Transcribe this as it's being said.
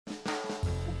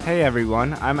Hey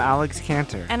everyone, I'm Alex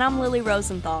Cantor. And I'm Lily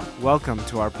Rosenthal. Welcome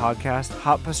to our podcast,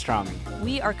 Hot Pastrami.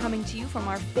 We are coming to you from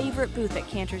our favorite booth at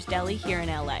Cantor's Deli here in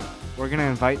LA. We're going to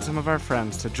invite some of our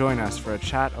friends to join us for a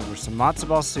chat over some matzo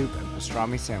ball soup and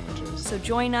pastrami sandwiches. So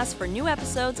join us for new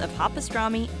episodes of Hot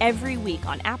Pastrami every week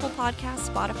on Apple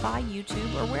Podcasts, Spotify,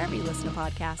 YouTube, or wherever you listen to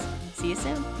podcasts. See you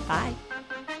soon. Bye.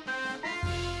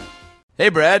 Hey,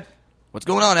 Brad. What's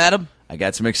going on, Adam? I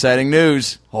got some exciting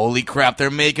news. Holy crap, they're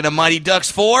making a Mighty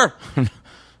Ducks 4?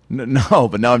 No,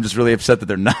 but now I'm just really upset that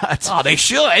they're not. Oh, they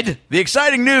should. The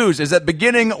exciting news is that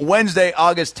beginning Wednesday,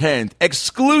 August 10th,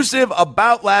 exclusive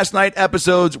About Last Night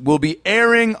episodes will be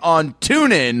airing on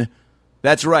TuneIn.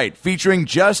 That's right, featuring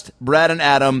just Brad and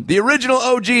Adam, the original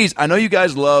OGs. I know you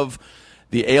guys love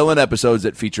the ALN episodes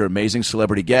that feature amazing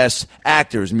celebrity guests,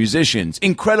 actors, musicians,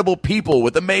 incredible people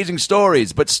with amazing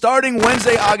stories. But starting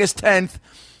Wednesday, August 10th,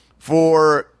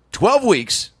 for 12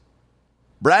 weeks,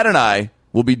 Brad and I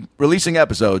will be releasing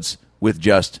episodes with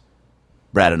just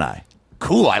Brad and I.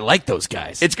 Cool, I like those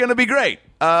guys. It's going to be great.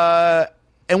 And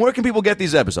where can people get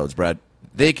these episodes, Brad?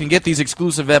 They can get these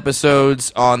exclusive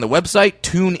episodes on the website,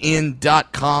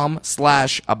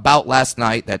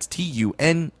 tunein.com/aboutlastnight. That's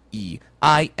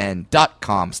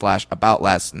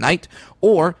TuneIn.com/aboutlastnight.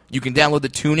 Or you can download the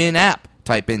TuneIn app.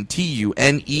 Type in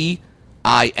TuneIn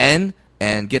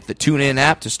and get the TuneIn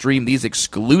app to stream these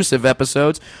exclusive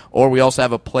episodes. Or we also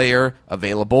have a player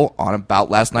available on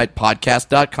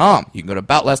AboutLastNightPodcast.com. You can go to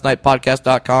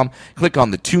AboutLastNightPodcast.com, click on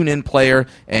the TuneIn player,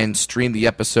 and stream the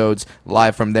episodes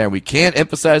live from there. We can't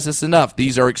emphasize this enough.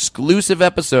 These are exclusive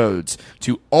episodes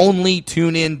to only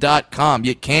TuneIn.com.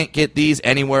 You can't get these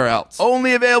anywhere else.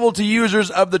 Only available to users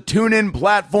of the TuneIn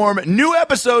platform. New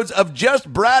episodes of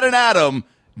just Brad and Adam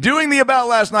doing the About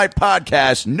Last Night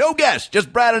podcast. No guests,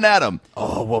 just Brad and Adam.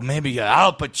 Oh, well, maybe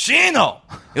Al Pacino.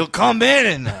 He'll come in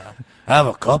and have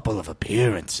a couple of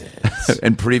appearances.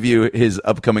 And preview his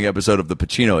upcoming episode of The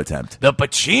Pacino Attempt. The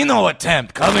Pacino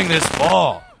Attempt coming this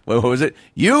fall. Wait, what was it?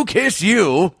 You Kiss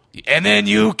You. And then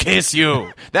You Kiss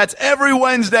You. That's every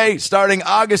Wednesday starting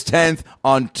August 10th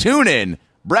on TuneIn.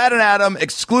 Brad and Adam,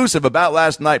 exclusive About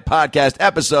Last Night podcast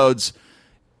episodes.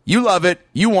 You love it,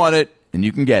 you want it, and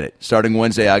you can get it starting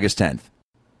Wednesday, August 10th.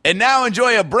 And now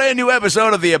enjoy a brand new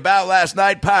episode of the About Last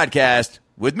Night podcast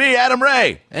with me, Adam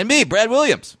Ray. And me, Brad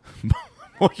Williams.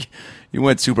 You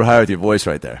went super high with your voice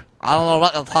right there. I don't know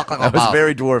what you're talking That was about.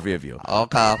 very dwarfy of you.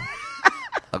 Okay.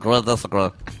 Agree,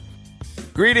 disagree.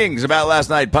 Greetings, About Last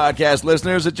Night podcast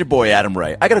listeners. It's your boy, Adam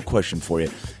Ray. I got a question for you.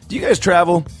 Do you guys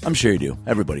travel? I'm sure you do.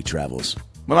 Everybody travels.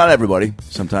 Well, not everybody.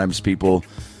 Sometimes people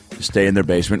just stay in their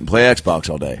basement and play Xbox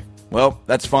all day. Well,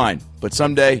 that's fine. But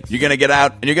someday, you're going to get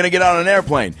out, and you're going to get on an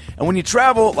airplane. And when you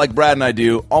travel, like Brad and I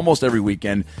do, almost every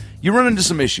weekend, you run into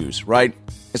some issues, right?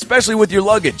 Especially with your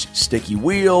luggage. Sticky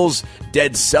wheels,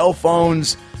 dead cell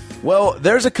phones. Well,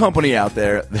 there's a company out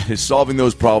there that is solving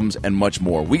those problems and much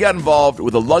more. We got involved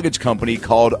with a luggage company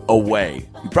called Away.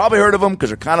 You probably heard of them because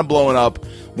they're kind of blowing up.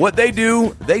 What they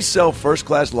do, they sell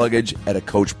first-class luggage at a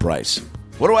coach price.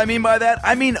 What do I mean by that?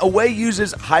 I mean Away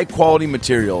uses high-quality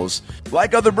materials,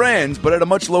 like other brands, but at a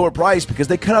much lower price because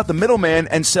they cut out the middleman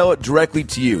and sell it directly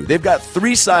to you. They've got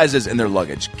 3 sizes in their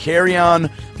luggage: carry-on,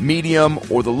 medium,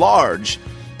 or the large.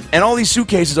 And all these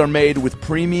suitcases are made with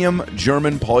premium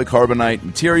German polycarbonate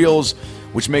materials,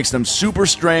 which makes them super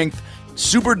strength,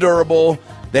 super durable.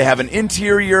 They have an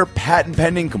interior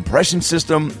patent-pending compression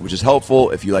system, which is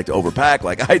helpful if you like to overpack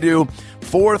like I do.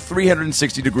 4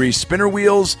 360-degree spinner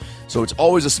wheels, so it's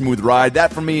always a smooth ride.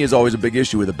 That, for me, is always a big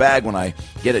issue with a bag when I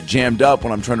get it jammed up,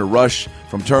 when I'm trying to rush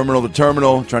from terminal to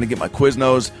terminal, trying to get my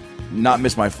Quiznos, not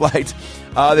miss my flight.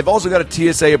 They've also got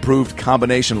a TSA-approved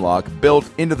combination lock built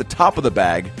into the top of the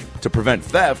bag to prevent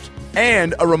theft,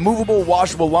 and a removable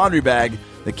washable laundry bag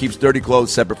that keeps dirty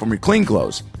clothes separate from your clean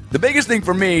clothes. The biggest thing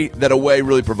for me that Away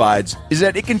really provides is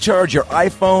that it can charge your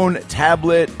iPhone,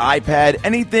 tablet, iPad,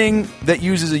 anything that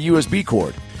uses a USB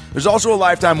cord. There's also a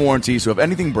lifetime warranty, so if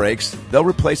anything breaks, they'll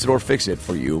replace it or fix it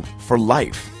for you for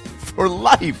life. For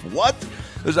life. What?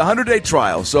 There's a 100-day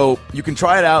trial, so you can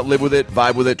try it out, live with it,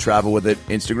 vibe with it, travel with it,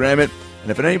 Instagram it,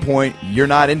 and if at any point you're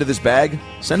not into this bag,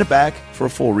 send it back for a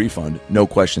full refund, no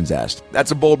questions asked.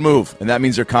 That's a bold move, and that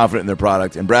means they're confident in their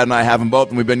product, and Brad and I have them both,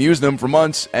 and we've been using them for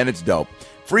months, and it's dope.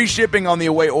 Free shipping on the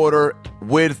Away order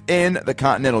within the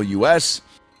continental U.S.,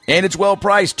 and it's well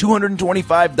priced,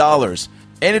 $225.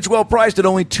 And it's well priced at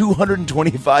only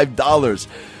 $225.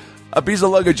 A piece of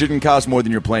luggage shouldn't cost more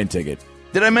than your plane ticket.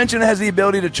 Did I mention it has the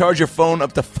ability to charge your phone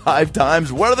up to 5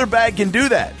 times? What other bag can do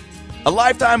that? A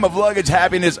lifetime of luggage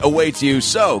happiness awaits you,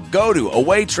 so go to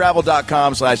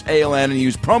awaytravel.com/ALN and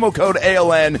use promo code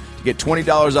ALN to get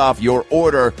 $20 off your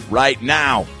order right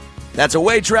now. That's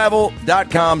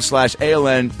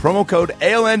awaytravel.com/ALN, promo code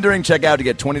ALN during checkout to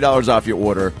get $20 off your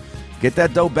order. Get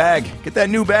that dope bag. Get that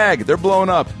new bag. They're blowing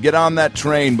up. Get on that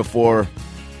train before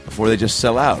they just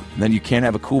sell out. And then you can't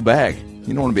have a cool bag.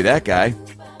 You don't want to be that guy.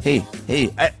 Hey,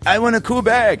 I want a cool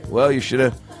bag. Well, you should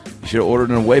have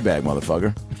ordered an away bag,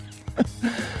 motherfucker.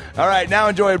 All right, now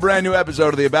enjoy a brand new episode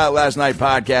of the About Last Night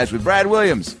podcast with Brad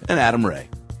Williams and Adam Ray.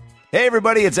 Hey,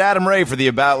 everybody, it's Adam Ray for the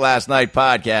About Last Night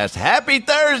podcast. Happy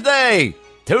Thursday!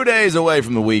 2 days away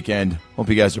from the weekend. Hope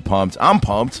you guys are pumped. I'm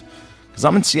pumped because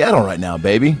I'm in Seattle right now,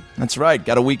 baby. That's right.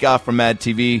 Got a week off from Mad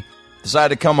TV.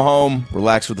 Decided to come home,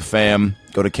 relax with the fam,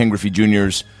 go to Ken Griffey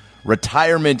Jr.'s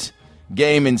retirement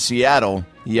game in Seattle.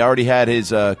 He already had his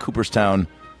Cooperstown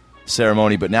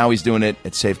ceremony, but now he's doing it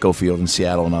at Safeco Field in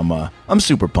Seattle, and I'm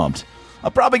super pumped.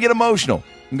 I'll probably get emotional.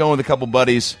 I'm going with a couple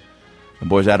buddies, my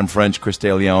boys Adam French, Chris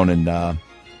DeLeon,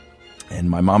 and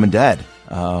my mom and dad,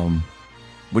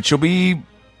 which will be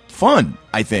fun,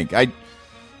 I think.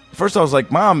 First I was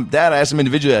like, Mom, Dad, I asked them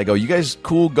individually, I go, you guys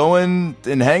cool going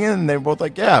and hanging? And they were both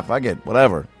like, yeah, fuck it,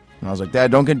 whatever. And I was like, Dad,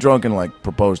 don't get drunk and like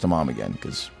propose to Mom again,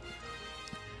 because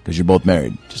you're both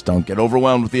married. Just don't get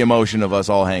overwhelmed with the emotion of us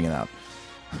all hanging out.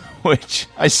 Which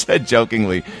I said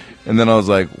jokingly, and then I was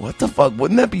like, what the fuck?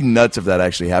 Wouldn't that be nuts if that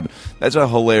actually happened? That's a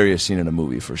hilarious scene in a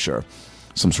movie for sure.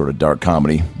 Some sort of dark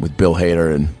comedy with Bill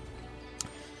Hader and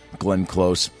Glenn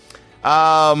Close.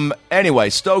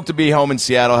 Anyway, stoked to be home in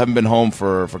Seattle. Haven't been home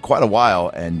for quite a while,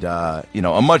 and a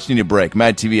much needed break.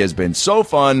 Mad TV has been so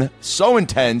fun, so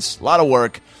intense, a lot of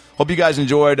work. Hope you guys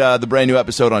enjoyed the brand new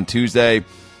episode on Tuesday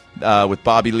with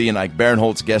Bobby Lee and Ike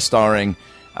Barinholtz guest starring.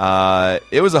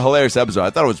 It was a hilarious episode.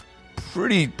 I thought it was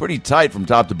pretty tight from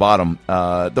top to bottom.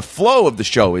 The flow of the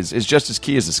show is just as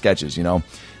key as the sketches, and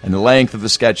the length of the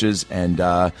sketches, and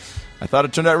I thought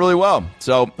it turned out really well.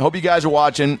 So hope you guys are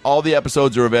watching. All the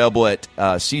episodes are available at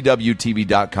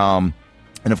cwtv.com.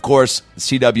 And, of course,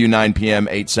 CW 9 p.m.,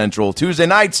 8 Central. Tuesday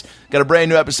nights, got a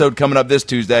brand new episode coming up this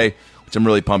Tuesday, which I'm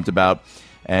really pumped about.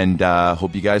 And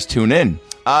hope you guys tune in.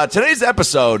 Today's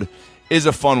episode is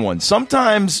a fun one.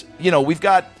 Sometimes, we've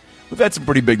had some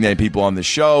pretty big name people on this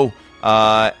show,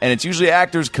 and it's usually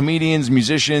actors, comedians,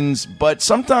 musicians, but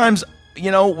sometimes,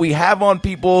 we have on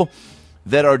people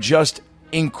that are just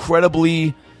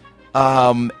incredibly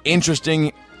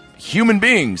interesting human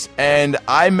beings. And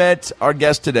I met our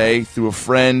guest today through a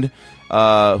friend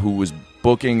who was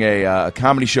booking a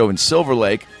comedy show in Silver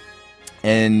Lake,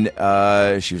 and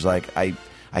she was like, I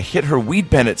hit her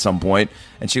weed pen at some point,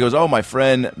 and she goes, oh, my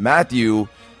friend Matthew,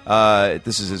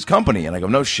 this is his company. And I go,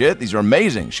 no shit, these are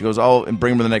amazing. She goes, I'll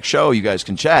bring him to the next show, you guys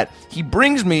can chat. He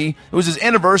brings me, it was his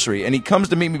anniversary, and he comes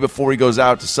to meet me before he goes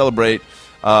out to celebrate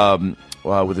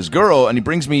with his girl, and he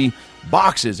brings me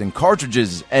boxes and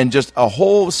cartridges and just a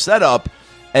whole setup,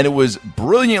 and it was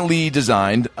brilliantly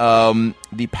designed.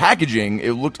 The packaging,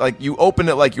 it looked like you opened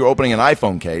it like you were opening an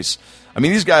iPhone case. I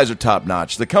mean, these guys are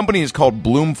top-notch. The company is called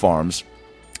Bloom Farms.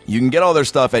 You can get all their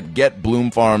stuff at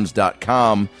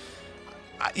getbloomfarms.com.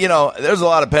 There's a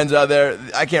lot of pens out there.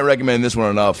 I can't recommend this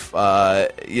one enough.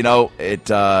 It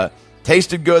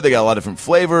tasted good. They got a lot of different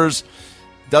flavors.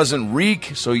 Doesn't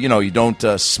reek, so you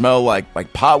don't smell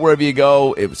like pot wherever you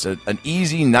go. It was an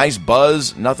easy, nice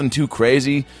buzz, nothing too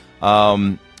crazy,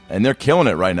 and they're killing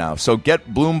it right now. So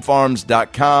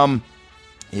getbloomfarms.com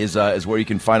is where you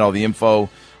can find all the info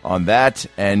on that.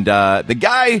 And the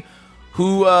guy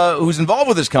who's involved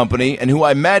with this company and who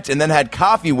I met and then had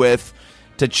coffee with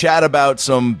to chat about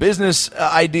some business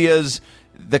ideas,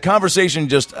 the conversation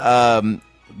just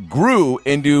grew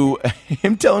into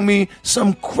him telling me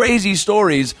some crazy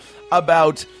stories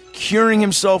about curing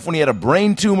himself when he had a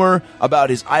brain tumor, about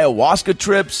his ayahuasca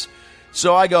trips.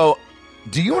 So I go,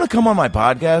 do you want to come on my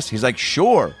podcast? He's like,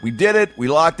 sure. We did it. We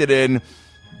locked it in.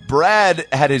 Brad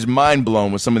had his mind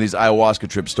blown with some of these ayahuasca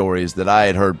trip stories that I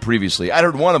had heard previously. I'd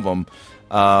heard one of them,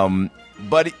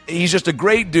 but he's just a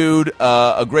great dude,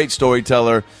 a great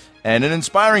storyteller, and an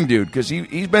inspiring dude because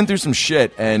he's been through some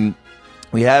shit. And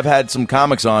we have had some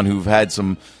comics on who've had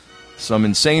some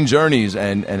insane journeys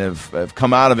and have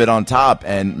come out of it on top.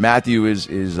 And Matthew is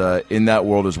in that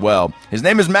world as well. His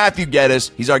name is Matthew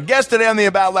Geddes. He's our guest today on the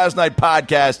About Last Night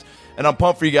podcast. And I'm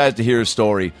pumped for you guys to hear his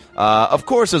story. Of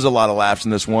course, there's a lot of laughs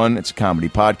in this one. It's a comedy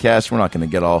podcast. We're not going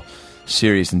to get all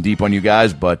serious and deep on you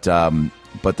guys, but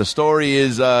the story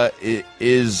is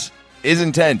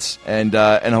intense and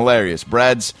hilarious.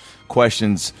 Brad's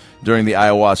questions during the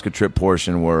ayahuasca trip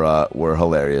portion were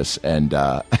hilarious, and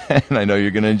and I know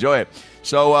you're going to enjoy it.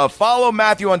 So follow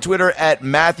Matthew on Twitter at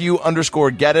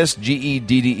Matthew_Geddes,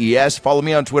 Geddes. Follow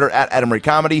me on Twitter at Adam Ray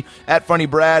Comedy, at Funny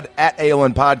Brad, at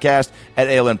ALN Podcast, at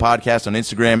ALN Podcast on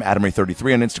Instagram, Adam Ray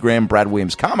 33 on Instagram, Brad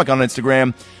Williams Comic on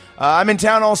Instagram. I'm in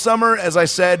town all summer, as I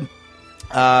said.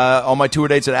 All my tour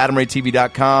dates at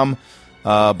AdamRayTV.com.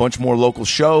 A bunch more local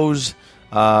shows.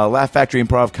 Laugh Factory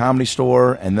Improv Comedy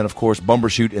Store, and then, of course,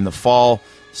 Bumbershoot in the fall.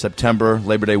 September,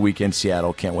 Labor Day weekend,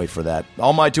 Seattle. Can't wait for that.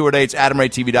 All my tour dates,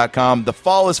 AdamRayTV.com. The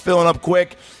fall is filling up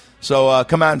quick, so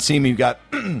come out and see me. We've got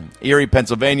Erie,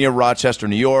 Pennsylvania, Rochester,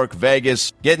 New York,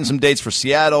 Vegas, getting some dates for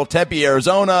Seattle, Tempe,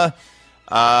 Arizona.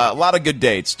 A lot of good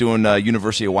dates. Doing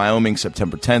University of Wyoming,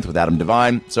 September 10th with Adam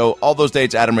Devine. So all those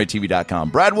dates,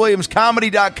 AdamRayTV.com.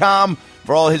 BradWilliamsComedy.com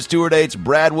for all his tour dates.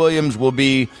 Brad Williams will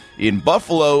be in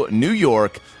Buffalo, New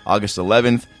York, August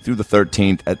 11th through the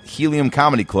 13th at Helium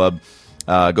Comedy Club.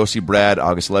 Go see Brad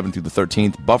August 11th through the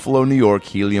 13th. Buffalo, New York,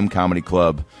 Helium Comedy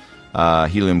Club.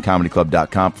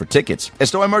 HeliumComedyClub.com for tickets.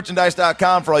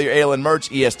 EstoyMerchandise.com for all your ALN merch.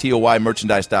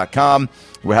 ESTOYMerchandise.com.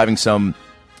 We're having some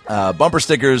bumper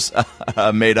stickers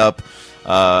made up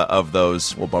of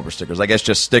those. Well, bumper stickers. I guess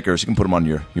just stickers. You can put them on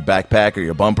your backpack or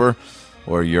your bumper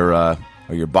or your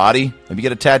body. Maybe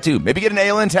get a tattoo. Maybe get an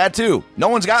ALN tattoo. No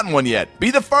one's gotten one yet.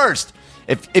 Be the first.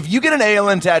 If you get an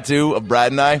ALN tattoo of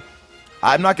Brad and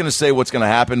I'm not going to say what's going to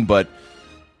happen, but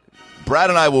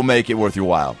Brad and I will make it worth your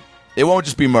while. It won't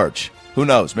just be merch. Who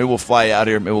knows? Maybe we'll fly out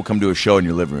here. Maybe we'll come do a show in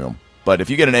your living room. But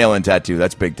if you get an ALN tattoo,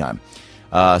 that's big time.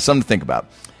 Something to think about.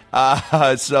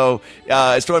 So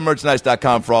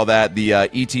StoryMerchandise.com for all that. The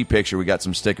ET picture, we got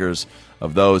some stickers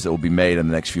of those that will be made in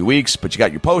the next few weeks. But you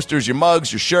got your posters, your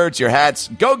mugs, your shirts, your hats.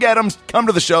 Go get them. Come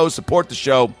to the show. Support the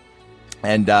show.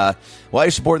 And while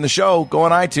you're supporting the show, go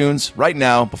on iTunes right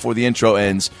now before the intro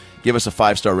ends. Give us a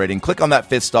 5-star rating. Click on that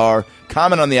 5th star.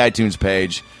 Comment on the iTunes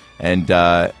page. And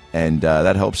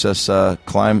that helps us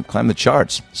climb the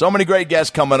charts. So many great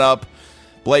guests coming up.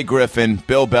 Blake Griffin,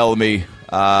 Bill Bellamy.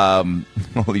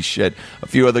 Holy shit. A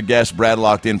few other guests. Brad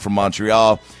locked in from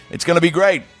Montreal. It's going to be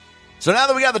great. So now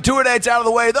that we got the tour dates out of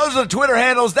the way, those are the Twitter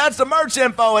handles. That's the merch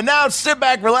info. And now sit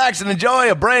back, relax, and enjoy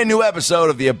a brand new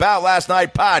episode of the About Last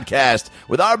Night podcast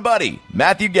with our buddy,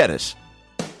 Matthew Geddes.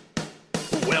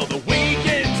 Well, the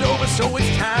weekend's over, so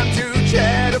it's time to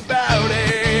chat about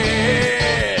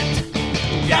it.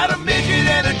 Got a midget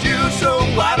and a Jew, so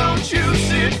why don't you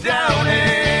sit down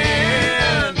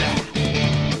and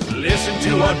listen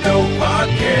to our dope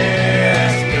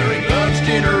podcast during lunch,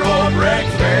 dinner, or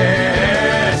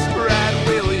breakfast. Brad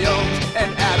Williams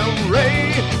and Adam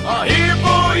Ray are here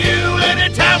for you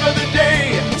any time of the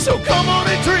day. So come on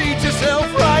and treat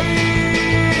yourself right.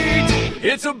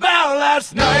 It's About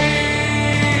Last Night.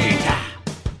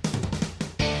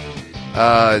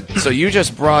 So you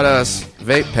just brought us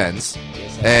vape pens,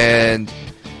 and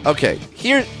okay,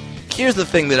 here's the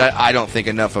thing that I don't think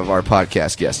enough of our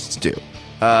podcast guests do.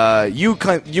 You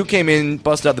came in,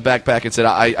 busted out the backpack, and said,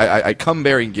 "I come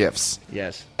bearing gifts."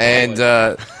 Yes. And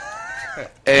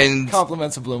and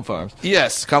Compliments of Bloom Farms.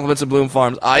 yes, compliments of Bloom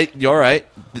Farms. You're right.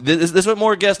 This is what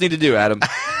more guests need to do, Adam.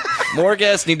 More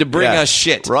guests need to bring us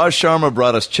shit. Raj Sharma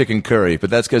brought us chicken curry, but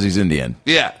that's because he's Indian,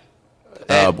 Yeah.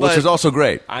 which is also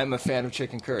great. I'm a fan of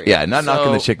chicken curry. Yeah, not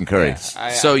knocking the chicken curry.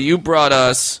 Yeah, So you brought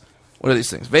us, what are these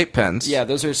things? Vape pens. yeah,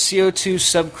 those are CO2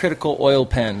 subcritical oil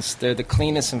pens. They're the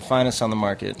cleanest and finest on the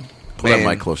market. Pull that Man.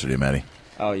 mic closer to you, Matty.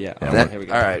 Oh yeah. Oh, That- here we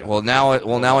go. all right. Well,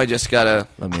 now I just gotta.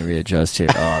 Let me readjust here.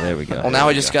 Oh, there we go. Well, now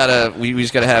I just gotta. We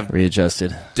just gotta have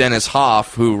readjusted. Dennis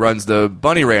Hoff, who runs the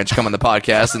Bunny Ranch, come on the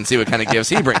podcast and see what kind of gifts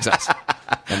he brings us,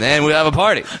 and then we have a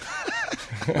party.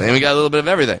 Then we got a little bit of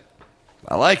everything.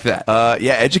 I like that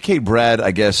Yeah, educate Brad,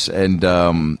 I guess, and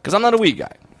because I'm not a weed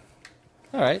guy.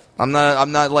 All right. I'm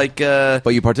not like. but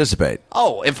you participate.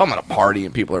 Oh, if I'm at a party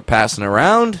and people are passing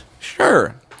around,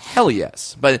 sure. Hell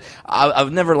yes. But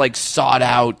I've never, like, sought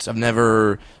out. I've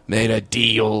never made a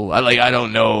deal. I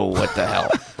don't know what the hell.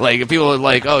 Like, if people are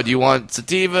like, oh, do you want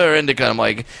sativa or indica? I'm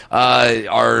like,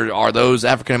 are those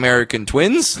African-American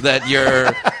twins that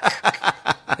you're...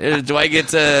 do I get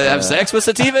to have sex with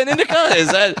sativa and indica?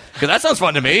 Is that... Because that sounds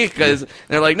fun to me. Because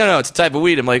they're like, no, it's a type of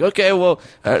weed. I'm like, okay, well...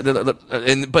 but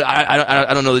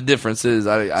I don't know the differences.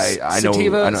 I know...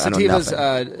 Sativa, I know sativa's,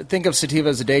 nothing. think of sativa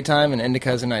as a daytime and indica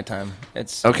as a nighttime.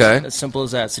 It's Okay. as simple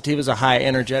as that. Sativa's a high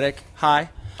energetic high.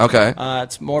 Okay.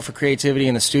 It's more for creativity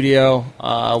in the studio.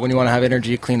 When you want to have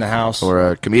energy, clean the house.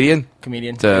 Or a comedian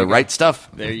Comedian. There to you go. write stuff.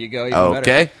 There you go. Even Okay.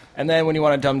 better. And then when you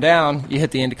want to dumb down, you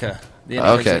hit the indica.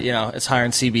 Okay. It's higher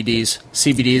in CBDs.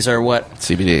 CBDs are what?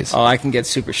 CBDs. Oh, I can get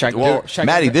super shy. Well,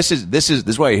 Maddie, this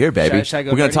is why you're here, baby. Should I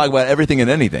go We're going to dirty? talk about everything and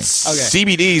anything.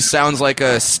 CBD sounds like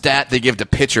a stat they give to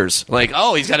pitchers. Like,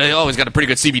 he's got a pretty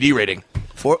good CBD rating.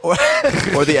 Or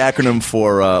the acronym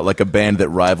for like a band that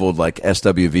rivaled like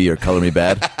SWV or Color Me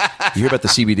Bad. You hear about the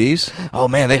CBDs? Oh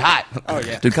man, they hot. Oh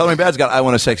yeah. Dude, Color Me Bad's got I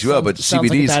Want to Sex You Up, but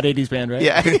Sounds CBDs. like a bad 80s band, right?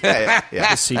 Yeah. The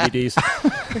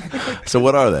CBDs. So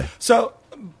what are they? So,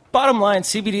 bottom line,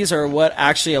 CBDs are what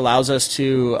actually allows us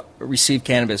to receive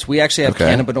cannabis. We actually have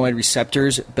cannabinoid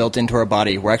receptors built into our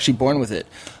body. We're actually born with it.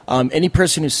 Any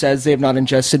person who says they have not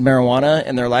ingested marijuana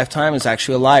in their lifetime is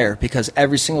actually a liar, because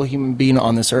every single human being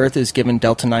on this earth is given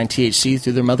Delta-9 THC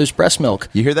through their mother's breast milk.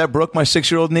 You hear that, Brooke, my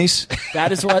 6-year-old niece?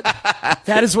 That is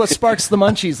what sparks the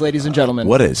munchies, ladies and gentlemen.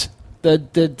 What is? The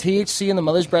THC in the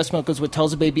mother's breast milk is what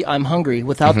tells a baby, I'm hungry.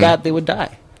 Without that, they would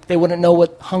die. They wouldn't know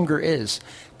what hunger is.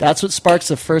 That's what sparks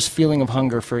the first feeling of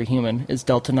hunger for a human, is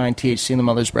Delta-9 THC in the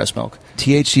mother's breast milk.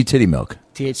 THC titty milk.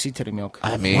 THC titty milk.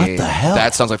 I mean, What the hell?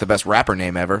 That sounds like the best rapper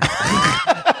name ever.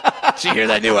 Did you hear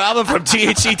that new album from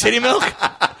THC Titty Milk?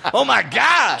 Oh my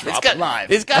God!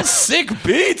 It's got sick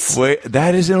beats. Wait,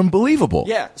 that is unbelievable.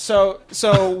 Yeah, so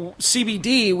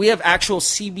CBD, we have actual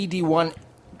CBD1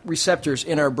 receptors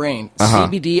in our brain.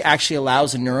 CBD actually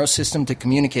allows the neurosystem to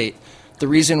communicate. The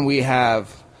reason we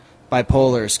have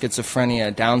bipolar,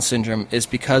 schizophrenia, Down syndrome is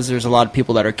because there's a lot of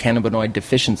people that are cannabinoid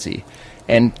deficiency.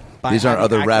 And These aren't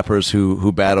other rappers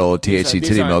who battle THC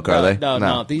titty milk, are they?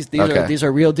 No. These Okay. these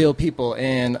are real deal people,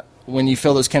 and when you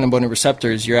feel those cannabinoid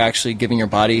receptors, you're actually giving your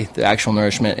body the actual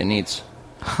nourishment it needs.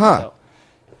 Huh.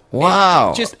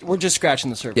 Wow. We're just scratching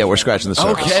the surface. Yeah, we're right? scratching the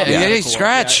surface. Okay. Yeah. Hey,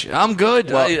 scratch. I'm good.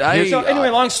 So anyway,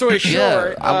 long story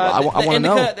short, I wanna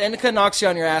know. The indica knocks you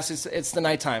on your ass. It's the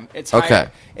nighttime. It's Okay.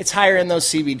 higher. It's higher in those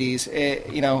CBDs.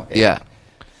 Yeah.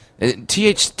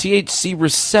 THC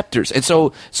receptors. And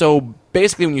so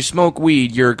basically when you smoke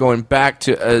weed, you're going back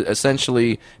to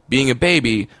essentially being a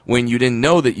baby when you didn't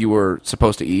know that you were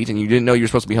supposed to eat and you didn't know you were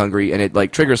supposed to be hungry, and it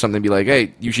like triggers something to be like,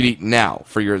 hey, you should eat now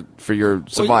for your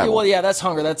survival. Well, yeah, that's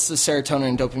hunger. That's the serotonin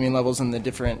and dopamine levels and the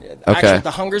different. Okay. Actually,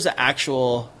 the hunger is the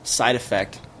actual side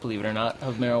effect, believe it or not,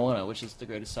 of marijuana, which is the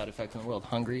greatest side effect in the world: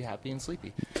 hungry, happy, and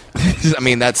sleepy. I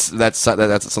mean, that's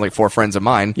something like 4 friends of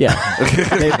mine.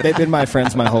 Yeah, they've been my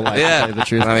friends my whole life. To tell you the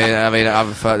truth. I mean,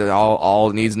 all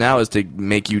it needs now is to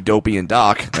make you dopey and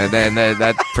doc, and then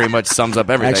that pretty much sums up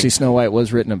everything. Actually, Snow White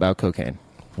was written about cocaine.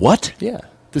 What? Yeah,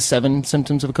 the 7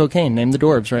 symptoms of cocaine. Name the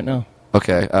dwarves right now.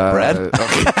 Okay, Brad? Okay.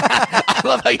 I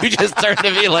love how you just turned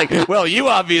to me like, well, you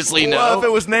obviously know. Well, if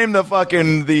it was named the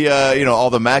fucking all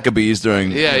the Maccabees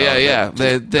during Yeah.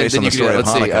 Then based on you the story could of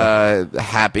Hanukkah.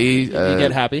 happy. You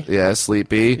get happy. Yeah,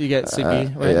 sleepy. You get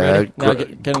sleepy. Right, yeah, ready? Now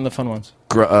get in the fun ones.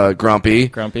 Grumpy.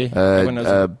 Grumpy. Everyone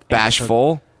knows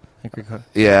bashful. it.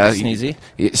 Yeah. Sneezy.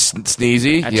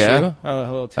 Sneezy. That's yeah. true. Oh,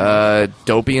 hello, too.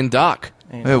 Dopey and doc.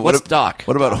 Hey, What's doc?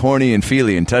 What about horny and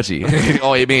feely and touchy?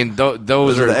 Oh, you mean those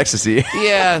Those are are the ecstasy.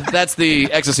 Yeah, that's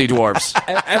the ecstasy dwarfs.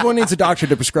 Everyone needs a doctor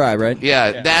to prescribe, right?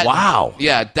 Yeah, that. Wow.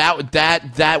 Yeah,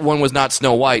 that one was not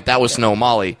Snow White. That was Snow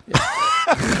Molly.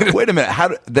 Wait a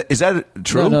minute. Is that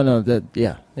true? No.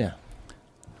 Yeah.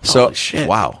 So, Holy shit.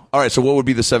 Wow. All right. So, what would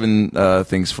be the 7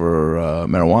 things for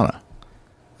marijuana?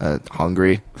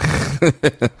 Hungry.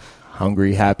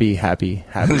 Hungry, happy.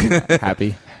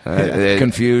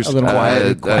 Confused. A little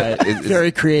quiet.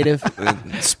 Very creative.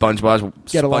 SpongeBob.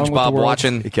 Get along with the SpongeBob world.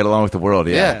 watching. Get along with the world.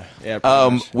 Yeah. Yeah.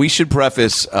 pretty much. We should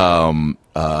preface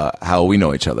how we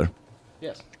know each other,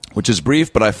 Yes. which is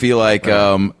brief, but I feel like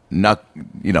a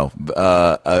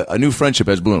new friendship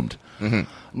has bloomed.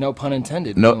 No pun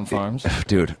intended. No, Bloom Farms.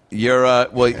 dude, you're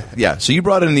yeah. So you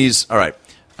brought in these. All right,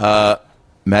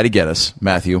 Matt Geddes,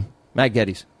 Matt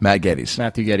Geddes.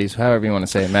 Matthew Geddes. However you want to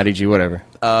say it. Matty G, whatever.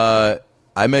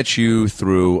 I met you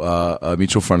through a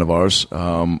mutual friend of ours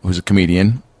who's a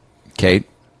comedian, Katie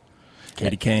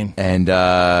Kane. and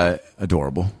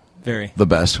adorable. Very. The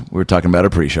best. We were talking about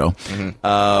her pre-show.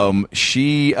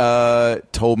 She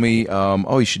told me,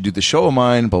 "Oh, you should do the show of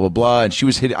mine." Blah blah blah. And she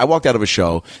was hitting. I walked out of a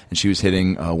show, and she was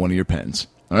hitting one of your pens.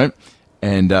 All right,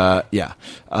 and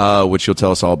which you'll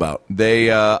tell us all about.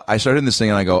 I started in this thing,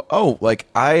 and I go, "Oh, like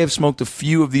I have smoked a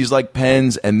few of these like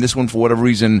pens, and this one for whatever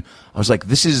reason, I was like,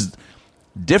 this is."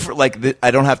 Different, like I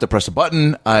don't have to press a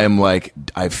button. I'm like,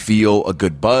 I feel a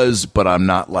good buzz, but I'm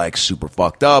not like super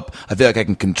fucked up. I feel like I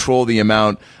can control the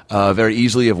amount very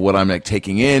easily of what I'm like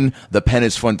taking in. The pen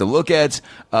is fun to look at,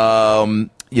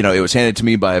 it was handed to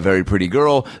me by a very pretty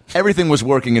girl. Everything was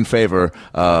working in favor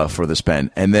for this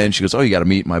pen. And then she goes, "Oh, you got to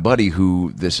meet my buddy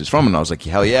who this is from." And I was like,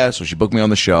 "Hell yeah!" So she booked me on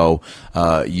the show.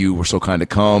 You were so kind to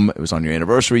come. It was on your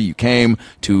anniversary. You came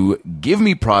to give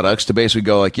me products to basically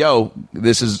go like, "Yo,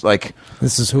 this is who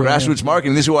grassroots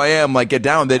marketing. This is who I am. Like, get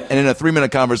down with it." And in a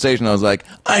 3-minute conversation, I was like,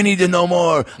 "I need to know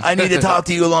more. I need to talk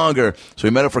to you longer." So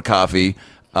we met up for coffee.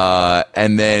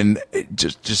 And then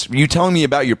just you telling me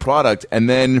about your product, and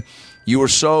then you were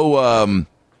so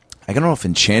I don't know if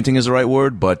enchanting is the right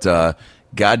word, but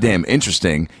goddamn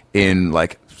interesting in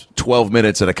like 12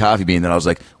 minutes at a coffee bean. That I was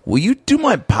like, "Will you do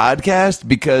my podcast?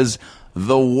 Because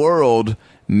the world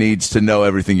needs to know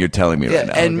everything you're telling me right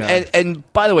now."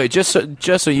 And by the way, just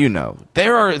so you know,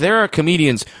 there are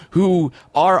comedians who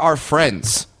are our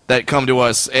friends that come to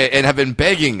us and have been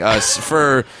begging us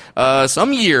for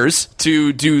some years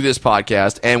to do this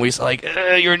podcast, and we're like,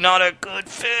 "You're not a good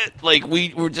fit." Like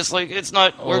we're just like, it's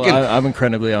not working. I'm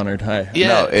incredibly honored. Hi. Yeah.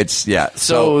 No, it's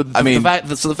So I mean,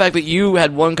 the fact that you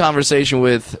had one conversation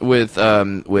with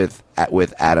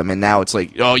Adam, and now it's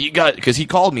like, "Oh, you got," because he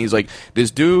called me. He's like,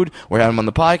 "This dude, we're having him on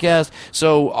the podcast.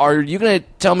 So are you gonna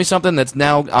tell me something that's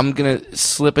now I'm gonna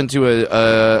slip into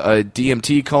a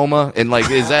DMT coma?" And like,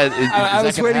 I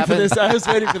was waiting for this. I was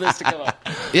waiting for this to come up.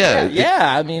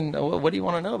 Yeah. I mean, what do you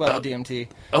want to know about the DMT?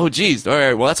 Oh, geez. All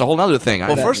right. Well, that's a whole other thing.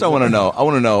 well, first I want to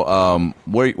know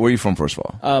where are you from? First of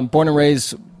all, Born and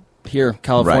raised here,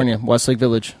 California, Westlake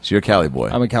Village. So you're a Cali boy.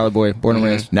 I'm a Cali boy, born and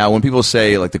raised. Now, when people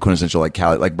say like the quintessential like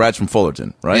Cali, like Brad's from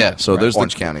Fullerton, right? Yeah, So right. there's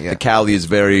Orange County. Yeah. The Cali is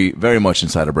very, very much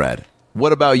inside of Brad.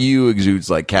 What about you exudes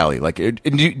like Cali? Like, do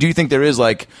you think there is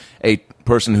like a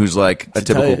person who's like a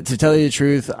typical? To tell you the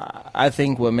truth, I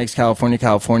think what makes California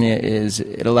California is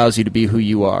it allows you to be who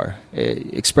you are.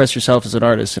 Express yourself as an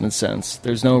artist in a sense.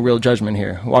 There's no real judgment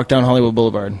here. Walk down Hollywood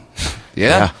Boulevard.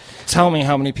 Yeah. Tell me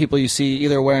how many people you see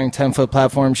either wearing 10-foot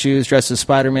platform shoes, dressed as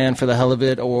Spider-Man for the hell of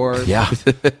it, or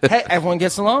hey, everyone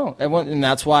gets along. And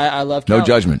that's why I love Cali. No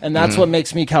judgment. And that's what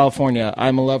makes me California.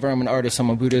 I'm a lover. I'm an artist. I'm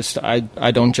a Buddhist. I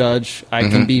don't judge. I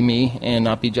can be me and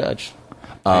not be judged.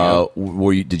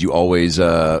 Did you always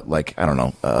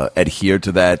adhere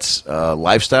to that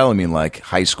lifestyle? I mean, like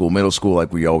high school, middle school,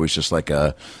 like were you always just like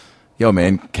yo,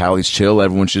 man, Cali's chill.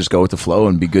 Everyone should just go with the flow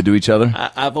and be good to each other?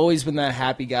 I've always been that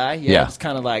happy guy. Yeah. Just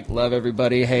kind of like love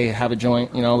everybody. Hey, have a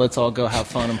joint. Let's all go have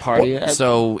fun and party.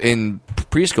 So in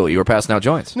preschool, you were passing out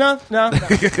joints. No.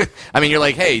 I mean, you're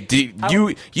like, "Hey,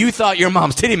 you thought your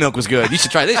mom's titty milk was good? You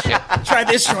should try this shit." Try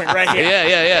this joint right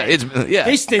here. Yeah.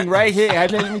 This thing right here.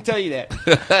 Let me tell you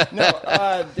that.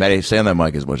 No, Maddie, stay on that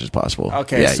mic as much as possible.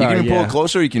 Okay, Yeah, sorry, you can pull it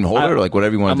closer. You can hold it, or like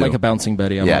whatever you want I'm to do. like a bouncing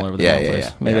Betty. I'm all over the damn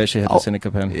place. Maybe I should hit the Seneca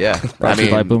pen. Yeah. Brought to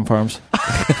you by Bloom Farms.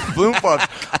 Bloom Farms.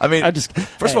 I mean,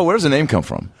 first of all, where does the name come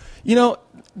from?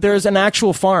 There's an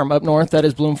actual farm up north that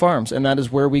is Bloom Farms, and that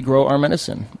is where we grow our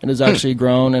medicine. It is actually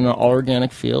grown in an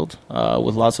all-organic field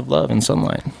with lots of love and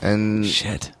sunlight. And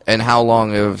And how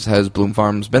long has Bloom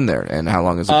Farms been there? And how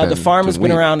long has it been? The farm has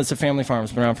been around. It's a family farm.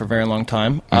 It's been around for a very long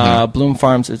time. Bloom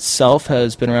Farms itself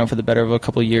has been around for the better of a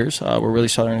couple of years. We're really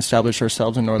starting to establish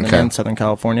ourselves in Northern and Southern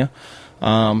California.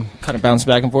 Kind of bounce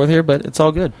back and forth here, but it's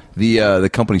all good. The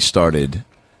company started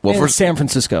in San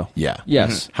Francisco. Yeah.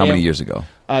 Yes. How many years ago?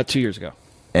 2 years ago.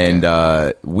 And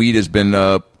weed has been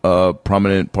a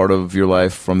prominent part of your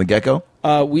life from the get-go?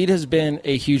 Weed has been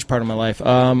a huge part of my life.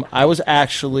 I was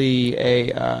actually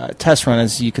a test run,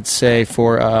 as you could say,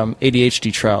 for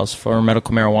ADHD trials for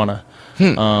medical marijuana.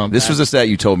 This was a stat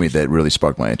you told me that really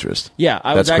sparked my interest. Yeah,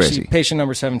 I was actually patient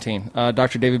number 17.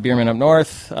 Dr. David Bierman up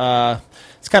north.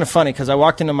 It's kind of funny because I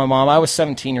walked into my mom. I was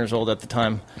 17 years old at the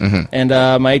time. And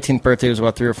my 18th birthday was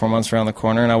about 3 or 4 months around the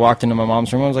corner. And I walked into my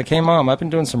mom's room. I was like, "Hey, Mom, I've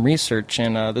been doing some research.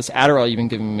 And this Adderall you've been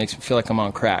giving me makes me feel like I'm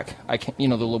on crack. I can't, the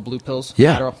little blue pills?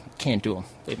 Yeah. Adderall, can't do them,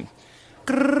 baby."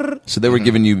 So they were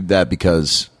giving you that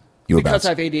because you were Because I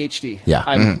have ADHD.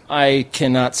 Yeah. I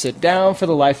cannot sit down for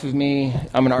the life of me.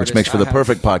 I'm an artist. Which makes for the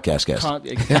perfect podcast guest.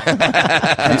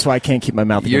 That's why I can't keep my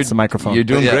mouth against the microphone. You're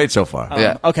doing great so far.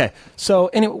 Okay. So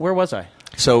anyway, where was I?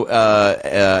 So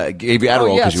gave you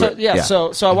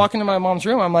Adderall. So I walk into my mom's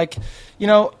room. I'm like,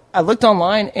 I looked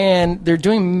online and they're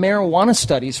doing marijuana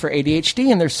studies for ADHD,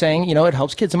 and they're saying, it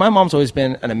helps kids. And my mom's always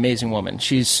been an amazing woman.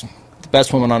 She's the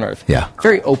best woman on earth. Yeah.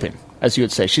 Very open, as you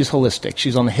would say. She's holistic.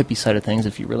 She's on the hippie side of things,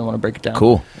 if you really want to break it down.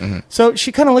 Cool. So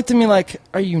she kind of looked at me like,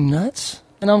 "Are you nuts?"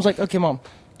 And I was like, "Okay, Mom.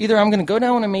 Either I'm going to go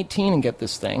down when I'm 18 and get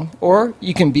this thing, or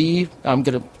I'm going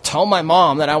to tell my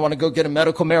mom that I want to go get a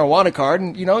medical marijuana card,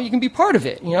 and, you can be part of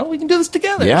it. We can do this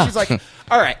together." Yeah. She's like,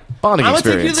 "All right, Bonding I'm going to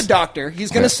take you experience. to the doctor. He's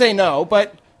going to say no,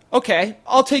 but Okay,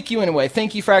 I'll take you anyway.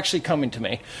 Thank you for actually coming to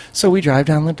me. So we drive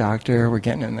down the doctor. We're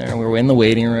getting in there. We're in the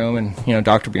waiting room, and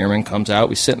Dr. Bierman comes out.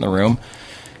 We sit in the room.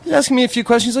 He's asking me a few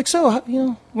questions. He's like, so,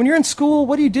 when you're in school,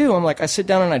 what do you do? I'm like, I sit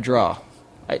down and I draw.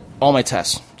 All my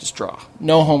tests, just draw.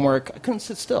 No homework. I couldn't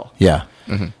sit still. Yeah.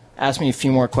 Asked me a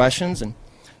few more questions, and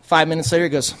 5 minutes later, he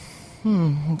goes,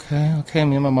 okay.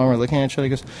 Me and my mom were looking at each other. He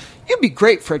goes, you'd be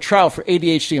great for a trial for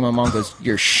ADHD. And my mom goes,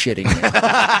 you're shitting me.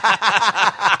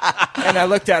 And I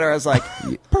looked at her. I was like,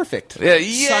 perfect. Yeah.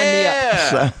 Sign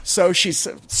me up. So she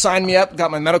signed me up, got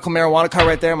my medical marijuana card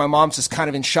right there. My mom's just kind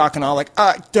of in shock and all like,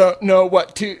 I don't know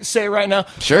what to say right now.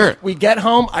 Sure. We get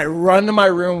home. I run to my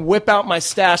room, whip out my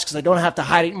stash because I don't have to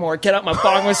hide it anymore. Get out my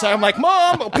bong with I'm like,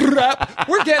 Mom,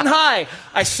 we're getting high.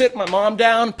 I sit my mom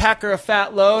down, pack her a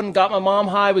fat load, and got my mom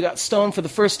high. We got stoned for the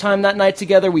first time that night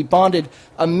together. We bonded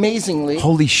amazingly.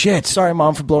 Holy shit. Sorry,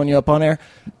 Mom, for blowing you up on air.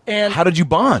 And How did you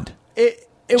bond?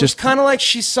 it was kind of like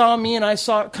she saw me and I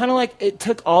saw, kind of like it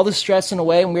took all the stress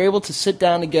away, and we were able to sit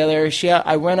down together.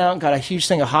 I went out and got a huge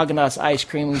thing of Haagen-Dazs ice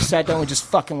cream, and we sat down and just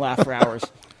fucking laughed for hours.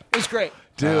 It was great.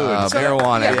 Dude.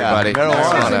 Marijuana, everybody.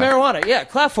 Marijuana. Yeah,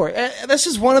 clap for it. This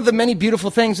is one of the many beautiful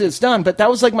things it's done, but that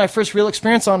was like my first real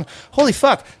experience on, holy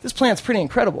fuck, this plant's pretty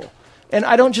incredible. And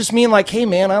I don't just mean like, hey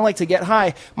man, I like to get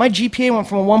high. My GPA went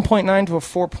from a 1.9 to a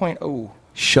 4.0.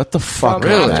 Shut the fuck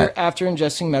up. After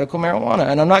ingesting medical marijuana,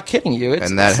 and I'm not kidding you.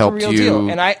 And that helped the real you. Deal.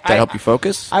 And that helped you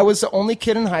focus. I was the only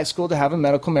kid in high school to have a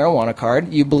medical marijuana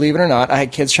card. You believe it or not, I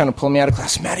had kids trying to pull me out of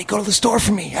class. Maddie, go to the store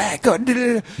for me. Hey, go.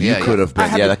 You could have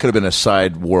been. Yeah, that could have been a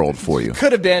side world for you.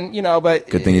 Could have been, but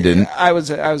good thing you didn't. I was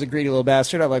a greedy little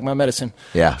bastard. I like my medicine.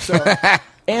 Yeah. So,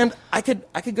 and I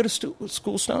could go to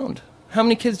school stoned. How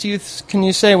many kids can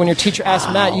you say when your teacher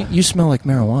asks Matt, you smell like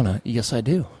marijuana? Yes, I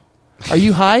do. Are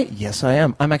you high? Yes, I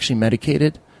am. I'm actually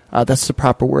medicated. That's the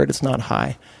proper word. It's not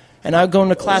high. And I would go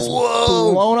into class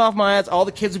blown off my ass. All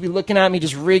the kids would be looking at me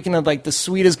just reeking of like the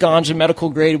sweetest ganja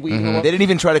medical grade weed. They didn't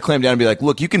even try to clamp down and be like,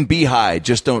 look, you can be high,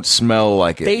 just don't smell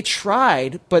like it. They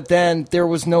tried, but then there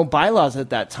was no bylaws at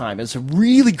that time. It was a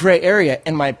really gray area.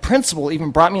 And my principal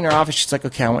even brought me in her office. She's like,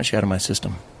 okay, I want you out of my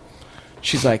system.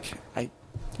 She's like,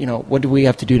 what do we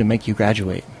have to do to make you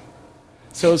graduate?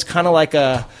 So it was kind of like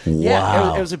it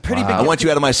was a pretty big. I want you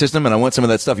out of my system, and I want some of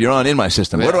that stuff you're on in my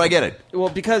system. Where do I get it? Well,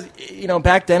 because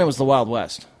back then it was the Wild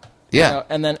West. Yeah,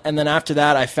 and then after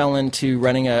that, I fell into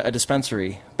running a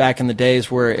dispensary. Back in the days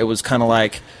where it was kind of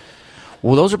like.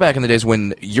 Well, those are back in the days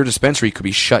when your dispensary could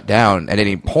be shut down at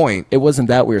any point. It wasn't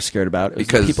that we were scared about. It was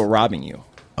the people robbing you.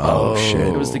 Oh shit!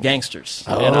 It was the gangsters,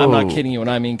 and I'm not kidding you when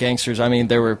I mean gangsters. I mean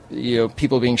there were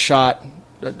people being shot.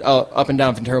 Up and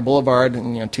down Ventura Boulevard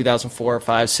in 2004,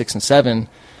 5, 6, and 7,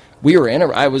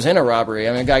 I was in a robbery.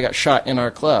 I mean, a guy got shot in our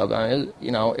club. I mean,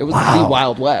 it was the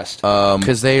Wild West.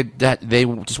 Because they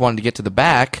just wanted to get to the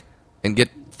back and get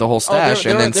the whole stash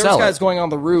and then sell it. There was guys going on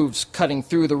the roofs, cutting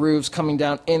through the roofs, coming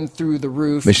down in through the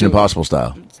roof. Mission Impossible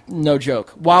style. No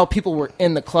joke. While people were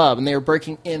in the club and they were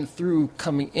breaking in through,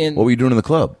 coming in. What were you doing in the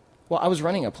club? Well, I was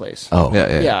running a place. Oh,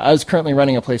 yeah. I was currently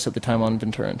running a place at the time on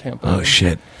Ventura and Tampa. Oh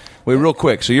shit. Wait, real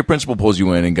quick. So your principal pulls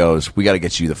you in and goes, we got to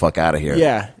get you the fuck out of here.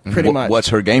 Yeah, pretty much. What's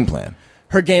her game plan?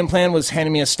 Her game plan was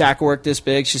handing me a stack of work this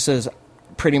big. She says,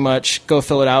 pretty much, go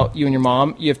fill it out, you and your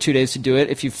mom. You have 2 days to do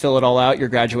it. If you fill it all out, you're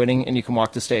graduating and you can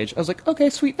walk the stage. I was like, okay,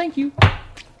 sweet, thank you.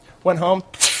 Went home.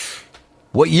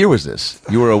 What year was this?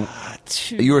 You were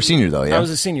a senior, though, yeah? I was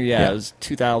a senior, yeah. It was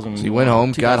 2000. So you went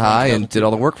home, got high, and did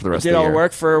all the work for the rest of the year. Did all the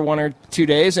work for 1 or 2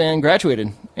 days and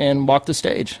graduated and walked the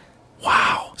stage.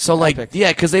 Wow. So,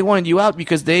 because they wanted you out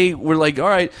because they were like, all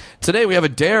right, today we have a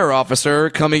DARE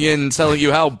officer coming in telling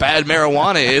you how bad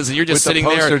marijuana is, and you're just sitting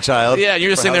there. Poster child. Yeah,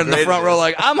 you're just sitting there in the front row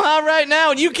like, I'm high right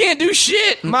now, and you can't do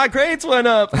shit. My grades went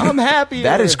up. I'm happy.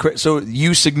 That is crazy. So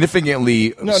you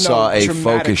significantly saw a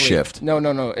focus shift. No.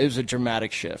 It was a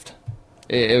dramatic shift.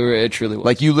 It truly was.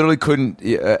 Like you literally couldn't.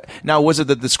 Now, was it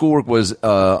that the schoolwork was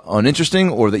uninteresting,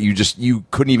 or that you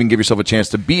couldn't even give yourself a chance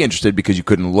to be interested because you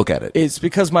couldn't look at it? It's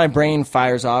because my brain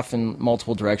fires off in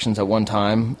multiple directions at one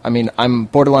time. I mean, I'm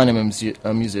borderline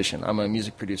a musician. I'm a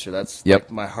music producer. That's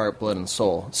like my heart, blood, and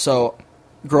soul. So,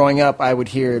 growing up, I would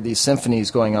hear these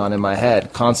symphonies going on in my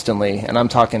head constantly, and I'm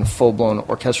talking full-blown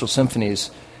orchestral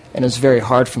symphonies. And it's very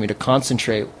hard for me to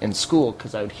concentrate in school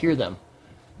because I would hear them.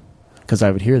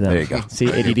 There you go.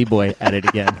 See, ADD boy at it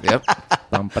again. Yep.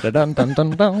 Dun, dun, dun,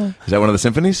 dun, dun. Is that one of the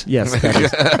symphonies? Yes. That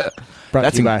is.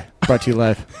 Brought to you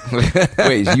live.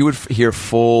 Wait, you would hear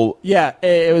full... Yeah,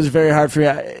 it was very hard for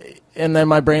me. And then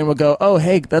my brain would go, oh,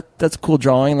 hey, that's a cool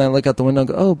drawing. And then I look out the window and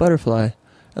go, oh, butterfly.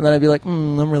 And then I'd be like,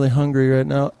 I'm really hungry right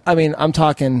now. I mean, I'm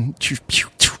talking...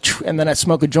 And then I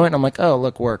smoke a joint and I'm like, oh,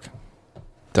 look, work.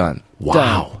 Done.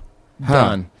 Wow.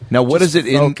 Done. Now, what is it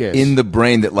focus. in the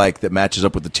brain that matches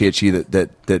up with the THC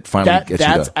that finally gets you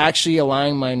That's to... actually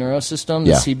allowing my neurosystem,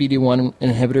 the Yeah. CBD1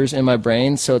 inhibitors in my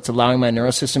brain, so it's allowing my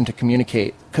neurosystem to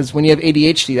communicate. Because when you have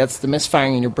ADHD, that's the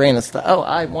misfiring in your brain. That's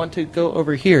I want to go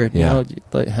over here. Yeah.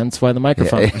 Hence why the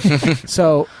microphone.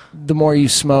 So the more you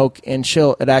smoke and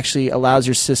chill, it actually allows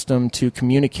your system to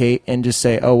communicate and just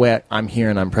say, oh, wait, I'm here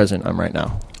and I'm present. I'm right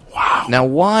now. Now,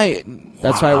 why?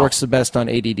 That's why it works the best on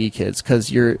ADD kids,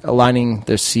 because you're aligning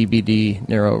their CBD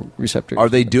neuroreceptors. Are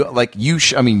they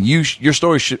your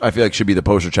story I feel like should be the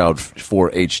poster child for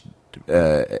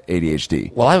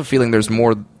ADHD. Well, I have a feeling it's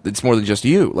more than just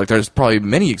you. Like, there's probably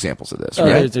many examples of this, Oh,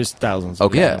 right? there's thousands.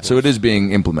 Okay, Yeah. so it is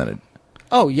being implemented.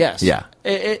 Oh, yes. Yeah.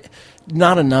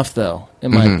 Not enough, though,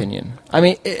 in my opinion. I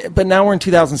mean, but now we're in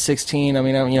 2016. I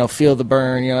mean, feel the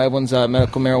burn. Everyone's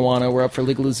medical marijuana. We're up for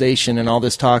legalization and all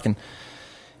this talk, and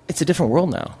it's a different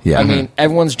world now. Yeah. I mean,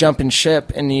 everyone's jumping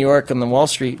ship in New York on the Wall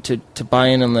Street to buy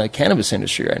in on the cannabis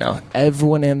industry right now.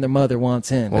 Everyone and their mother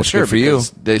wants in. Well, sure, good for you.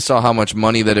 because they saw how much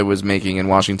money that it was making in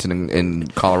Washington and in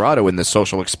Colorado in the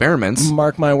social experiments.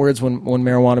 Mark my words, when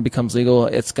marijuana becomes legal,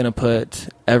 it's going to put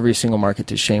every single market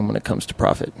to shame when it comes to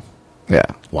profit. Yeah.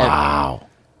 Wow.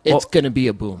 It's going to be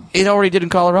a boom. It already did in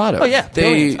Colorado. Oh, yeah.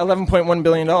 They, $11.1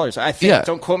 billion. I think, Yeah.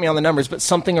 don't quote me on the numbers, but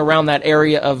something around that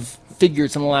area of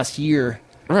figures in the last year.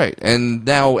 right. And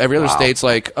now every other state's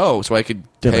like, oh, so I could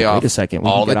pay off Wait a second. We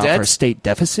all can the get off our debts? state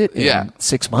deficit in Yeah.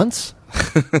 6 months?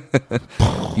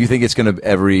 You think it's going to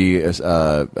every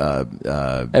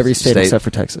Every state except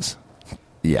for Texas.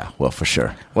 Yeah, well, for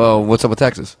sure. Well, what's up with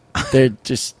Texas? They're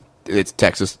just... It's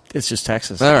Texas. It's just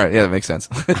Texas. All right. Yeah, that makes sense.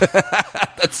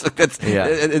 that's Yeah.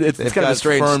 it's They've kind of got a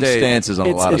strange firm state. stances on a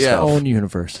It's lot of its stuff. own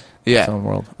universe. Yeah. Its own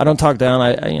world. I don't talk down.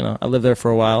 I lived there for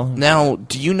a while. Now,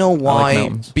 do you know like why?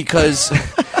 mountains. Because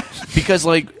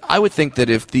like I would think that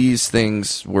if these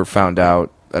things were found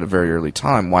out at a very early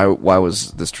time, why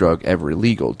was this drug ever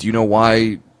illegal? Do you know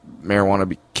why marijuana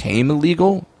became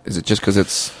illegal? Is it just because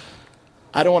it's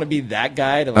I don't want to be that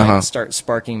guy to start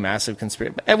sparking massive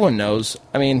conspiracy. But everyone knows.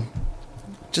 I mean,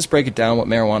 just break it down what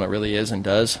marijuana really is and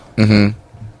does. Mm-hmm.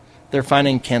 They're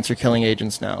finding cancer-killing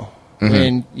agents now.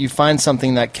 When you find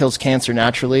something that kills cancer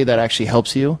naturally that actually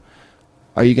helps you,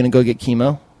 are you going to go get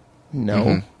chemo?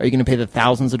 No. Are you going to pay the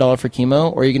thousands of dollars for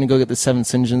chemo? Or are you going to go get the 7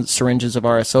 syringes of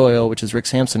RSO oil, which is Rick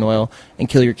Sampson oil, and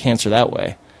kill your cancer that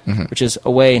way? Which is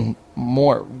way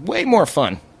more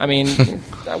fun. I mean,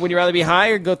 would you rather be high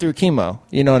or go through chemo?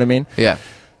 You know what I mean? yeah?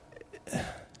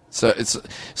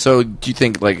 So do you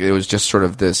think like it was just sort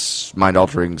of this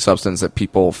mind-altering substance that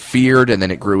people feared, and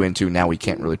then it grew into now we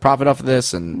can't really profit off of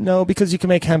this? And No, because you can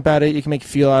make hemp out of it. You can make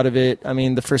fuel out of it. I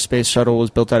mean, the first space shuttle was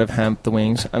built out of hemp, the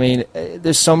wings. I mean,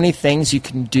 there's so many things you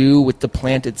can do with the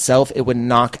plant itself. It would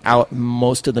knock out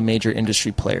most of the major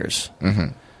industry players.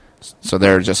 so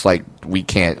they're just like we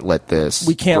can't let this.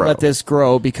 We can't grow. let this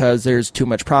grow because there's too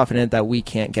much profit in it that we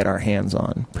can't get our hands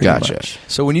on. Pretty Gotcha. much.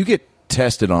 So when you get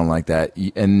tested on like that,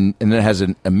 and it has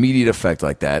an immediate effect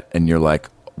like that, and you're like,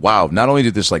 wow, not only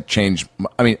did this like change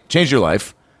your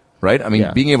life, right? I mean,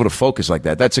 Yeah. being able to focus like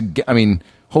that,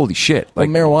 holy shit. Well, Like,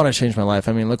 marijuana changed my life.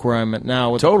 I mean, look where I'm at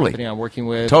now with Totally. the company I'm working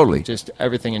with. Totally. Just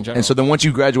everything in general. and so then once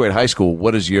you graduate high school,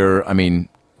 what is your,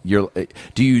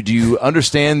 do you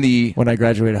understand the, when I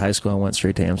graduated high school, I went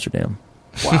straight to Amsterdam.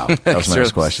 wow, that was my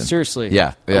next question. Seriously.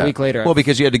 Yeah. A week later. Well,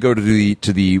 because you had to go to the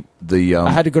I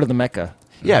had to go to the Mecca.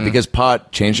 yeah, because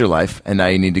pot changed your life, and now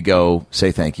you need to go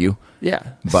say thank you Yeah.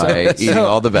 by eating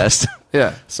all the best.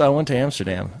 Yeah. So I went to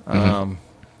Amsterdam.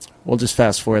 We'll just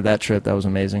fast forward that trip. That was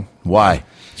amazing. Why?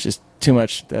 It's just too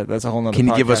much. That's a whole nother Can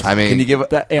you give us? podcast. I mean, can you give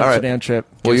that all right. Amsterdam trip?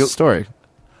 Well, your story.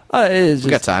 It is We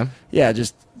got just, time. yeah,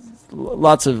 just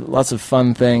lots of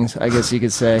fun things, I guess you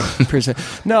could say. per se.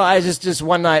 No, I just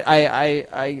one night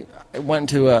I went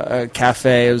to a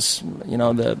cafe. It was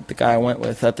the guy I went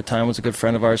with at the time was a good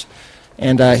friend of ours,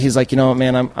 and he's like, you know what,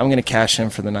 man, I'm going to cash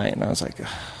in for the night, and I was like,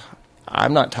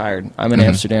 I'm not tired. I'm in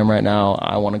Amsterdam right now.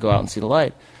 I want to go out and see the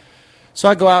light. So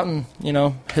I go out and,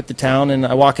 hit the town, and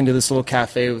I walk into this little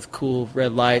cafe with cool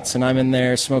red lights, and I'm in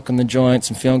there smoking the joints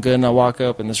and feeling good, and I walk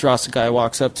up, and this Rasta guy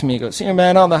walks up to me, he goes, "Here,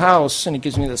 man, on the house," and he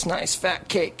gives me this nice fat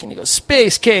cake, and he goes,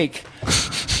 "Space cake."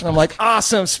 And I'm like,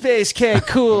 "Awesome, space cake,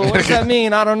 cool. What does that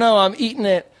mean? I don't know. I'm eating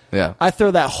it." Yeah. I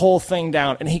throw that whole thing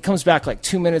down, and he comes back like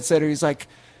 2 minutes later, he's like,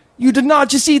 "You did not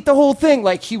just eat the whole thing."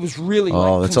 Like, he was really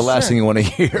Oh, that's the last thing you want to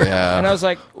hear. Yeah. and I was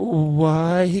like,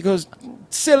 "Why?" He goes,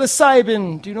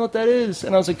 "Psilocybin. Do you know what that is?"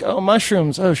 And I was like, "Oh,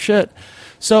 mushrooms. Oh, shit."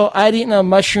 So I'd eaten a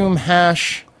mushroom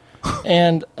hash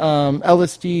and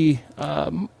LSD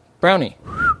brownie.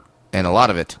 And a lot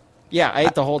of it. Yeah, I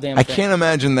ate the whole damn I thing. can't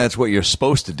imagine that's what you're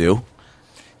supposed to do.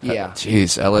 Yeah.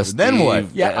 Jeez, LSD. Then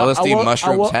what? Yeah, LSD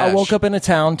mushrooms hash. I woke up in a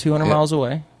town 200 miles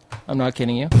away. I'm not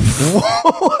kidding you.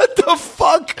 What the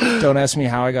fuck? Don't ask me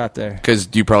how I got there. Because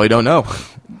you probably don't know.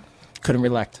 Couldn't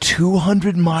relate.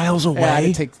 200 miles away? Yeah, I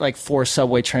had to take like 4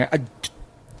 subway trains.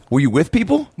 Were you with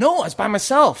people? No, I was by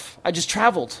myself. I just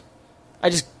traveled.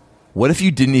 What if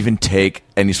you didn't even take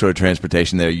any sort of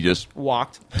transportation there? You just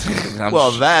Walked.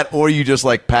 well, that or you just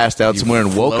like passed out somewhere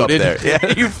and woke floated? up there.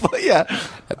 Yeah.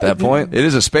 At that point, It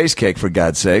is a space cake, for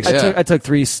God's sakes. I took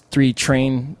three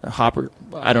train hopper.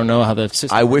 I don't know how the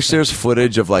system. I wish there's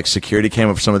footage of like security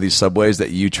camera for some of these subways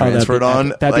that you transferred on.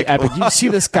 That'd Like, be epic. You see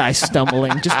this guy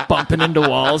stumbling, just bumping into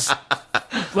walls,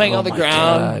 laying on the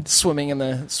ground, swimming in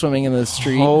the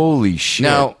street. holy shit!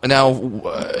 now,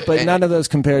 But none of those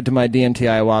compared to my DMT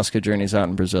ayahuasca journeys out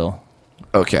in Brazil.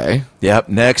 okay. Yep.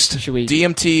 Next. Should we?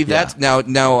 DMT. That's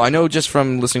now. I know just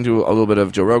from listening to a little bit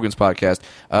of Joe Rogan's podcast.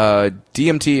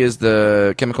 DMT is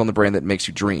the chemical in the brain that makes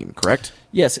you dream. Correct?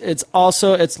 Yes, it's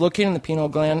located in the pineal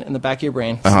gland in the back of your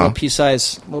brain. It's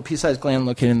a little pea-sized gland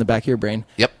located in the back of your brain.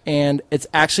 Yep. And it's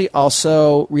actually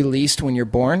also released when you're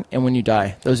born and when you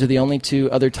die. Those are the only 2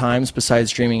 other times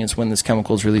besides dreaming is when this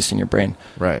chemical is released in your brain.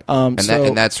 Right. And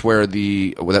that's where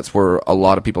that's where a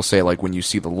lot of people say, like, when you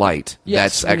see the light,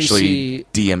 Yes, that's when you actually see-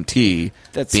 DMT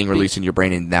That's being released in your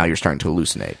brain, and now you're starting to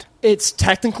hallucinate. It's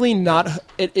technically not.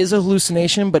 It is a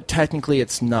hallucination, but technically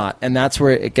it's not, and that's where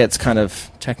it gets kind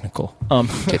of technical.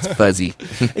 It's fuzzy.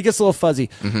 It gets a little fuzzy.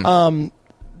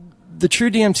 The true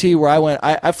DMT, where I went,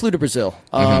 I flew to Brazil.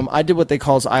 I did what they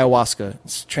call ayahuasca.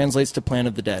 It translates to plant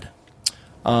of the dead.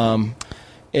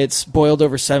 It's boiled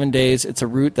over 7 days. It's a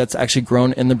root that's actually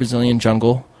grown in the Brazilian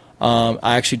jungle.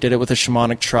 I actually did it with a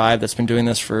shamanic tribe that's been doing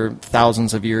this for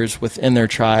thousands of years within their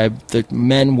tribe. The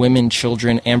men, women,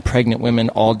 children, and pregnant women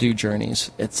all do journeys.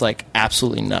 It's like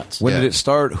absolutely nuts. When did it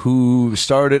start? Who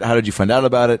started? How did you find out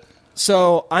about it?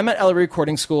 So I'm at LA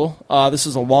Recording School. This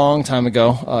is a long time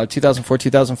ago, 2004,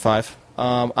 2005.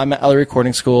 I'm at LA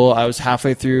Recording School. I was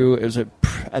halfway through.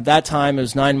 At that time, it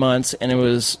was 9 months, and it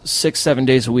was 6-7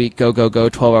 days a week, go,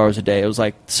 12 hours a day. It was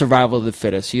like survival of the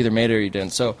fittest. You either made it or you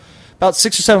didn't. So about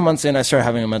 6 or 7 months in, I started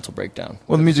having a mental breakdown.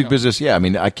 Well, the music business, yeah. I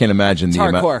mean, I can't imagine It's the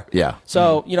hardcore. Yeah.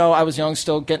 So, I was young,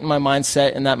 still getting my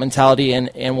mindset and that mentality,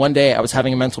 and one day I was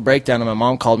having a mental breakdown, and my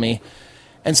mom called me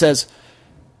and says,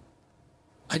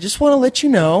 I just want to let you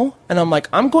know. And I'm like,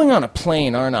 I'm going on a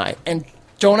plane, aren't I? And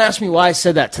don't ask me why I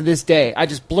said that to this day. I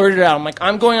just blurted it out. I'm like,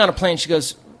 I'm going on a plane. She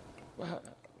goes,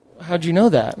 how'd you know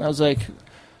that? And I was like,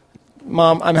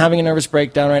 Mom, I'm having a nervous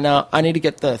breakdown right now. I need to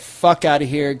get the fuck out of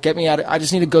here. Get me out. I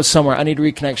just need to go somewhere. I need to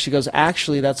reconnect. She goes,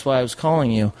 actually, that's why I was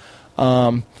calling you.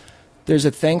 There's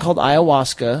a thing called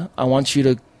ayahuasca. I want you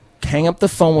to hang up the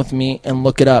phone with me and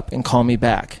look it up and call me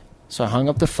back. So I hung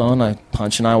up the phone. I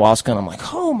punched in ayahuasca, and I'm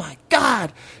like, oh, my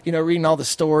God. Reading all the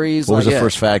stories. What was the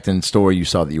first fact and story you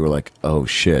saw that you were like, oh,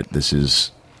 shit, this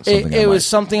is something It was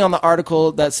something on the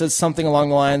article that says something along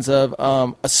the lines of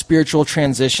a spiritual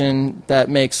transition that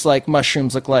makes like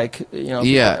mushrooms look like and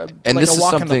like this a is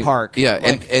walk something. in the park. Yeah,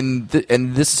 Like, and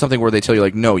this is something where they tell you,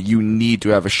 like, no, you need to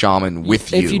have a shaman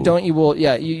with you. if you don't, you will.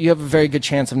 Yeah, you have a very good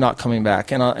chance of not coming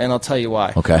back, and I'll tell you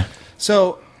why. Okay.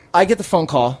 So I get the phone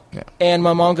call, and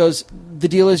my mom goes, "The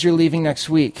deal is you're leaving next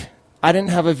week." I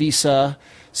didn't have a visa,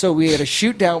 so we had to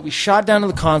shoot down. We shot down to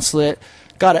the consulate.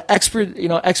 Got it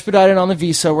expedited on the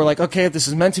visa. We're like, okay, if this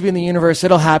is meant to be in the universe,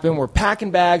 it'll happen. We're packing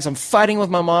bags. I'm fighting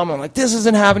with my mom. I'm like, this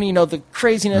isn't happening. The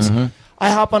craziness. Mm-hmm. I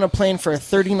hop on a plane for a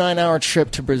 39-hour trip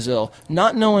to Brazil,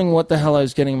 not knowing what the hell I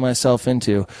was getting myself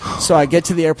into. So I get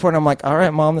to the airport, and I'm like, all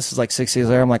right, Mom, this is like 6 days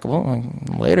later. I'm like, well,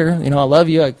 later. I love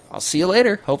you. I'll see you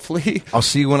later, hopefully. I'll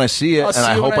see you when I see you, and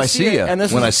I hope I see you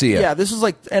when I see you. Yeah, this was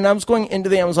like, and I was going into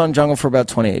the Amazon jungle for about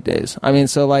 28 days. I mean,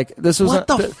 so like, this was What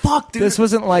the fuck, dude? This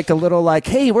wasn't like a little like,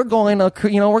 hey, we're going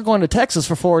to Texas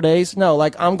for 4 days. No,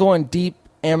 like I'm going deep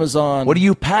Amazon. What do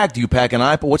you pack? Do you pack an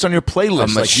iPod? What's on your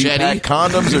playlist? A Like, do you machete? pack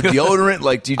condoms or deodorant?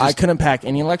 Like, do you I just... couldn't pack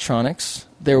any electronics.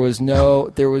 There was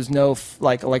no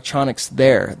like electronics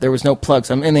there. There was no plugs.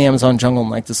 I'm in the Amazon jungle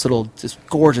in like this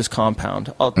gorgeous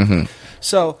compound.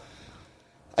 So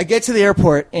I get to the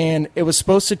airport, and it was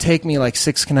supposed to take me like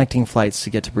 6 connecting flights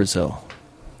to get to Brazil.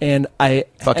 And I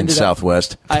Fucking ended up-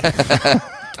 Southwest.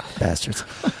 bastards.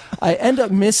 I end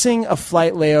up missing a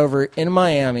flight layover in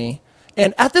Miami.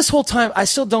 And at this whole time, I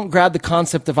still don't grab the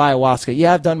concept of ayahuasca.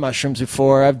 Yeah, I've done mushrooms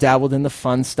before. I've dabbled in the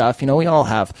fun stuff. We all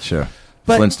have. Sure.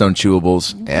 But- Flintstone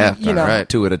chewables. Yeah, You know. right.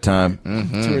 2 at a time.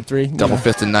 2 or 3.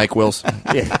 Double-fisted NyQuils.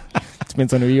 Yeah.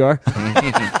 Depends on who you are.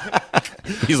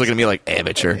 He's looking at me like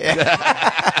amateur.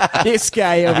 This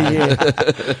guy over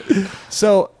here.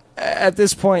 So at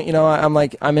this point, you know,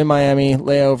 I'm in Miami,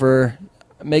 layover,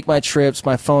 make my trips,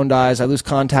 my phone dies, I lose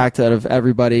contact out of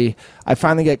everybody. I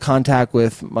finally get contact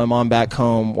with my mom back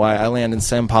home while I land in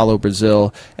Sao Paulo,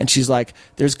 Brazil, and she's like,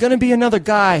 there's going to be another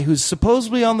guy who's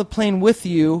supposedly on the plane with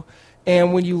you,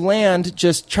 and when you land,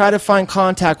 just try to find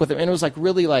contact with him. And it was like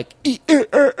really like,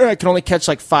 I can only catch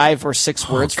like 5 or 6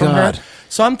 words from her.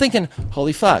 So I'm thinking,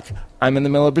 holy fuck, I'm in the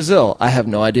middle of Brazil. I have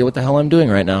no idea what the hell I'm doing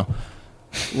right now.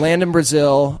 Land in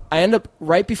Brazil. I end up,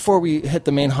 right before we hit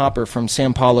the main hopper from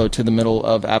Sao Paulo to the middle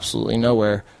of absolutely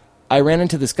nowhere, I ran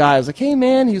into this guy. I was like, hey,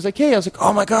 man. He was like, hey. I was like,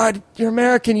 oh, my God, you're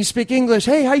American. You speak English.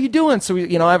 Hey, how you doing? So,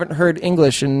 I haven't heard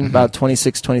English in about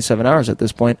 26, 27 hours at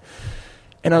this point.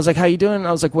 And I was like, how you doing? And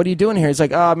I was like, what are you doing here? He's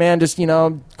like, oh, man, just,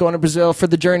 going to Brazil for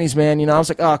the journeys, man. I was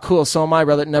like, oh, cool. So am I,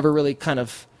 brother. Never really kind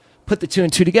of put the 2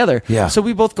 and 2 together. Yeah. So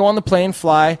we both go on the plane,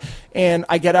 fly, and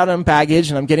I get out on baggage,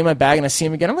 and I'm getting my bag, and I see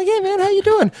him again. I'm like, hey, man, how you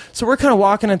doing? So we're kind of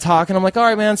walking and talking. I'm like, all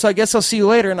right, man, so I guess I'll see you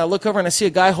later. And I look over, and I see a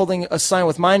guy holding a sign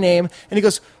with my name, and he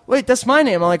goes, wait, that's my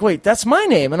name. I'm like, wait, that's my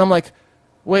name. And I'm like,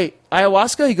 wait,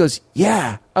 ayahuasca? He goes,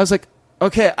 yeah. I was like,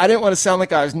 okay, I didn't want to sound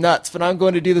like I was nuts, but I'm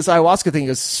going to do this ayahuasca thing. He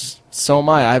goes, so am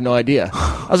I. I have no idea.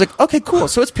 I was like, okay, cool.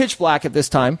 So it's pitch black at this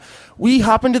time. We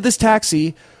hop into this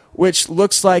taxi, which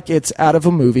looks like it's out of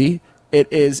a movie.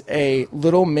 It is a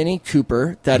little Mini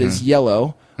Cooper that is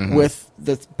yellow with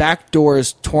the back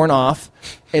doors torn off.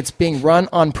 It's being run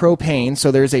on propane, so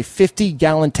there's a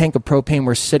 50-gallon tank of propane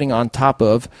we're sitting on top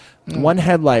of. One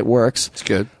headlight works. It's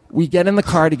good. We get in the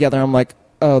car together. I'm like,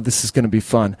 oh, this is going to be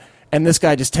fun. And this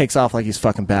guy just takes off like he's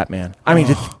fucking Batman. I mean,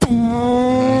 just...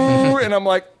 and I'm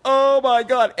like, oh, my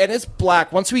God. And it's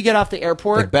black. Once we get off the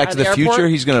airport... Like Back to the Future,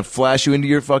 he's going to flash you into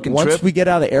your fucking trip? Once we get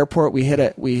out of the airport, we hit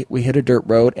a dirt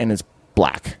road, and it's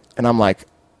black. And I'm like,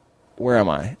 where am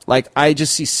I? Like, I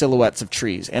just see silhouettes of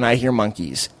trees, and I hear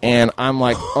monkeys. And I'm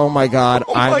like, oh, my God,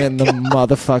 I'm in the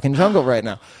motherfucking jungle right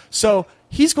now. So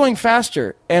he's going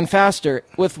faster and faster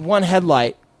with one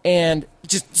headlight and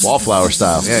just... Wallflower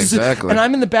style. Yeah, exactly. And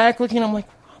I'm in the back looking, I'm like,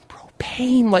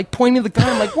 propane, like pointing to the guy.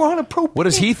 I'm like, we're on a propane. What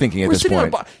is he thinking at this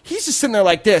point? He's just sitting there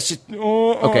like this. Just,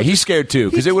 okay, he's scared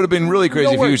too, because it would have been really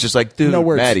crazy if he was just like, dude,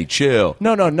 Maddie, chill.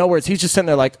 No words. He's just sitting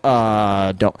there like,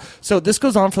 don't. So this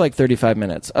goes on for like 35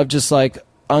 minutes of just like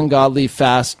ungodly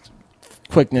fast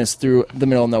quickness through the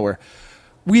middle of nowhere.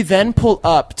 We then pull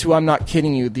up to, I'm not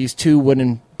kidding you, these 2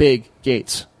 wooden big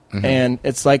gates. And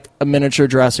it's like a miniature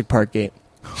Jurassic Park gate.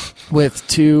 With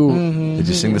 2... Did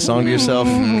you sing the song to yourself?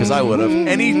 Because I would have.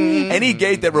 Any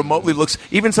gate that remotely looks...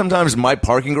 Even sometimes my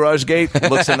parking garage gate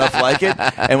looks enough like it.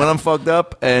 And when I'm fucked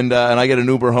up and I get an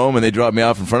Uber home and they drop me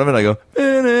off in front of it, I go,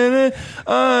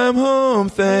 I'm home,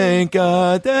 thank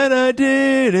God that I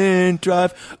didn't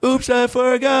drive. Oops, I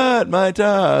forgot my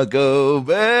Taco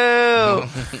Bell.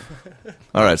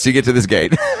 All right, so you get to this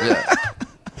gate. Yeah.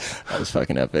 That was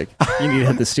fucking epic. You need to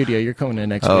hit the studio. You're coming in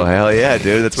next week. Oh, hell yeah,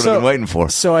 dude. That's what I've been waiting for.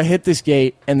 So I hit this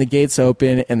gate, and the gate's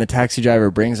open, and the taxi driver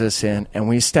brings us in, and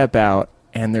we step out,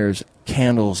 and there's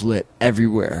candles lit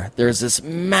everywhere. There's this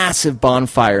massive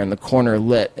bonfire in the corner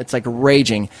lit. It's like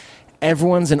raging.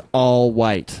 Everyone's in all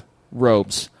white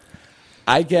robes.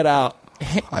 I get out.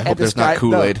 I hope there's not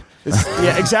Kool-Aid.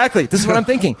 Yeah, exactly. This is what I'm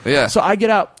thinking. Yeah. So I get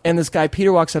out, and this guy,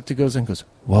 Peter, walks up to goes and goes,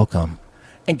 welcome.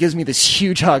 And gives me this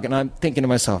huge hug, and I'm thinking to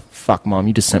myself, fuck, Mom,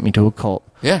 you just sent me to a cult.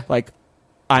 Yeah. Like,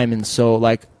 I'm in so,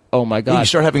 like, oh, my God. You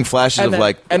start having flashes of,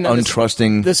 like,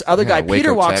 untrusting... This other guy, Waco,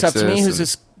 Peter, walks up to me, Texas, who's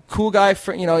this cool guy.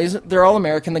 They're all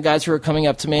American, the guys who are coming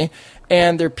up to me.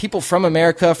 And they're people from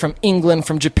America, from England,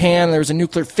 from Japan. There was a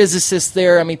nuclear physicist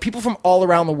there. I mean, people from all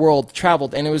around the world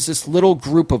traveled. And it was this little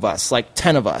group of us, like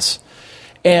 10 of us.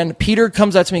 And Peter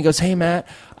comes up to me and goes, hey, Matt,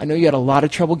 I know you had a lot of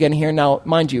trouble getting here. Now,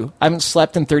 mind you, I haven't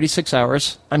slept in 36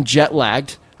 hours. I'm jet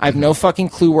lagged. I have no fucking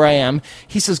clue where I am.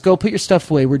 He says, go put your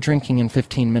stuff away. We're drinking in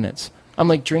 15 minutes. I'm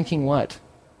like, drinking what?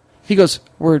 He goes,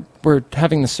 we're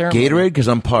having the ceremony. Gatorade? Because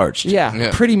I'm parched. Yeah,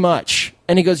 pretty much.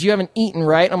 And he goes, you haven't eaten,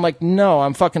 right? I'm like, no,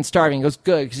 I'm fucking starving. He goes,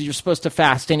 good, because you're supposed to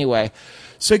fast anyway.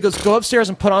 So he goes, go upstairs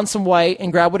and put on some white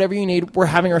and grab whatever you need. We're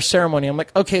having our ceremony. I'm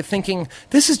like, okay, thinking,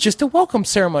 this is just a welcome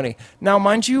ceremony. Now,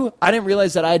 mind you, I didn't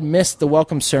realize that I had missed the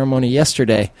welcome ceremony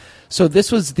yesterday. So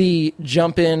this was the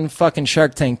jump-in fucking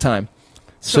Shark Tank time.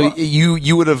 So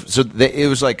you would have... So it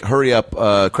was like, hurry up,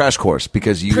 crash course,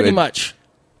 because you pretty much.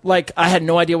 like I had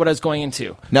no idea what I was going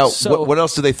into. Now, So- what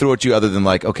else do they throw at you other than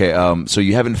like, okay, so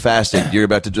you haven't fasted, you're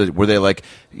about to do, were they like,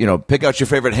 pick out your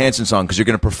favorite Hanson song because you're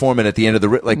going to perform it at the end of the,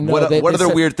 like, No, what they other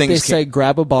say- weird things? They say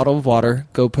grab a bottle of water,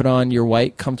 go put on your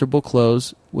white, comfortable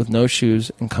clothes with no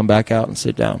shoes, and come back out and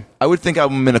sit down. I would think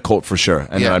I'm in a cult for sure,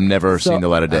 and Yeah. I've never So- seen the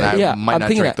light of And day. I might not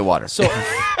thinking drink the water.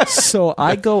 So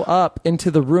I go up into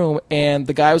the room, and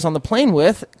the guy I was on the plane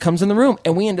with comes in the room,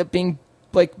 and we end up being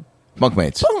like,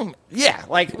 Bunkmates. boom, yeah,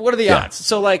 like what are the Yeah. odds?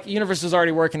 So like, universe is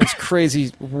already working. It's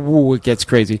crazy. Woo, it gets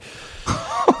crazy.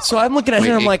 So I'm looking at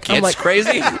him. I'm like,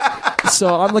 crazy.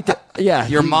 so I'm looking. Yeah,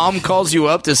 Your mom calls you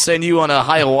up to send you on a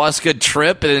ayahuasca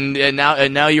trip, and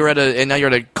now you're at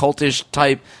a cultish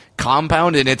type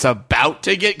compound, and it's about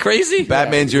to get crazy.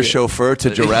 Batman's your chauffeur to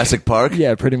Jurassic Park.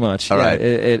 Yeah, pretty much. All yeah, right.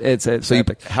 It's So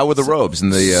epic. how were the robes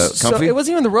and the So comfy? it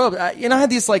wasn't even the robe. I had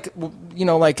these like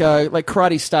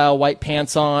karate style white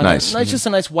pants on. Nice. Just a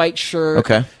nice white shirt.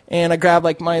 Okay. And I grabbed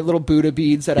like my little Buddha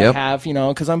beads that Yep. I have,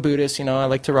 because I'm Buddhist. I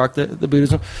like to rock the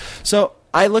Buddhism. So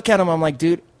I look at him. I'm like,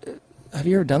 dude, have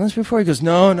you ever done this before? He goes,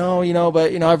 no,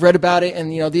 but I've read about it,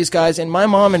 and these guys, and my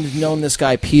mom had known this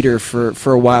guy Peter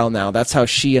for a while now. That's how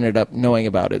she ended up knowing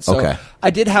about it. So Okay. I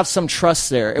did have some trust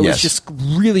there. It Yes. was just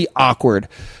really awkward.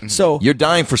 So You're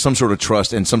dying for some sort of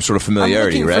trust and some sort of I'm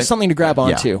familiarity, looking right? for something to grab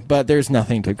onto, but there's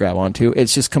nothing to grab onto.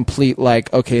 It's just complete,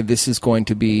 like, okay, this is going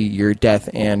to be your death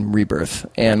and rebirth.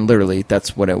 And literally,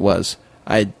 that's what it was.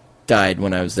 I died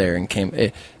when I was there and came.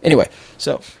 Anyway,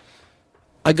 so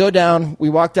I go down, we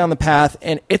walk down the path,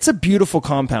 and it's a beautiful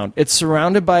compound. It's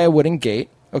surrounded by a wooden gate,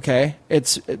 okay?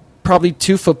 It's probably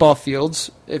 2 football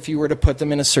fields if you were to put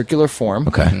them in a circular form.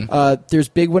 Okay. There's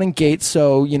big wooden gates,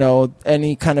 so,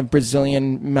 any kind of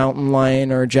Brazilian mountain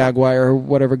lion or jaguar or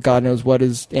whatever, God knows what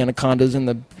is, anacondas in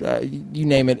the, you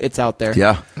name it, it's out there.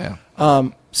 Yeah.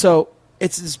 So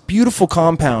it's this beautiful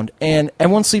compound, and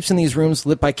everyone sleeps in these rooms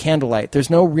lit by candlelight. There's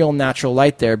no real natural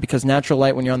light there because natural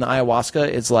light when you're on the ayahuasca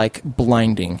is like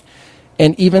blinding.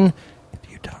 And even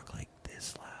if you talk like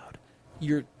this loud,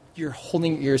 you're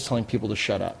holding your ears telling people to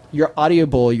shut up. You're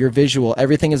audible, you're visual,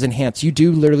 everything is enhanced. You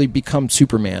do literally become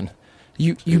Superman.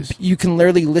 You can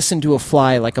literally listen to a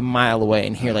fly like a mile away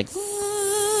and hear like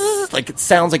it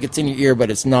sounds like it's in your ear, but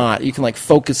it's not. You can like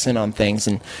focus in on things,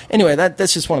 and anyway,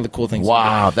 that's just one of the cool things.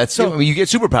 Wow, that's So- you get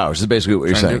superpowers. Is basically what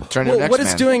you're saying. Turn to Well, next what it's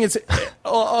man. doing is,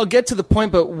 I'll get to the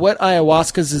point, but what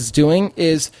ayahuasca is doing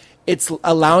is it's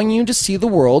allowing you to see the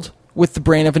world with the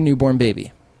brain of a newborn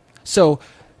baby. So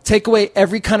take away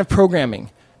every kind of programming.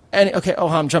 And okay,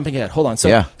 I'm jumping ahead. Hold on.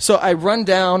 Yeah. So I run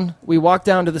down, we walk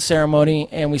down to the ceremony,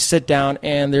 and we sit down,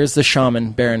 and there's the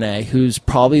shaman, Baronet, who's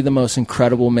probably the most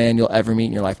incredible man you'll ever meet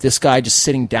in your life. This guy just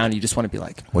sitting down, you just want to be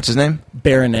like, What's his name?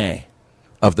 Baronet.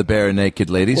 Of the Bare Naked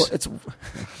Ladies? Well, it's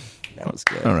that was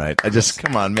good. All right.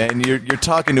 Come on, man. You're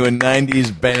talking to a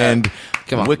 90s band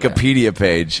Come on, Wikipedia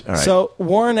page. All right. So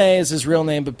Warren A is his real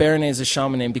name, but Baronet is his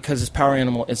shaman name because his power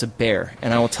animal is a bear.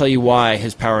 And I will tell you why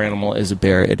his power animal is a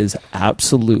bear. It is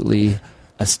absolutely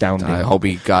astounding. I hope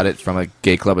he got it from a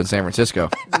gay club in San Francisco.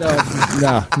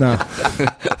 No.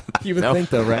 You would think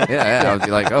though, right? Yeah. I would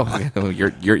be like, oh, you're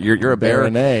a bear.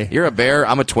 Baronet. You're a bear.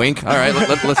 I'm a twink. All right,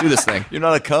 let's do this thing. You're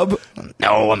not a cub?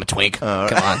 No, I'm a twink. Come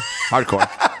on, hardcore.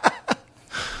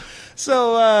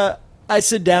 So I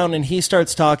sit down and he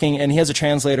starts talking, and he has a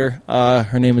translator.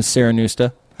 Her name is Sarah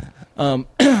Nusta.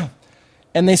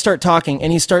 And they start talking,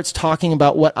 and he starts talking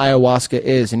about what ayahuasca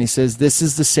is. And he says, this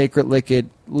is the sacred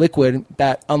liquid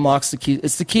that unlocks the key.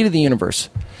 It's the key to the universe.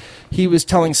 He was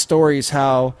telling stories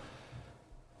how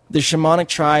the shamanic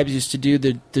tribes used to do,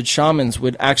 the shamans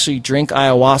would actually drink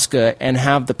ayahuasca and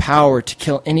have the power to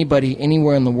kill anybody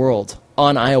anywhere in the world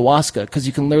on ayahuasca, because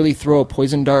you can literally throw a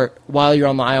poison dart while you're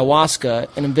on the ayahuasca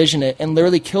and envision it and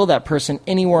literally kill that person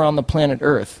anywhere on the planet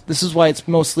Earth. This is why it's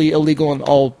mostly illegal in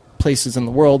all places in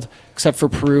the world, except for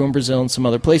Peru and Brazil and some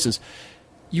other places.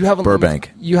 You have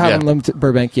Burbank. You have Yeah. unlimited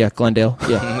Burbank, yeah, Glendale,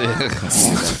 yeah.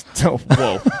 So,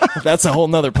 whoa, that's a whole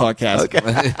nother podcast.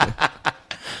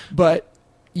 But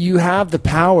you have the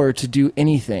power to do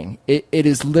anything. It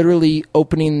is literally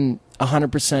opening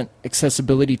 100%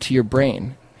 accessibility to your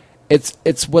brain.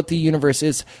 It's what the universe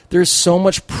is. There's so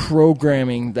much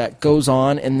programming that goes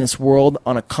on in this world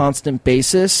on a constant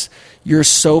basis. You're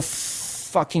so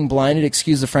fucking blinded,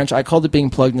 excuse the French. I called it being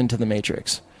plugged into the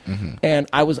Matrix. And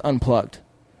I was unplugged.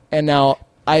 And now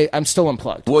I'm still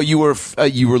unplugged. Well, you were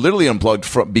literally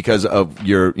unplugged because of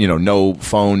your no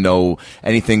phone, no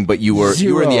anything, but you were in the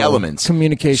Zero elements.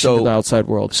 communication to the outside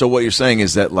world. So what you're saying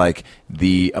is that like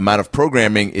the amount of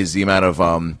programming is the amount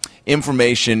of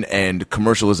information and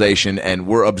commercialization, and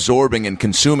we're absorbing and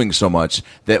consuming so much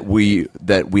that we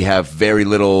have very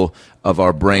little of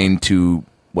our brain to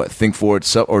think for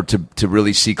itself or to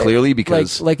really see clearly.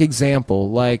 Because like example,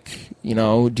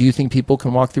 do you think people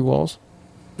can walk through walls?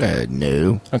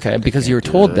 No. Okay, because you were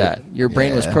told that. Your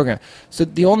brain was programmed. So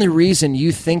the only reason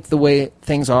you think the way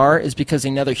things are is because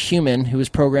another human who was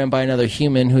programmed by another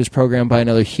human who was programmed by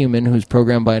another human who was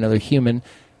programmed by another human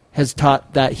has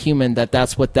taught that human that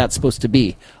that's what that's supposed to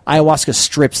be. Ayahuasca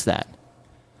strips that.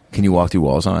 Can you walk through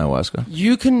walls on ayahuasca?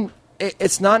 You can.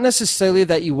 It's not necessarily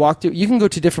that you walk through. You can go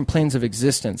to different planes of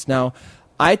existence. Now,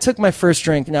 I took my first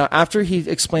drink. Now, after he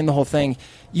explained the whole thing,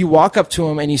 you walk up to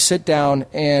him and you sit down,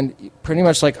 and pretty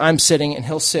much like I'm sitting, and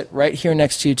he'll sit right here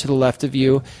next to you to the left of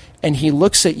you, and he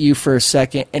looks at you for a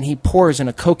second, and he pours in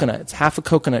a coconut. It's half a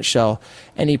coconut shell,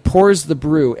 and he pours the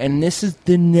brew, and this is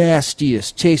the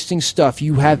nastiest tasting stuff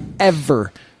you have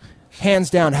ever,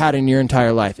 hands down, had in your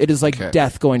entire life. It is like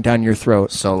death going down your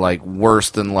throat. So, like,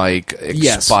 worse than, like,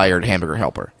 expired Hamburger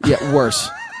Helper. Yeah, worse.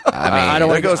 I mean,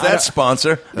 there goes that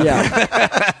sponsor.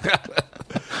 Yeah.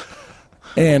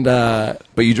 And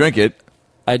but you drink it.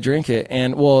 I drink it,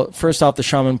 and first off, the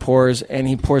shaman pours, and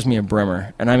he pours me a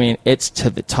brimmer, and I mean, it's to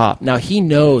the top. Now he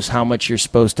knows how much you're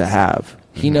supposed to have.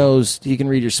 He knows, he can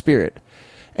read your spirit,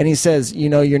 and he says,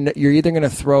 you're either going to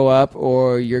throw up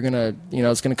or you're going to,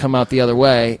 it's going to come out the other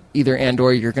way,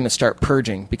 or you're going to start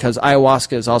purging, because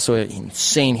ayahuasca is also an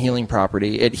insane healing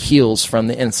property. It heals from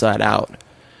the inside out.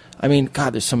 I mean,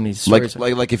 God, there's so many stories.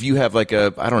 Like if you have I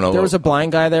don't know. There was a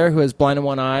blind guy there who was blind in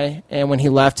one eye, and when he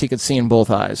left, he could see in both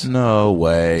eyes. No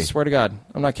way. I swear to God,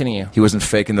 I'm not kidding you. He wasn't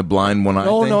faking the blind one eye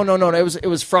thing? No. It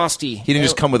was Frosty. He didn't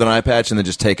just come with an eye patch and then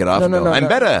just take it off and go, I'm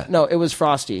better. No, it was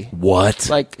Frosty. What?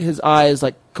 Like, his eyes,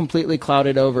 completely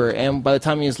clouded over, and by the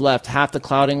time he was left, half the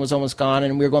clouding was almost gone,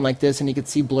 and we were going like this, and he could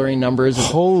see blurry numbers.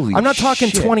 Holy I'm not talking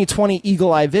shit. 20/20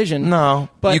 eagle eye vision. No.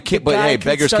 But you can't, but hey,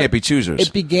 beggars can't be choosers.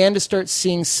 It began to start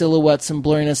seeing silhouettes and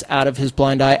blurriness out of his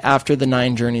blind eye after the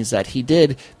 9 journeys that he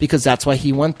did, because that's why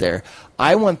he went there.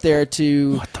 I went there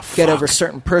to get over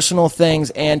certain personal things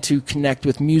and to connect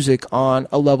with music on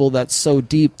a level that's so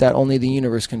deep that only the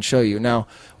universe can show you. Now,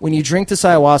 when you drink this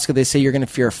ayahuasca, they say you're going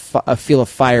to feel a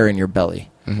fire in your belly.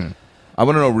 Mm-hmm. I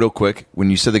want to know real quick, when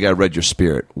you said the guy read your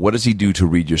spirit, what does he do to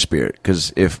read your spirit?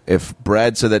 Because if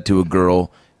Brad said that to a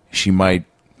girl, she might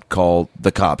call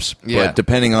the cops. Yeah. But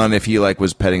depending on if he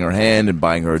was petting her hand and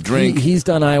buying her a drink. He's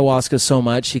done ayahuasca so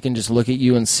much, he can just look at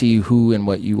you and see who and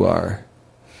what you are.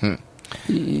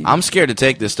 I'm scared to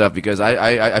take this stuff because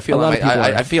I feel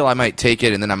I feel I might take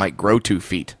it and then I might grow 2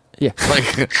 feet. Yeah,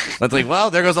 that's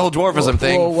well, there goes the whole dwarfism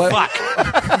thing. Fuck,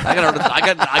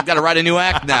 I gotta write a new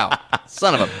act now.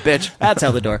 Son of a bitch. That's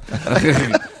out the door.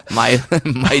 My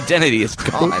identity is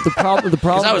gone. The problem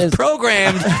because I was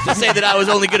programmed to say that I was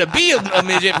only going to be a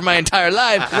midget for my entire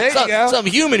life. Some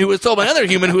human who was told by another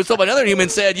human who was told by another human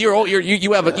said you have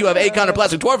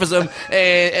achondroplastic dwarfism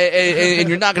and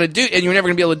you're not going to do and you're never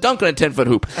going to be able to dunk on a 10-foot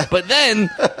hoop. But then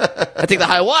I take the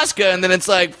ayahuasca and then it's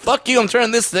like fuck you, I'm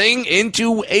turning this thing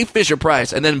into a Fisher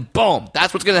Price, and then boom,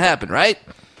 that's what's going to happen, right?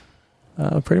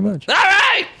 Pretty much. All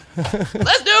right,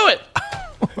 let's do it.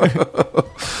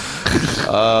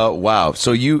 Wow.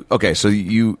 So you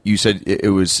said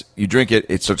it was, you drink it,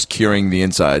 it starts curing the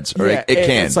insides, or yeah, it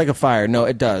can. It's like a fire. No,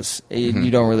 it does.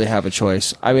 You don't really have a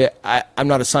choice. I mean, I'm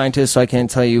not a scientist, so I can't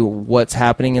tell you what's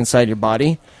happening inside your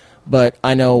body, but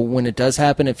I know when it does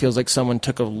happen, it feels like someone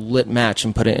took a lit match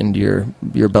and put it into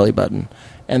your belly button,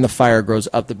 and the fire grows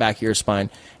up the back of your spine.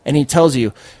 And he tells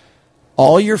you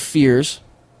all your fears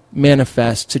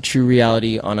manifest to true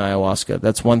reality on ayahuasca.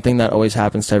 That's one thing that always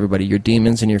happens to everybody. Your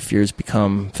demons and your fears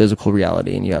become physical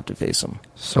reality, and you have to face them.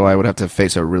 So I would have to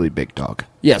face a really big dog.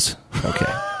 Yes.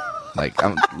 Okay.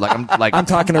 I'm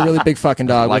talking a really big fucking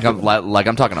dog.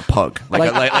 I'm talking a pug.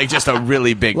 Like just a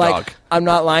really big dog. I'm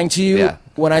not lying to you. Yeah.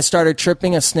 When I started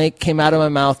tripping, a snake came out of my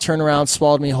mouth, turned around,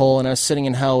 swallowed me whole, and I was sitting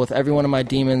in hell with every one of my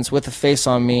demons with a face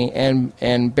on me. And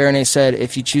Bernays said,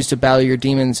 if you choose to battle your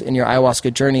demons in your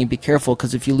ayahuasca journey, be careful,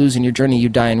 because if you lose in your journey, you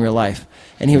die in real life.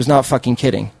 And he was not fucking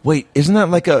kidding. Wait, isn't that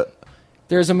like a...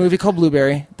 There's a movie called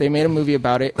Blueberry. They made a movie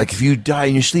about it. Like if you die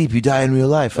in your sleep, you die in real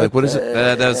life. Like what is it?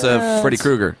 That's Freddy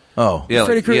Krueger. Oh, yeah,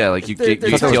 Freddy Krueger. Yeah, like you get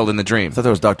killed in the dream. I thought that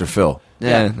was Dr. Phil.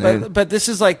 Yeah, but this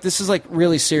is like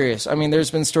really serious. I mean, there's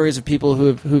been stories of people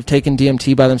who've taken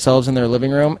DMT by themselves in their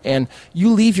living room, and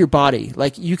you leave your body.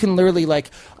 Like you can literally,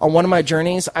 like on one of my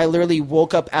journeys, I literally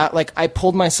woke up I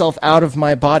pulled myself out of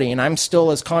my body, and I'm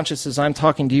still as conscious as I'm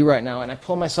talking to you right now, and I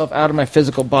pulled myself out of my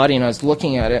physical body, and I was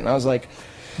looking at it, and I was like,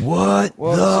 What?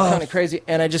 Well, this is kind of crazy.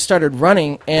 And I just started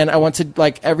running, and I went to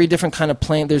like every different kind of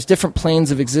plane. There's different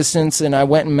planes of existence, and I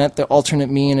went and met the alternate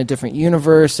me in a different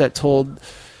universe that told.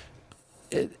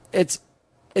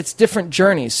 It's different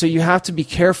journeys, so you have to be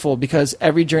careful because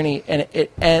every journey and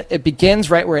it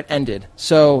begins right where it ended.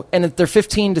 So they're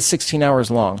 15 to 16 hours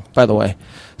long, by the way.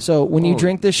 So when you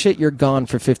drink this shit, you're gone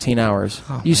for 15 hours.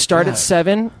 You start at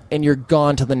 7 and you're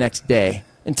gone till the next day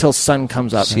until sun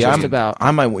comes up. See,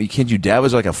 can't you dab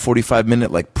as like a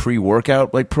 45-minute like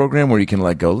pre-workout like program where you can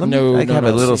like go? Let me have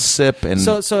a little sip and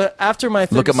so after my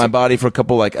look at my body for a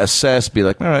couple like assess, be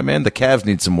like, all right, man, the calves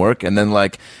need some work, and then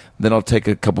I'll take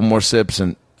a couple more sips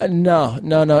and. No.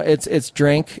 It's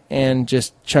drink and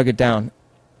just chug it down.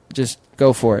 Just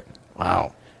go for it.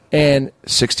 Wow. And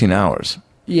 16 hours.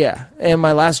 Yeah. And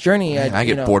my last journey, I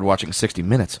get bored watching 60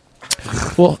 Minutes.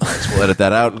 Well, we'll edit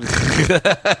that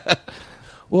out.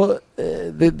 Well,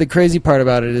 the crazy part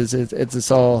about it is it's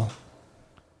all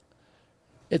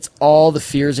the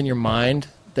fears in your mind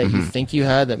that you think you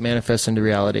had that manifest into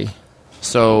reality.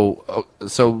 So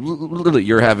literally,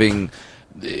 you're having.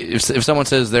 If someone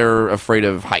says they're afraid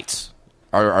of heights,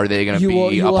 are they going to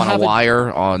be up on a wire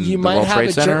on the World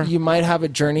Trade Center? You might have a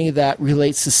journey that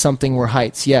relates to something where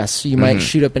heights. Yes, you might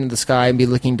shoot up into the sky and be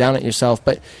looking down at yourself,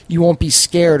 but you won't be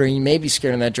scared, or you may be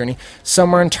scared in that journey.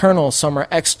 Some are internal, some are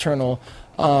external.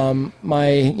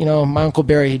 My Uncle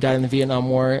Barry, he died in the Vietnam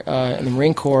War in the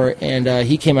Marine Corps, and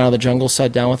he came out of the jungle,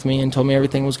 sat down with me, and told me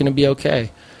everything was going to be okay.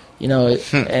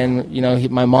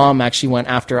 My mom actually went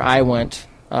after I went.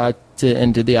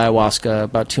 And did the ayahuasca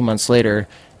about 2 months later,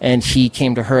 and he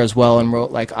came to her as well and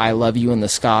wrote like "I love you" in the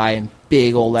sky and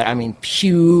big old,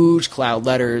 huge cloud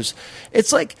letters.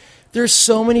 It's like there's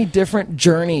so many different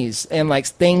journeys and like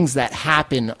things that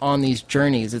happen on these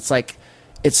journeys. It's like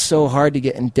it's so hard to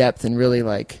get in depth and really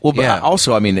like. Well, but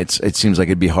also, it seems like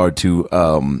it'd be hard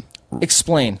to.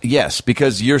 Explain. Yes,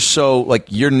 because you're so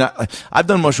you're not. I've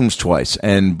done mushrooms twice,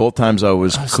 and both times I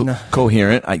was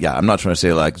coherent. I'm not trying to say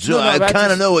I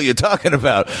kind of know what you're talking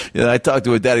about. I talked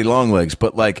to a daddy longlegs,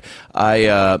 but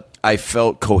I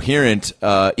felt coherent.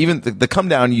 Even the come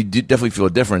down, you did definitely feel a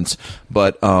difference,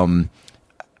 but I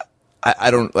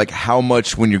don't how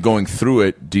much when you're going through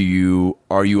it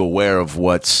are you aware of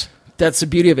what's. That's the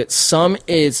beauty of it.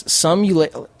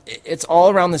 It's all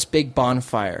around this big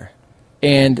bonfire.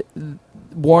 And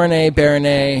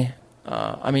Baronet,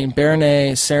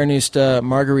 Saranusta,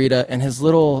 Margarita, and his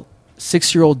little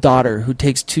 6-year-old daughter who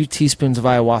takes 2 teaspoons of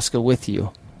ayahuasca with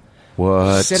you.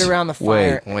 What? Sit around the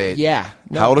fire. Wait. Yeah.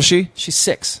 No, how old is she? She's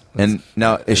 6. And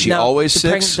now, is she always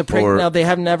 6? Now, they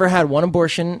have never had one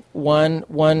abortion,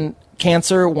 one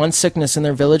cancer, one sickness in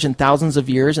their village in thousands of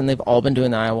years, and they've all been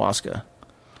doing the ayahuasca.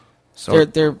 So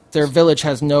their village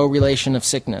has no relation of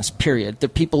sickness, period. The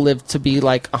people live to be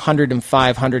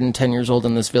 105, 110 years old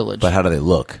in this village. But how do they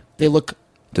look? They look.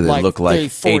 Do they look like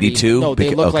 82? No,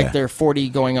 they look like they're 40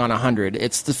 going on 100.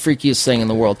 It's the freakiest thing in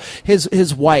the world.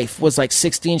 His wife was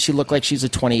 60 and she looked like she's a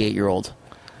 28-year-old.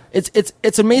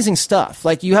 It's amazing stuff.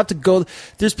 You have to go.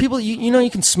 There's people you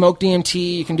can smoke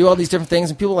DMT, you can do all these different things,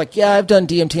 and people are like, yeah, I've done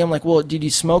DMT. I'm like, well, did you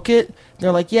smoke it? And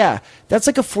they're like, yeah. That's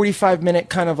a 45-minute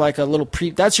kind of a little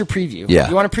that's your preview. Yeah.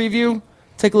 You want a preview?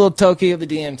 Take a little toki of the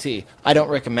DMT. I don't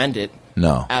recommend it.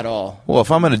 No. At all. Well,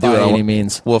 if I'm going to do it, by any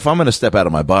means. Well, if I'm going to step out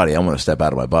of my body, I'm going to step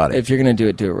out of my body. If you're going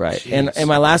to do it right. Jeez. And in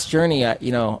my last journey, I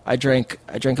drank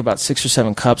about 6 or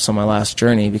 7 cups on my last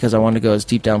journey because I wanted to go as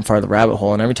deep down far the rabbit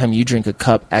hole. And every time you drink a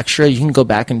cup extra, you can go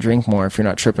back and drink more if you're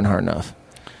not tripping hard enough.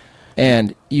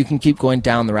 And you can keep going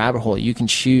down the rabbit hole. You can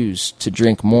choose to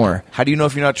drink more. How do you know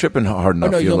if you're not tripping hard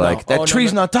enough? You're like, that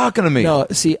tree's not talking to me. No,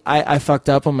 see, I fucked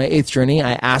up on my 8th journey.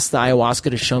 I asked the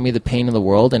ayahuasca to show me the pain of the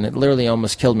world, and it literally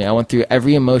almost killed me. I went through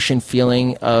every emotion,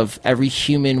 feeling of every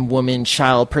human, woman,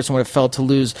 child, person would have felt to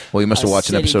lose. Well, you must have watched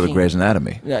an episode of Grey's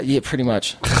Anatomy. Yeah, pretty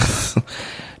much.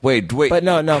 Wait. But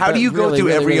no. How do you go through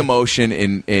every emotion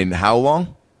in how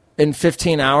long? In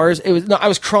 15 hours. I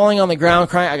was crawling on the ground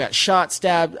crying. I got shot,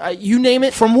 stabbed, you name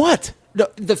it. From what?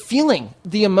 The feeling,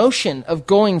 the emotion of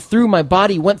going through my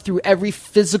body went through every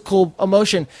physical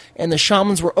emotion, and the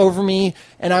shamans were over me,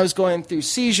 and I was going through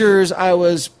seizures. I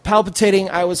was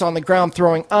palpitating. I was on the ground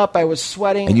throwing up. I was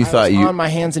sweating. And I was on my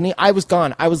hands and knees. I was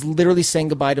gone. I was literally saying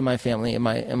goodbye to my family in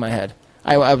my head.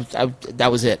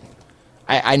 That was it.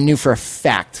 I knew for a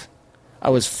fact I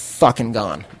was fucking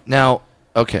gone. Now.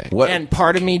 Okay. And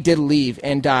part of me did leave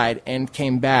and died and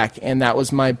came back, and that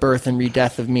was my birth and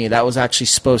re-death of me. That was actually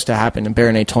supposed to happen, and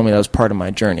Baronet told me that was part of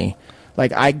my journey. I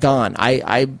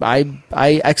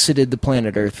exited the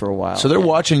planet Earth for a while. So they're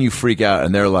watching you freak out,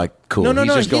 and they're like, cool,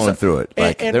 he's just going through it.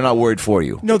 They're not worried for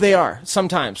you. No, they are,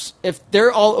 sometimes. If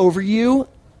they're all over you,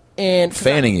 And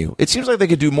fanning you. It seems like they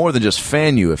could do more than just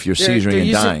fan you if you're seizuring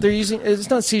and dying. They're using. It's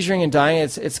not seizuring and dying.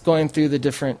 It's going through the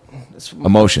different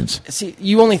emotions. See,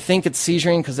 you only think it's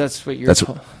seizuring because that's what you're.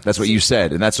 That's what you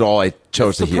said, and that's all I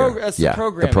chose to hear. That's the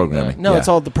programming. No, it's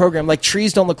all the program. Like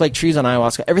trees don't look like trees on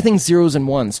ayahuasca. Everything's zeros and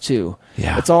ones too.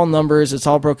 Yeah, it's all numbers. It's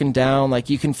all broken down. Like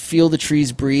you can feel the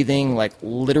trees breathing. Like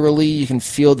literally, you can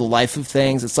feel the life of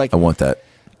things. It's like I want that.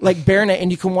 Like Baronet,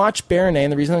 and you can watch Baronet,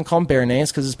 and the reason I call him Baronet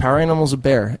is because his power animal is a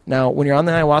bear. Now, when you're on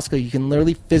the ayahuasca, you can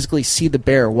literally physically see the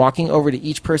bear walking over to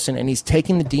each person, and he's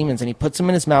taking the demons, and he puts them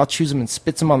in his mouth, chews them, and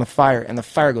spits them on the fire, and the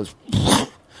fire goes...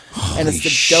 and it's the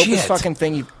dopest fucking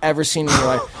thing you've ever seen in your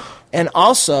life. And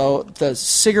also, the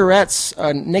cigarettes,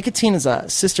 nicotine is a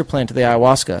sister plant to the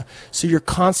ayahuasca, so you're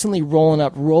constantly rolling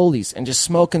up rollies and just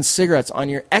smoking cigarettes on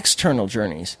your external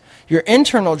journeys. Your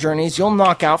internal journeys, you'll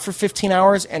knock out for 15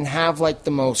 hours and have like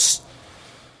the most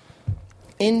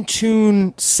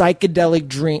in-tune psychedelic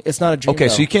dream. It's not a dream. Okay,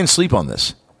 though. so you can't sleep on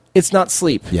this. It's not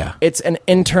sleep. Yeah. It's an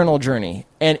internal journey.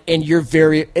 And you're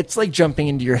it's like jumping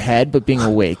into your head, but being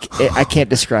awake. I can't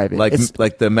describe it.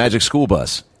 Like the Magic School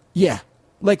Bus. Yeah.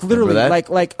 Like literally,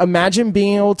 like imagine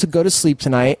being able to go to sleep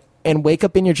tonight and wake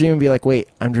up in your dream and be like, wait,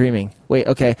 I'm dreaming. Wait,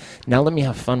 okay, now let me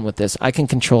have fun with this. I can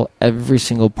control every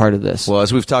single part of this. Well,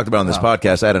 as we've talked about on this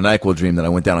podcast, I had a NyQuil dream that I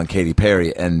went down on Katy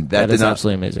Perry, and that is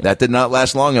absolutely amazing. That did not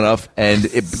last long enough, and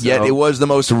yet it was the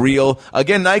most real.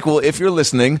 Again, NyQuil, if you're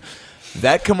listening,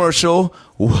 that commercial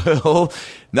will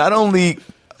not only,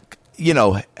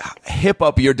 hip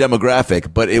up your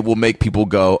demographic, but it will make people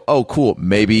go, oh, cool,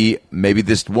 maybe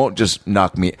this won't just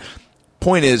knock me.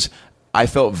 Point is, I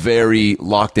felt very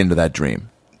locked into that dream.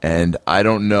 And I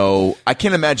don't know, I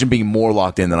can't imagine being more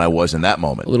locked in than I was in that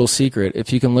moment. Little secret,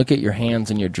 if you can look at your hands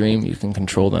in your dream, you can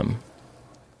control them.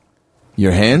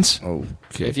 Your hands? Oh,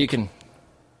 okay. If you can.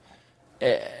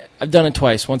 I've done it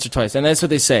once or twice. And that's what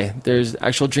they say. There's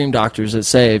actual dream doctors that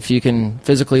say if you can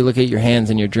physically look at your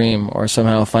hands in your dream or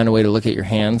somehow find a way to look at your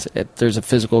hands, there's a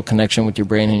physical connection with your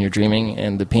brain and your dreaming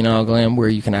and the pineal gland where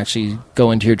you can actually go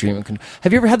into your dream.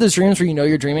 Have you ever had those dreams where you know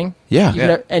you're dreaming?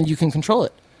 Yeah. And you can control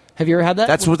it? Have you ever had that?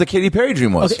 That's what the Katy Perry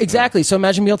dream was. Okay, exactly. So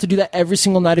imagine being able to do that every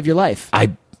single night of your life.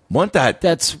 I want that.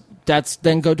 That's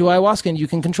then go do ayahuasca and you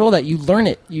can control that. You learn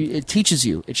it. It teaches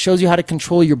you. It shows you how to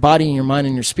control your body and your mind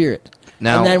and your spirit.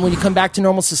 Now, and then when you come back to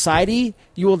normal society,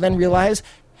 you will then realize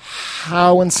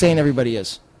how insane everybody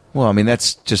is. Well, I mean,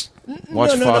 that's just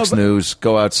watch Fox News,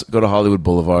 go to Hollywood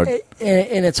Boulevard.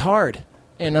 And it's hard.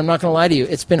 And I'm not going to lie to you.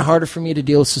 It's been harder for me to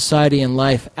deal with society and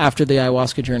life after the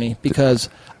ayahuasca journey because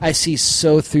I see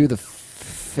so through the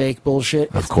fake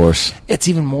bullshit. Of course. It's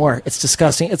even more. It's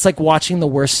disgusting. It's like watching the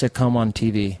worst sitcom on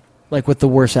TV, like with the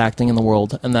worst acting in the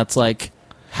world. And that's like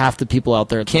half the people out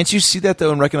there. Can't you see that,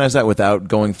 though, and recognize that without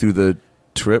going through the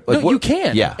trip? Like, no, you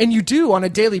can. Yeah. And you do on a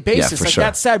daily basis. Yeah, for like, sure.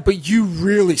 That's sad, but you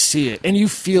really see it and you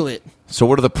feel it. So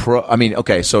what are the I mean,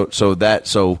 okay, so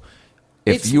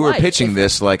if it's you were life. pitching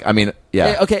this, like, I mean,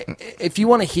 yeah. Okay, if you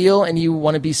want to heal and you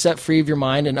want to be set free of your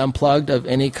mind and unplugged of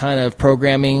any kind of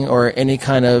programming or any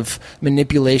kind of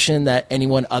manipulation that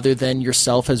anyone other than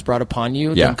yourself has brought upon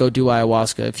you, then go do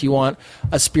ayahuasca. If you want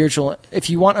if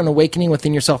you want an awakening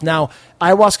within yourself. Now,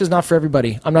 ayahuasca is not for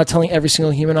everybody. I'm not telling every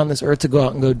single human on this earth to go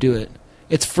out and go do it.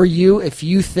 It's for you if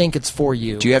you think it's for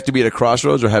you. Do you have to be at a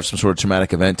crossroads or have some sort of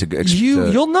traumatic event to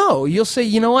You'll know. You'll say,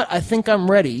 you know what? I think I'm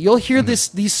ready. You'll hear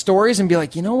these stories and be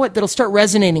like, you know what? That'll start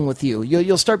resonating with you.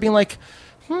 You'll start being like,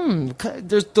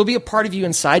 there'll be a part of you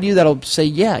inside you that'll say,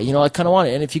 yeah, I kind of want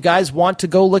it. And if you guys want to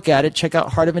go look at it, check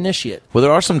out Heart of Initiate. Well,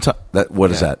 there are some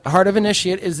what is that? Heart of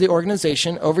Initiate is the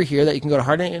organization over here that you can go to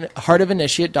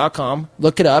heartofinitiate.com,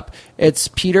 look it up. It's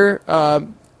Peter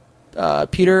and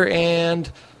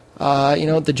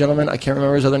the gentleman, I can't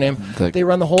remember his other name. They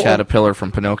run the whole Caterpillar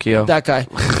from Pinocchio. That guy.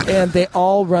 And they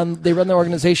run the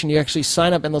organization. You actually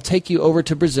sign up and they'll take you over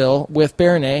to Brazil with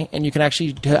Baronet and you can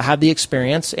actually have the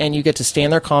experience and you get to stay in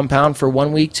their compound for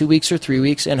 1 week, 2 weeks, or 3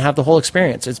 weeks and have the whole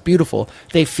experience. It's beautiful.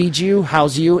 They feed you,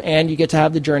 house you, and you get to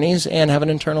have the journeys and have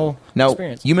an internal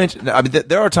experience. You mentioned,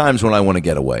 there are times when I want to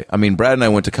get away. I mean, Brad and I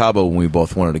went to Cabo when we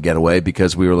both wanted to get away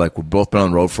because we were like, we've both been on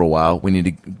the road for a while. We need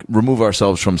to remove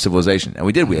ourselves from civilization. And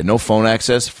we did. We had no phone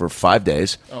access for 5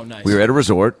 days. Oh, nice. We were at a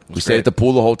resort. We stayed at the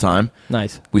pool the whole time.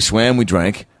 Nice. We swam. We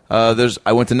drank. I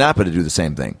went to Napa to do the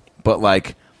same thing. But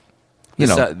like,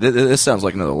 this sounds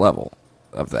like another level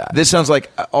of that. This sounds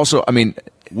like also. I mean,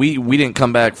 we didn't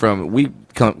come back from we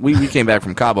came back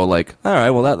from Cabo like, all right,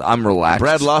 well I'm relaxed.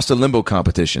 Brad lost a limbo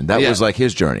competition. That was like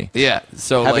his journey. Yeah.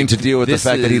 So having to deal with the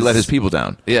fact that he let his people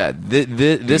down. Yeah.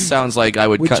 This sounds like I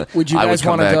would. Would you guys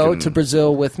want to go to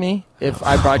Brazil with me? if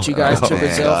I brought you guys to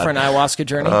Brazil for an ayahuasca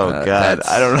journey? Oh, God.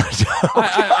 I don't know.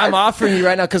 I'm offering you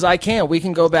right now because I can. We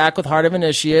can go back with Heart of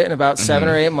Initiate in about 7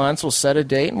 or 8 months. We'll set a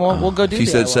date and we'll go do. If you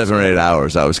said 7 or 8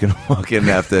 hours, I was going to walk in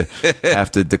and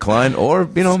have to decline or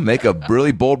make a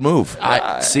really bold move.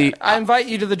 I invite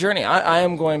you to the journey. I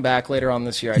am going back later on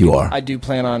this year. I do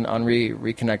plan on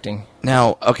reconnecting.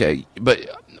 Now, okay, but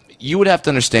you would have to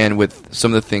understand with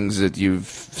some of the things that you've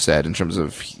said in terms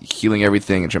of healing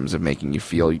everything, in terms of making you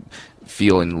feel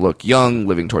and look young,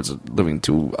 living to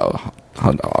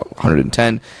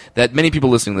 110, that many people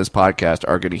listening to this podcast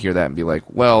are going to hear that and be like,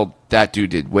 well, that dude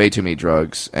did way too many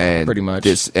drugs, and pretty much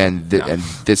and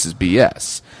this is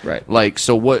BS. Right. Like,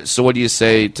 so what do you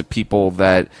say to people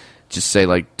that just say,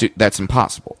 like, dude, that's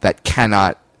impossible,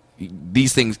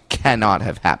 these things cannot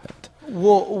have happened?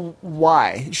 Well,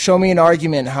 why? Show me an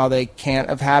argument how they can't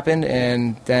have happened,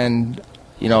 and then,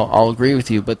 I'll agree with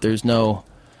you. But there's no.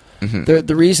 Mm-hmm.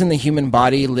 The reason the human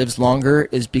body lives longer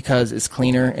is because it's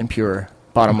cleaner and purer.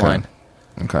 Bottom line.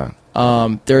 Okay.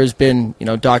 There's been,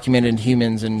 documented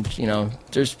humans, and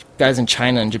there's guys in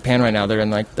China and Japan right now. They're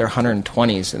in like their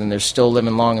 120s, and they're still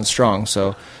living long and strong.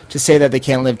 So to say that they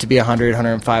can't live to be 100,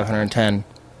 105, 110,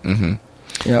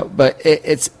 but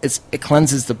it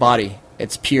cleanses the body.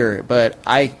 It's pure, but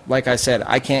like I said,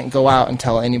 I can't go out and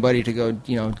tell anybody to go,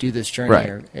 do this journey.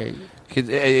 Right.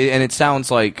 And it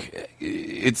sounds like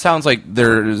you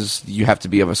have to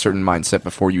be of a certain mindset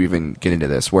before you even get into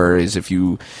this. Whereas if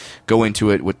you go into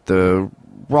it with the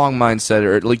wrong mindset,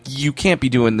 or like, you can't be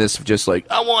doing this just like,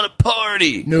 I want to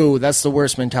party. No, that's the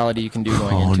worst mentality you can do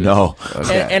going into it. Oh, no.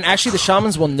 Okay. And actually, the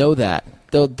shamans will know that.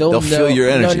 They'll know, feel your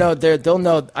energy. No, they'll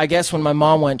know. I guess when my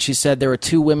mom went, she said there were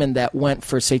 2 women that went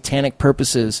for satanic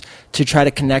purposes to try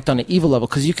to connect on an evil level,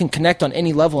 because you can connect on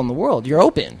any level in the world. You're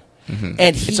open. Mm-hmm.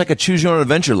 And it's like a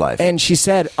choose-your-own-adventure life. And she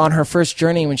said on her first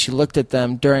journey, when she looked at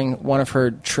them during one of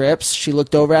her trips, she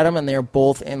looked over at them, and they were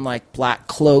both in like black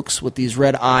cloaks with these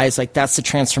red eyes. Like, that's the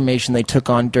transformation they took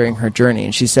on during her journey.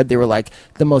 And she said they were like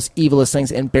the most evilest things.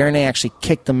 And Bernays actually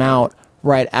kicked them out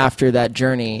right after that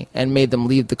journey and made them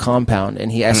leave the compound,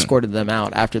 and he escorted them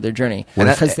out after their journey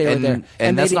because they were there.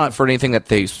 And that's not for anything that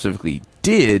they specifically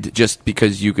did, just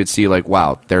because you could see, like,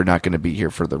 wow, they're not going to be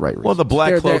here for the right reason. Well, the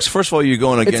black cloaks, first of all, you're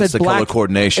going against the color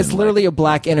coordination. It's literally a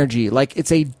black energy. Like,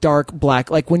 it's a dark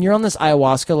black. Like, when you're on this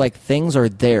ayahuasca, like, things are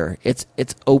there. It's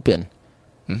open.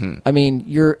 Mm-hmm. I mean,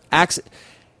 you're...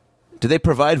 Do they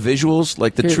provide visuals?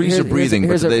 Like, the trees are breathing,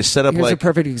 but do they set up Here's a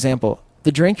perfect example.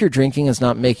 The drink you're drinking is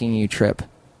not making you trip.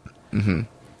 Mm-hmm.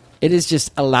 It is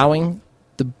just allowing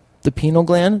the pineal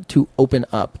gland to open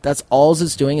up. That's all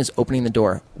it's doing, is opening the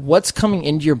door. What's coming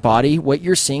into your body, what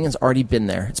you're seeing, has already been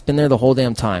there. It's been there the whole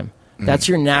damn time. Mm-hmm. That's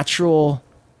your natural.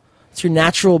 It's your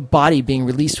natural body being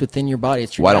released within your body.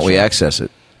 Why don't we access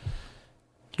it?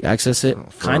 You access it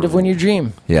kind of when you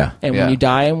dream. Yeah. And when you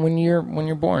die, and when you're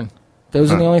born.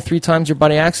 Those are the only 3 times your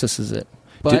body accesses it.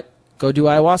 But go do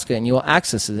ayahuasca, and you will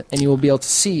access it, and you will be able to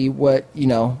see what,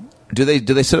 Do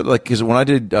they set it like, because when I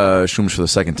did shrooms for the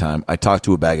second time, I talked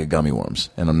to a bag of gummy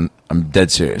worms, and I'm dead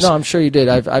serious. No, I'm sure you did.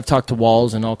 I've talked to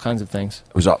walls and all kinds of things.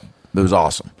 It was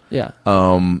awesome. Yeah.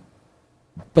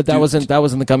 But that wasn't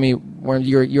the gummy worm.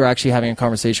 You're actually having a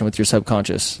conversation with your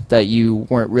subconscious that you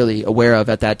weren't really aware of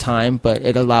at that time, but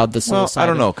it allowed the psilocybin. Well, I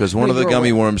don't know, because one of the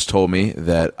gummy worms told me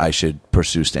that I should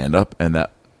pursue stand-up, and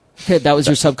that... Okay, that was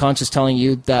your subconscious telling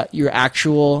you that your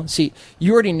actual... See,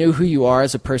 you already knew who you are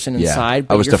as a person inside,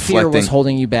 but your fear was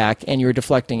holding you back, and you were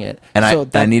deflecting it. And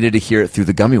I needed to hear it through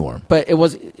the gummy worm. But it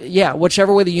was... Yeah,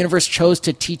 whichever way the universe chose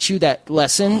to teach you that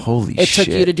lesson, it took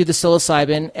you to do the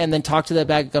psilocybin and then talk to that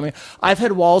bag of gummy. I've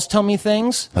had walls tell me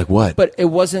things. Like what? But it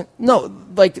wasn't... No,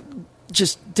 like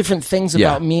just different things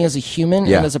about me as a human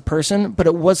and as a person, but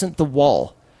it wasn't the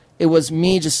wall. It was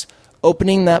me just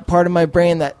opening that part of my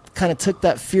brain that kind of took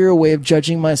that fear away of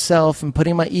judging myself and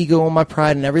putting my ego and my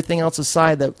pride and everything else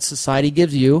aside that society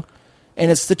gives you. And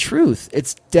it's the truth.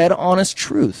 It's dead honest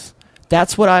truth.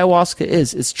 That's what ayahuasca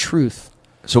is. It's truth.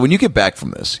 So when you get back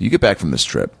from this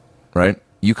trip, right?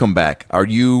 You come back. Are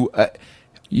you...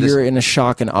 you're in a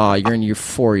shock and awe. You're in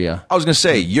euphoria. I was going to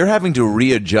say, you're having to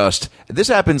readjust. This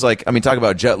happens talk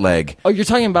about jet lag. Oh, you're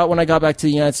talking about when I got back to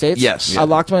the United States? Yes. I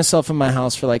locked myself in my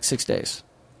house for like 6 days.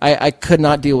 I could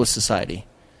not deal with society.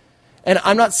 And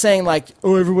I'm not saying like,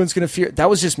 oh, everyone's going to fear. That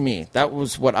was just me. That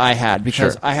was what I had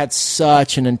because I had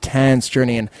such an intense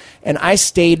journey. And I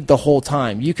stayed the whole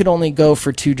time. You could only go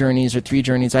for 2 journeys or 3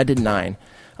 journeys. I did 9.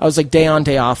 I was like day on,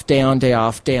 day off, day on, day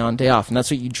off, day on, day off. And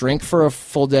that's what you drink for a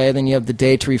full day. Then you have the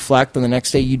day to reflect. And the next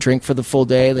day you drink for the full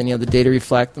day. Then you have the day to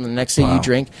reflect. And the next day you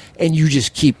drink. And you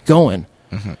just keep going.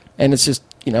 Mm-hmm. And it's just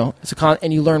it's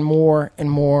and you learn more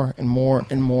and more and more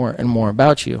and more and more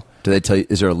about you. Do they tell you?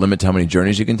 Is there a limit to how many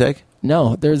journeys you can take?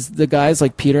 No, there's the guys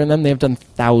like Peter and them. They have done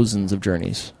thousands of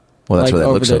journeys. Well, that's like, why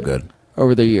they look so good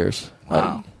over the years.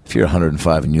 Wow. If you're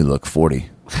 105 and you look 40,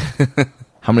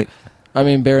 how many? I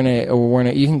mean, Baronet or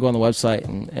Warner, you can go on the website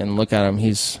and look at him.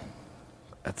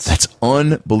 That's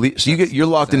unbelievable. So you're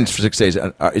locked in for 6 days.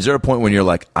 Is there a point when you're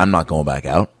like, I'm not going back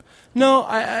out? No,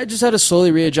 I just had to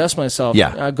slowly readjust myself.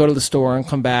 Yeah. I go to the store and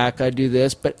come back. I do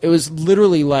this. But it was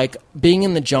literally like being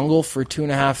in the jungle for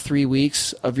 2.5, 3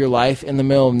 weeks of your life in the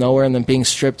middle of nowhere and then being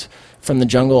stripped from the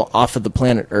jungle off of the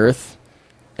planet Earth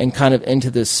and kind of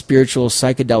into this spiritual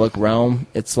psychedelic realm.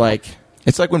 It's like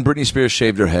when Britney Spears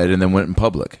shaved her head and then went in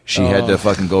public. She had to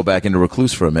fucking go back into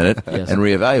recluse for a minute and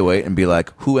reevaluate and be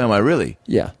like, who am I really?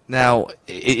 Yeah. Now,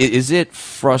 is it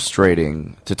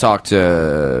frustrating to talk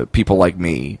to people like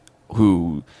me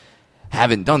who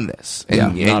haven't done this?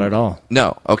 Not at all.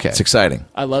 No. Okay. It's exciting.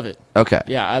 I love it. Okay.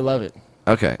 Yeah, I love it.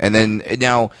 Okay. And then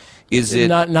now, is it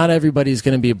not everybody's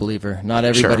going to be a believer? Not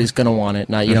everybody's going to want it.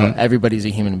 Not everybody's a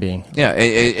human being. Yeah,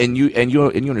 and you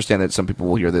understand that some people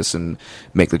will hear this and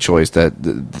make the choice that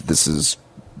this is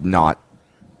not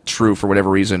true for whatever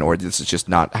reason, or this is just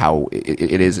not how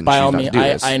it is. And by all means,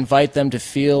 I invite them to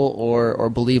feel or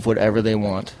believe whatever they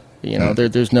want.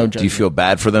 There's no judgment. Do you feel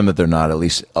bad for them that they're not at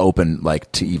least open,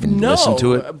 like, to even listen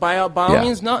to it? By all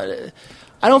means, not.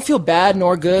 I don't feel bad,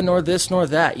 nor good, nor this, nor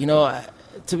that.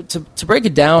 To break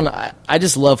it down, I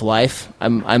just love life.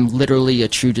 I'm literally a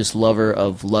true just lover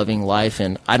of loving life,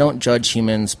 and I don't judge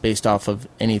humans based off of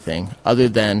anything other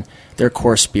than their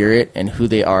core spirit and who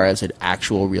they are as an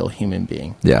actual real human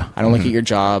being. Yeah. I don't look at your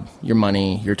job, your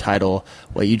money, your title,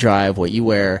 what you drive, what you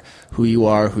wear, who you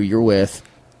are, who you're with.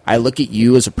 I look at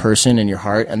you as a person in your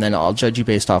heart, and then I'll judge you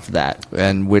based off of that.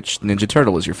 And which Ninja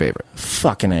Turtle is your favorite?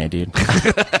 Fucking A, dude.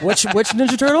 Which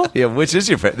Ninja Turtle? Yeah, which is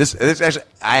your favorite? This actually,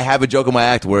 I have a joke in my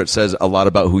act where it says a lot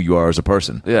about who you are as a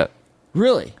person. Yeah.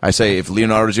 Really? I say if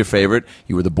Leonardo's your favorite,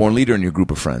 you were the born leader in your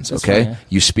group of friends, That's okay? right, yeah.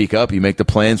 You speak up, you make the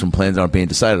plans when plans aren't being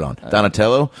decided on.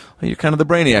 Donatello, well, you're kind of the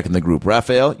brainiac in the group.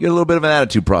 Raphael, you're a little bit of an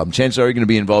attitude problem. Chances are you're going to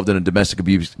be involved in a domestic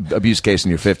abuse case in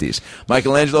your 50s.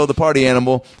 Michelangelo, the party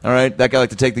animal, all right? That guy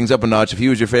liked to take things up a notch. If he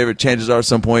was your favorite, chances are at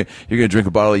some point you're going to drink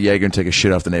a bottle of Jaeger and take a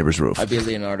shit off the neighbor's roof. I'd be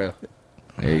Leonardo.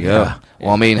 There you go. Yeah.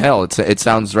 Well, I mean, hell, it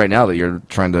sounds right now that you're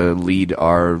trying to lead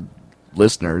our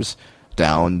listeners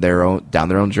down their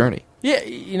own journey. Yeah,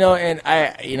 and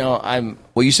I'm.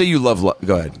 Well, you say you love life.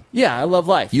 Go ahead. Yeah, I love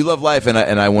life. You love life, and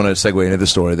I want to segue into the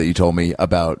story that you told me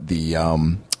about the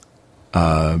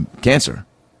cancer.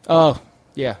 Oh,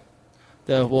 yeah.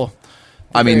 The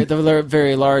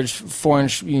very large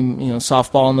 4-inch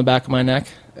softball in the back of my neck.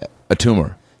 A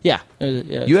tumor. Yeah.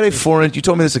 You had a 4-inch. You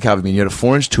told me this at Calvin. You had a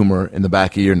 4-inch tumor in the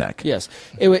back of your neck. Yes,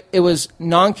 it was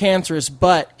non-cancerous,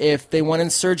 but if they went in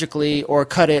surgically or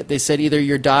cut it, they said either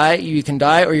you can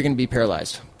die, or you're going to be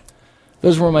paralyzed.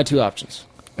 Those were my two options.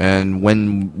 And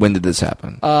when did this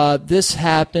happen? This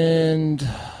happened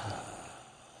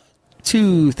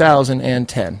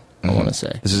 2010. I want to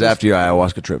say. This is after your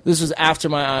ayahuasca trip. This was after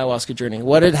my ayahuasca journey.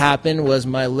 What had happened was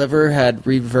my liver had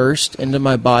reversed into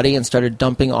my body and started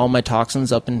dumping all my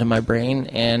toxins up into my brain,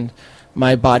 and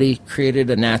my body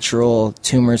created a natural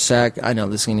tumor sac. I know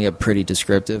this is going to get pretty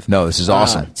descriptive. No, this is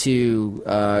awesome.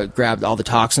 To grab all the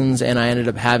toxins, and I ended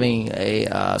up having a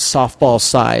softball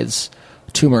size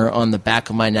tumor on the back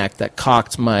of my neck that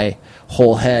cocked my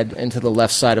whole head into the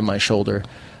left side of my shoulder.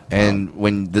 And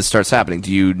when this starts happening,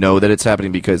 do you know that it's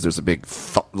happening because there's a big,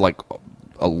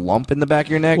 a lump in the back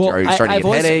of your neck? Well, or are you starting to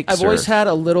get headaches? I've always had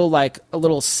a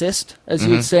little cyst, as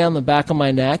you would say, on the back of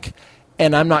my neck.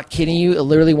 And I'm not kidding you. It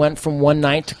literally went from one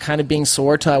night to kind of being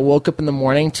sore till I woke up in the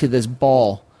morning to this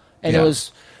ball. And it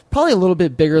was probably a little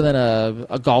bit bigger than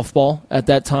a golf ball at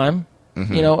that time. A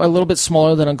little bit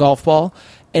smaller than a golf ball.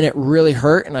 And it really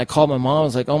hurt. And I called my mom. I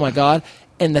was like, oh, my God.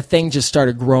 And the thing just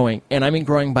started growing, and I mean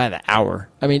growing by the hour.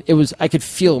 I mean, I could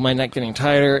feel my neck getting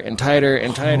tighter and tighter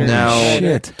and tighter.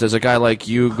 Now, does a guy like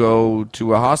you go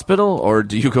to a hospital, or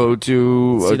do you go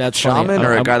to a shaman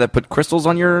or a guy that put crystals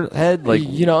on your head? Like,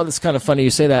 it's kind of funny you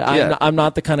say that. Yeah. I'm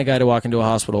not the kind of guy to walk into a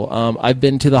hospital. I've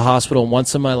been to the hospital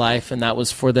once in my life, and that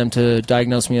was for them to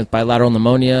diagnose me with bilateral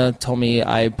pneumonia, told me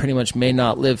I pretty much may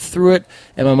not live through it,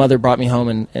 and my mother brought me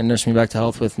home and nursed me back to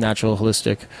health with natural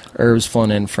holistic herbs flown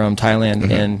in from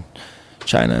Thailand and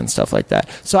China and stuff like that.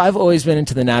 So I've always been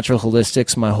into the natural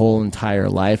holistics my whole entire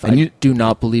life. And I do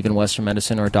not believe in Western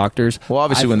medicine or doctors. Well,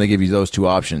 obviously, when they give you those two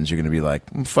options, you're going to be like,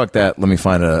 fuck that. Let me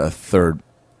find a third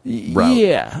route.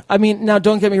 Yeah. I mean, now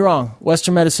don't get me wrong.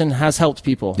 Western medicine has helped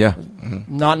people. Yeah.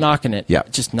 Not knocking it. Yeah.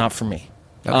 Just not for me.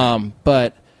 Okay.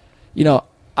 But,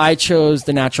 I chose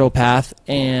the natural path,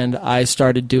 and I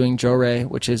started doing Joray,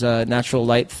 which is a natural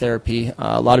light therapy.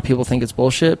 A lot of people think it's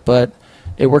bullshit, but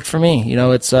it worked for me. You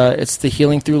know, it's the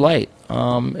healing through light.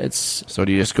 So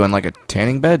do you just go in like a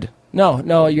tanning bed?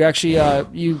 No. You actually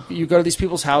you go to these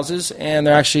people's houses, and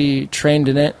they're actually trained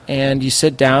in it, and you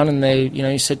sit down, and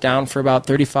you sit down for about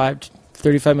 35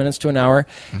 minutes to an hour,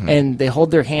 and they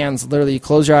hold their hands. Literally, you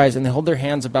close your eyes, and they hold their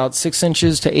hands about 6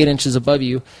 inches to 8 inches above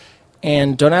you.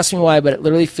 And don't ask me why, but it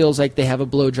literally feels like they have a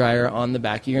blow dryer on the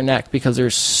back of your neck because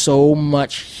there's so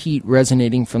much heat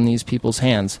resonating from these people's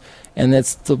hands. And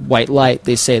that's the white light.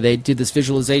 They say they do this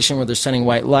visualization where they're sending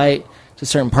white light to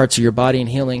certain parts of your body and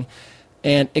healing.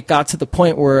 And it got to the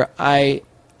point where I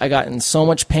got in so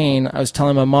much pain. I was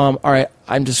telling my mom, all right,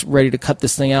 I'm just ready to cut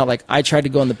this thing out. Like, I tried to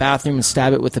go in the bathroom and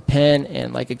stab it with a pen,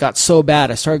 and like it got so bad,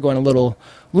 I started going a little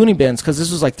loony bins because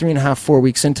this was like 3.5, 4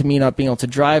 weeks into me not being able to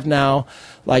drive now.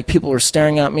 Like, people were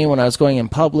staring at me when I was going in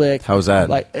public. How was that?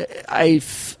 Like,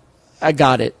 I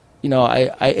got it. You know,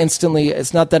 I instantly,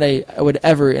 it's not that I would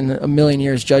ever in a million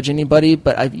years judge anybody,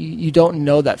 but you don't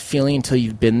know that feeling until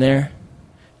you've been there.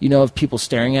 You know, of people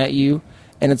staring at you.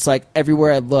 And it's like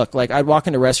everywhere I look, like I'd walk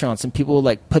into restaurants and people would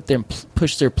like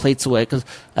push their plates away because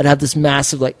I'd have this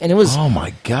massive and it was. Oh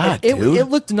my God, dude! It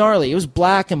looked gnarly. It was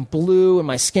black and blue, and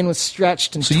my skin was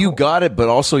stretched. And so you got it, but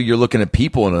also you're looking at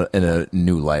people in a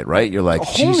new light, right? You're like,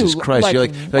 Jesus Christ! You're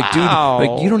like, wow. dude,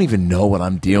 like you don't even know what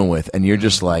I'm dealing with, and you're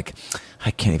just like,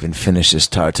 I can't even finish this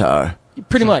tartare.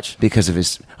 Pretty much. Because of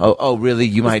his... Oh, really?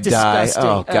 You might die? Disgusting.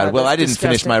 Oh, God. Well, I didn't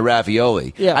finish my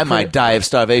ravioli. Yeah, I might die of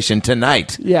starvation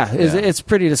tonight. Yeah, it's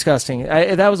pretty disgusting.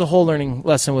 That was a whole learning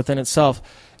lesson within itself.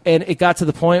 And it got to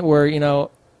the point where, you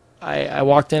know, I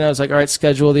walked in, I was like, all right,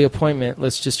 schedule the appointment.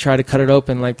 Let's just try to cut it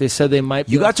open. Like they said they might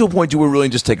be... You got to a point you were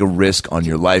willing to just take a risk on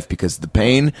your life because the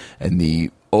pain and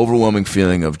the overwhelming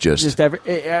feeling of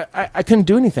I couldn't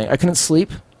do anything. I couldn't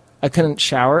sleep. I couldn't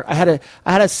shower. I had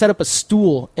to set up a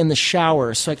stool in the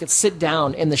shower so I could sit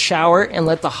down in the shower and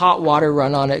let the hot water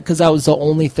run on it because that was the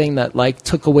only thing that like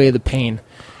took away the pain.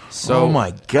 So, oh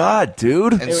my God,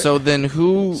 dude! And so then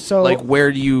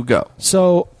where do you go?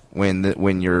 So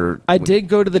when you're I did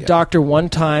go to the doctor one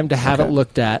time to have it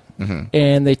looked at,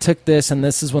 and they took this, and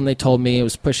this is when they told me it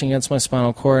was pushing against my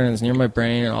spinal cord and it was near my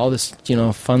brain and all this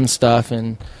fun stuff.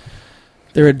 And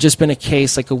there had just been a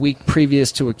case like a week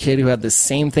previous to a kid who had the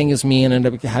same thing as me and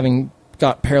ended up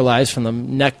got paralyzed from the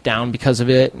neck down because of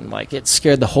it. And like it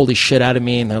scared the holy shit out of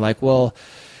me. And they're like, well,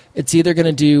 it's either going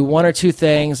to do one or two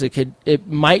things. It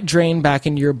might drain back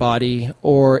into your body,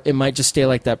 or it might just stay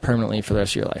like that permanently for the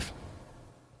rest of your life.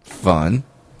 Fun.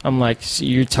 I'm like, so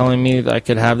you're telling me that I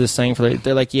could have this thing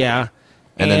they're like, yeah.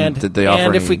 And then did they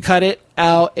offer if we cut it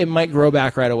out, it might grow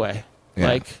back right away.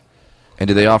 Yeah. And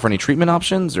did they offer any treatment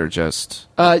options or just...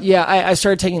 I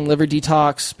started taking liver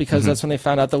detox because that's when they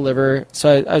found out the liver.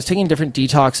 So I was taking different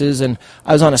detoxes, and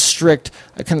I was on a strict...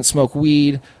 I couldn't smoke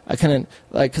weed. I couldn't...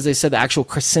 because they said the actual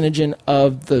carcinogen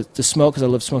of the smoke, because I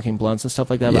love smoking blunts and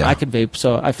stuff like that, but I could vape,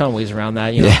 so I found ways around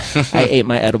that. I ate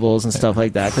my edibles and stuff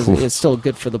like that because it's still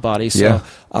good for the body. So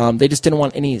they just didn't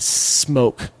want any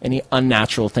smoke, any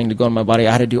unnatural thing to go in my body.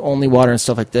 I had to do only water and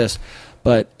stuff like this.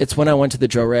 But it's when I went to the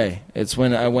Joray. It's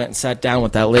when I went and sat down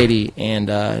with that lady,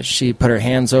 and she put her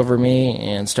hands over me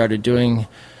and started doing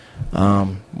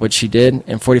what she did.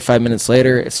 And 45 minutes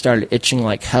later, it started itching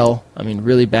like hell. I mean,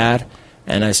 really bad.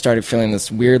 And I started feeling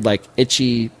this weird, like,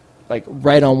 itchy, like,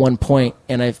 right on one point.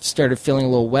 And I started feeling a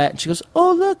little wet. And she goes,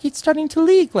 oh, look, it's starting to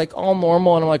leak, like, all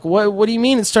normal. And I'm like, what do you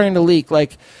mean it's starting to leak?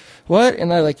 Like, what?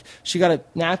 And she got a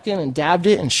napkin and dabbed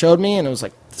it and showed me, and it was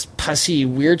like this pussy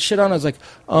weird shit on. I was like,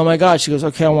 oh my God. She goes,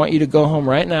 okay, I want you to go home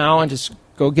right now and just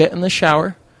go get in the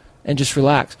shower and just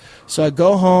relax. So I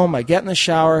go home, I get in the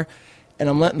shower, and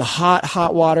I'm letting the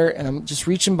hot water, and I'm just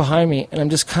reaching behind me, and I'm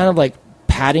just kind of like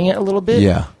patting it a little bit.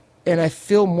 Yeah. And I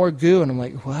feel more goo, and I'm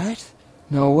like, what?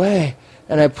 No way.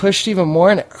 And I pushed even more,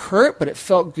 and it hurt, but it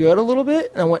felt good a little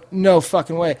bit. And I went, no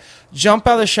fucking way. Jump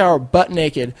out of the shower, butt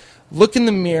naked, look in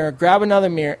the mirror, grab another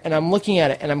mirror, and I'm looking at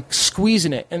it, and I'm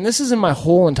squeezing it. And this is in my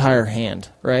whole entire hand,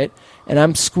 right? And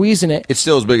I'm squeezing it. It's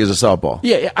still as big as a softball.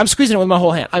 Yeah, I'm squeezing it with my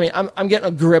whole hand. I mean, I'm getting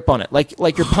a grip on it,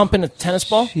 like you're pumping a tennis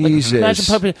ball. Jesus. Like, imagine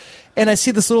pumping. And I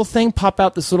see this little thing pop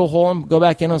out this little hole and go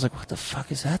back in. I was like, what the fuck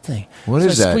is that thing? What so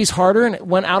is I that? squeeze harder, and it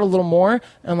went out a little more.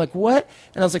 And I'm like, what?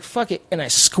 And I was like, fuck it. And I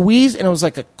squeezed, and it was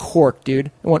like a cork, dude.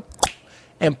 It went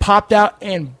and popped out,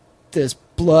 and this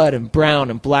blood and brown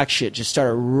and black shit just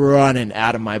started running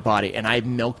out of my body, and I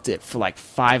milked it for like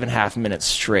 5.5 minutes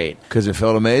straight. Because it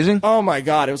felt amazing? Oh my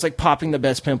God, it was like popping the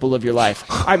best pimple of your life.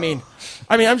 I mean,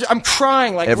 I'm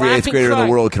crying, like Every laughing, 8th grader in the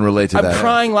world can relate to I'm that.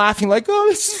 crying, laughing, like, oh,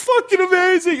 this is fucking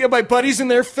amazing. And my buddy's in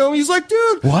there filming. He's like,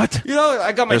 dude, what? You know,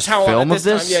 I got my There's towel film on of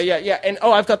this? time. Yeah. And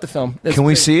I've got the film. It's Can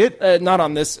we pretty- see it? Not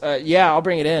on this. Yeah, I'll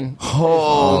bring it in.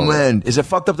 Oh, man. Is it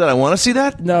fucked up that I want to see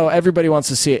that? No, everybody wants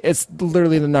to see it. It's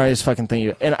literally the gnarliest fucking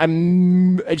thing.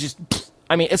 And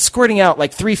it's squirting out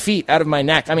like 3 feet out of my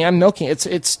neck. I mean, I'm milking.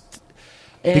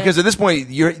 Because at this point,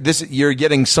 you're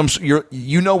getting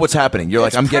you know what's happening. You're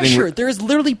like, I'm pressure. getting. There's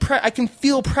literally I can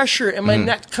feel pressure in my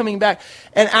neck coming back.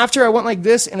 And after I went like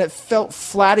this, and it felt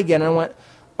flat again, and I went,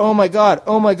 oh my God,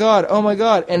 oh my God, oh my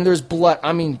God. And there's blood.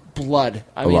 I mean, blood.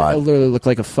 I mean, lot. it literally looked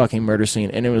like a fucking murder scene,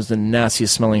 and it was the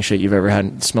nastiest smelling shit you've ever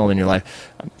had smelled in your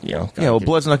life. Yeah, well,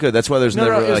 blood's not good. That's why there's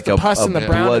never it was like the a pus and the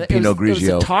brown. blood Pinot It was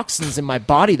Grigio. the toxins in my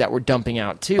body that were dumping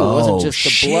out too. It wasn't just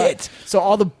the blood. shit. So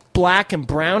all the black and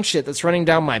brown shit that's running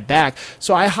down my back.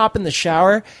 So I hop in the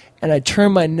shower and I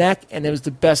turn my neck, and it was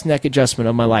the best neck adjustment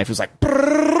of my life. It was like,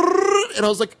 brrrr, and I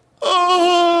was like,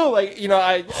 oh, like, you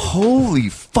know, Holy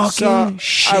fucking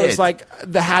shit! I was like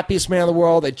the happiest man in the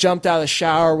world. I jumped out of the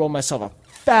shower, rolled myself a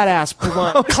fat ass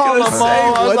blunt, called my mom.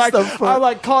 I was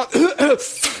like, called,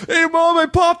 hey mom, I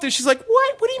popped it. She's like,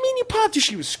 what? What do you mean you popped it?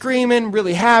 She was screaming,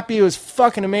 really happy. It was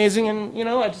fucking amazing, and you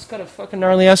know, I just got a fucking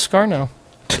gnarly ass scar now.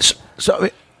 So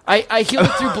I healed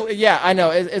it through. Yeah, I know.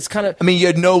 It's kind of. I mean, you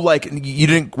had no you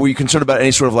didn't. Were you concerned about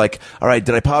any sort of like? All right,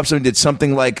 did I pop something? Did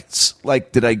something like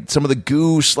did some of the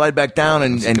goo slide back down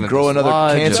and grow another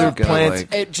cancer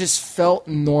plant? It just felt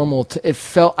normal. It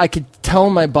felt I could tell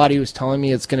my body was telling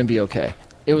me it's going to be okay.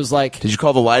 It was like. Did you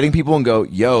call the lighting people and go,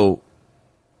 yo,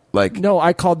 like? No,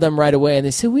 I called them right away, and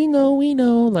they said, we know,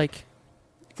 like.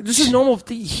 This is normal.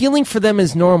 The healing for them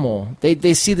is normal.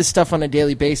 They see this stuff on a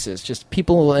daily basis. Just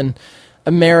people in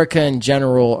America in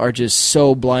general are just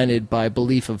so blinded by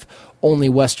belief of only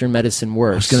Western medicine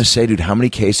works. I was going to say, dude, how many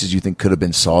cases do you think could have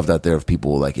been solved out there of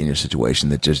people like in your situation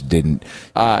that just didn't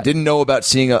know about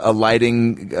seeing a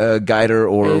lighting guider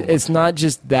or? It's not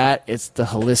just that. It's the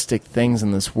holistic things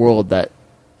in this world that.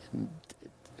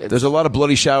 There's a lot of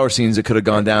bloody shower scenes that could have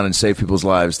gone down and saved people's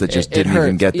lives that just didn't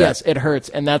even get that. Yes, it hurts.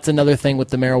 And that's another thing with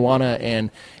the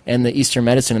marijuana and the Eastern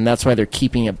medicine, and that's why they're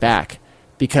keeping it back.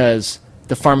 Because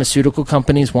the pharmaceutical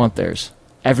companies want theirs.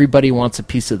 Everybody wants a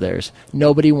piece of theirs.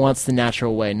 Nobody wants the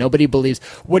natural way. Nobody believes.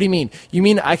 What do you mean? You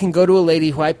mean I can go to a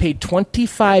lady who I paid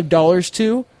 $25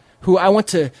 to, who I went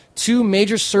to 2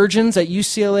 major surgeons at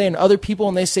UCLA and other people,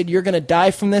 and they said, you're going to die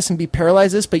from this and be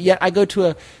paralyzed this, but yet I go to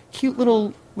a cute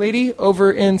little lady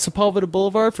over in Sepulveda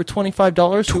Boulevard for $25.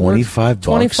 $25?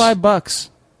 $25.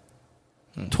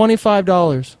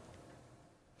 $25.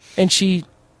 And she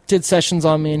did sessions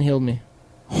on me and healed me.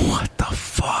 What the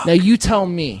fuck? Now you tell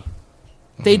me.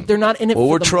 They're not in it well,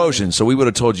 for we're the Trojans, so we would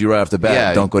have told you right off the bat,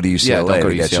 Yeah, don't go to UCLA. yeah, don't go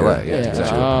to get UCLA. your- Yeah,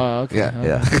 exactly. Oh, okay.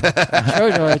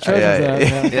 Yeah.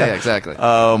 Trojans. Yeah, exactly.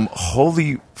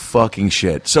 Holy fucking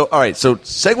shit. So, all right, so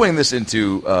segueing this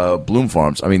into Bloom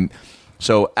Farms, I mean,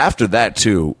 so after that,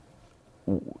 too,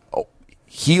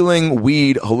 healing,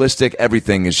 weed, holistic,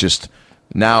 everything is just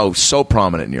now so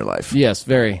prominent in your life. Yes,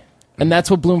 very. And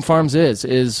that's what Bloom Farms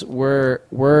is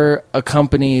we're a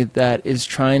company that is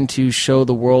trying to show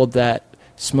the world that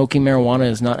smoking marijuana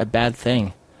is not a bad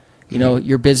thing. You know,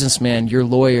 your businessman, your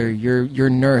lawyer, your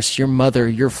nurse, your mother,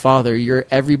 your father, your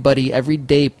everybody,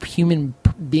 everyday human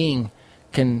being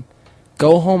can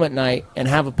go home at night and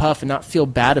have a puff and not feel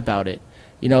bad about it.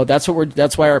 You know, that's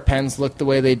why our pens look the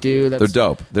way they do. They're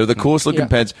dope. They're the coolest looking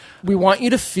pens. We want you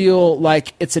to feel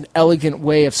like it's an elegant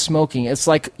way of smoking. It's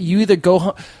like you either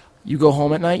go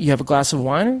home at night, you have a glass of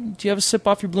wine, or do you have a sip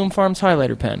off your Bloom Farms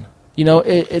highlighter pen? You know,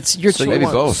 it's your choice. maybe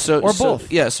both. Or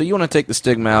both. Yeah, so you want to take the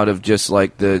stigma out of just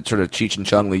like the sort of Cheech and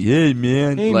Chong, like, hey,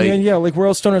 man. Like we're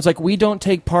all stoners. Like, we don't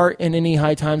take part in any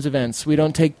High Times events. We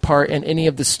don't take part in any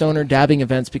of the stoner dabbing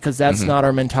events because that's not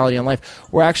our mentality on life.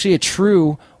 We're actually a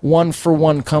true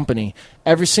one-for-one company.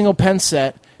 Every single pen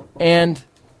set and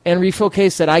refill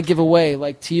case that I give away,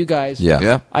 like to you guys.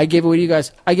 Yeah. I give away to you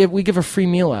guys. We give a free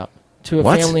meal out to a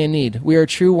family in need. We are a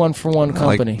true one-for-one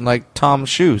company. Like Tom's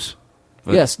shoes.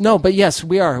 But yes,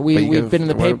 we are. We've been in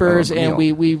the papers, and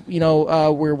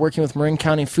meal. we're working with Marin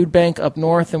County Food Bank up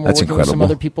north, and we're That's working with some incredible.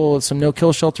 other people, some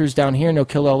no-kill shelters down here, No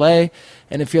Kill LA,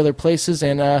 and a few other places,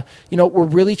 and we're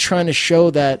really trying to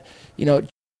show that,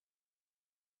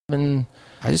 and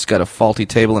I just got a faulty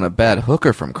table and a bad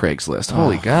hooker from Craigslist.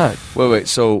 Holy God. Wait.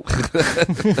 So,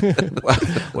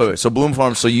 wait. So Bloom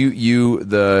Farms. So you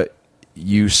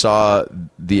you saw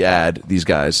the ad. These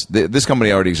guys, this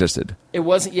company already existed. It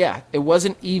wasn't. Yeah, it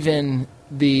wasn't even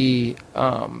the.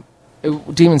 It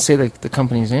didn't even say the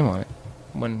company's name on it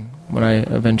when I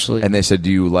eventually. And they said,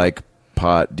 "Do you like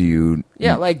pot? Do you?"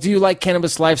 Yeah, like, do you like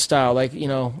cannabis lifestyle? Like, you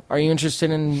know, are you interested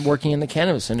in working in the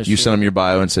cannabis industry? You sent them your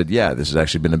bio and said, "Yeah, this has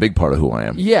actually been a big part of who I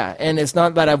am." Yeah, and it's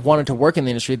not that I've wanted to work in the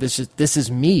industry. This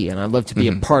is me, and I'd love to be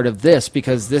a part of this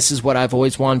because this is what I've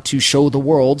always wanted to show the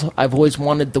world. I've always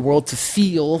wanted the world to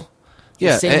feel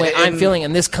the same way I'm feeling,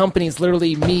 and this company is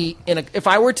literally me. If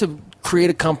I were to create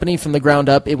a company from the ground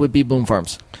up, it would be Bloom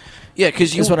Farms. Yeah,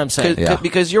 because that's what I'm saying.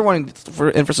 Because you're wanting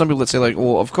for some people that say like,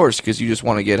 well, of course, because you just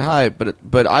want to get high.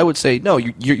 But I would say no,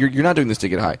 you're not doing this to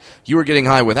get high. You were getting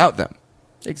high without them.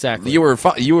 Exactly. You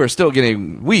were still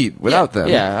getting weed without them.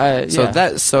 Yeah.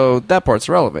 So that part's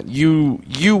relevant.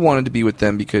 You wanted to be with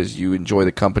them because you enjoy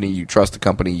the company, you trust the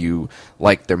company, you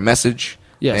like their message.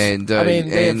 Yes. And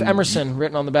they have Emerson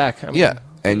written on the back.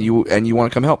 And you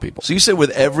want to come help people. So you said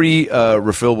with every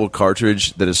refillable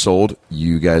cartridge that is sold,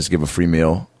 you guys give a free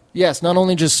meal. Yes, not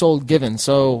only just sold, given.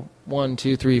 So 1,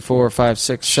 2, 3, 4, 5,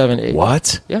 6, 7, 8.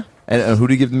 What? Yeah. And who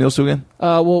do you give the meals to again?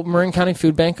 Well, Marin County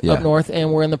Food Bank up north,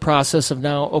 and we're in the process of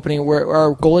now opening.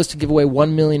 Our goal is to give away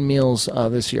 1 million meals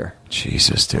this year.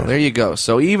 Jesus, dude. Well, there you go.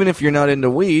 So even if you're not into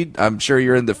weed, I'm sure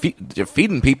you're into you're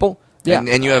feeding people. Yeah.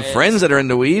 And you have friends that are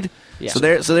into weed. Yeah.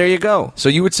 So there you go. So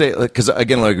you would say, because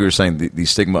again, like we were saying, the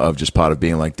stigma of just pot of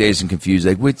being like dazed and confused,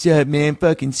 like what's up, man?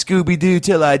 Fucking Scooby Doo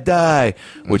till I die,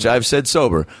 which I've said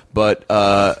sober, but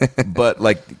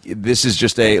like this is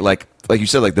just a like you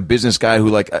said, like the business guy who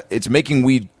like it's making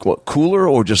weed cooler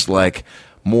or just like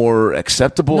more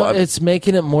acceptable. No, it's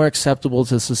making it more acceptable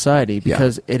to society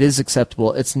because it is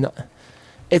acceptable. It's not.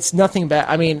 It's nothing bad.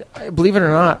 I mean, believe it or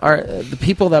not, the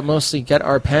people that mostly get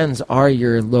our pens are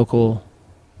your local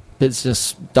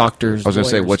business doctors. I was going to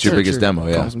say, what's your biggest demo?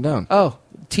 Yeah. Calms them down. Oh,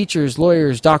 teachers,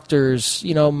 lawyers, doctors.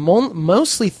 You know,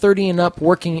 mostly 30 and up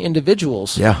working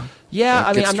individuals. Yeah. Yeah.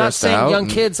 I mean, I'm not saying young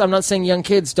kids. I'm not saying young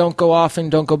kids don't go off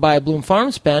and don't go buy a Bloom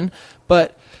Farms pen,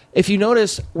 but if you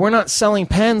notice, we're not selling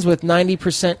pens with 90%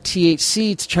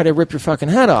 THC to try to rip your fucking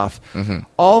head off. Mm-hmm.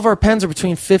 All of our pens are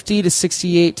between 50 to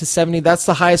 68 to 70. That's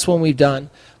the highest one we've done.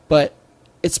 But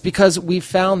it's because we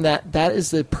found that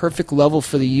is the perfect level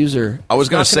for the user. I was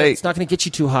going to say... It's not going to get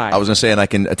you too high. I was going to say, and I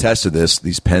can attest to this,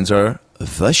 these pens are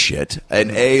the shit.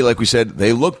 And like we said,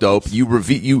 they look dope.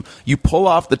 You pull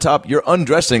off the top. You're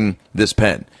undressing this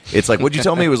pen. It's like, what'd you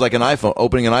tell me? It was like an iPhone,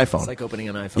 opening an iPhone. It's like opening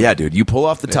an iPhone. Yeah, dude. You pull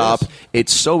off the top.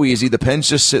 It's so easy. The pen's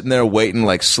just sitting there waiting,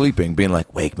 like sleeping, being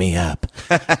like, wake me up.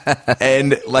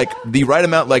 And like the right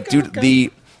amount, like, dude,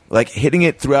 like hitting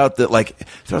it throughout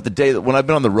the day. When I've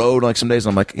been on the road, like some days,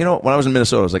 I'm like, you know, when I was in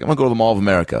Minnesota, I was like, I'm going to go to the Mall of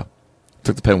America.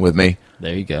 Took the pen with me.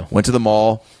 There you go. Went to the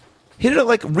mall. Hit it at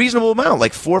like reasonable amount,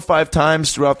 like 4 or 5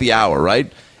 times throughout the hour,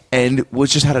 right? And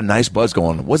just had a nice buzz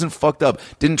going. Wasn't fucked up.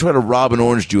 Didn't try to rob an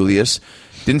Orange Julius.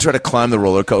 Didn't try to climb the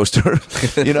roller coaster.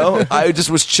 You know, I just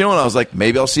was chilling. I was like,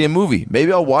 maybe I'll see a movie.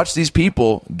 Maybe I'll watch these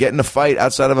people get in a fight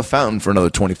outside of a fountain for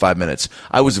another 25 minutes.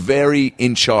 I was very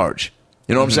in charge.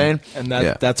 You know what I'm saying? And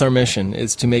that's our mission,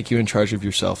 is to make you in charge of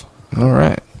yourself. All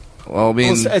right. Well, I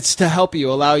mean, it's to help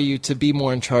you, allow you to be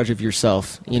more in charge of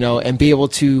yourself, you know, and be able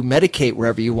to medicate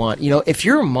wherever you want. You know, if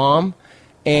you're a mom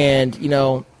and, you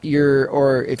know,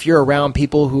 if you're around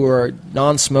people who are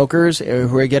non-smokers or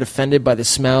who get offended by the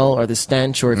smell or the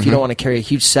stench, or if you don't want to carry a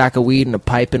huge sack of weed and a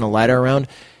pipe and a lighter around,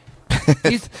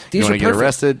 these you want to get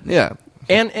arrested? Yeah.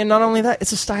 And not only that,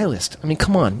 it's a stylist. I mean,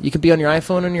 come on. You could be on your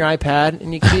iPhone and your iPad,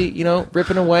 and you could be, you know,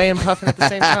 ripping away and puffing at the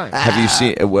same time. Have you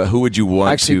seen, who would you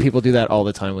want Actually, people do that all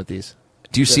the time with these.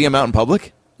 Do you see them out in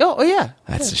public? Oh yeah.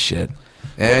 That's the shit.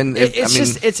 And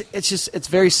it's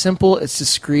very simple. It's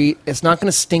discreet. It's not going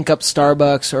to stink up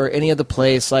Starbucks or any other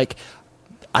place. Like,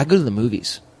 I go to the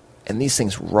movies, and these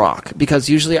things rock, because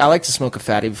usually I like to smoke a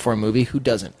fatty before a movie. Who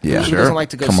doesn't? Yeah, Who doesn't like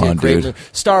to go see a great movie?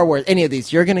 Star Wars, any of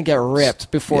these, you're going to get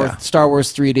ripped before Star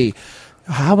Wars 3D.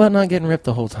 How about not getting ripped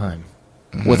the whole time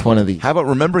with one of these? How about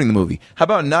remembering the movie? How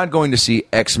about not going to see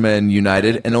X-Men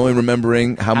United and only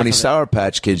remembering how many Sour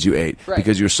Patch Kids you ate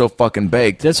because you're so fucking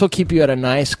baked? This will keep you at a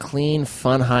nice, clean,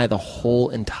 fun high the whole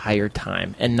entire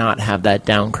time and not have that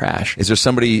down crash. Is there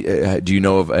somebody, do you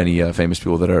know of any famous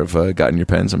people that have gotten your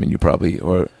pens? I mean, you probably,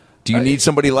 or... Do you need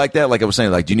somebody like that? Like I was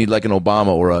saying, like, do you need like an Obama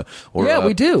or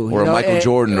we do, or a Michael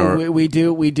Jordan, or we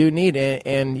do need,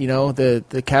 and you know,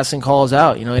 the casting call is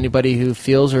out. You know, anybody who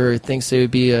feels or thinks they would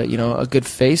be a good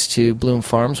face to Bloom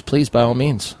Farms, please, by all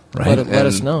means, let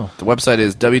us know. The website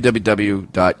is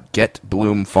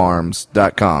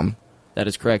www.getbloomfarms.com. That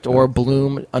is correct. Or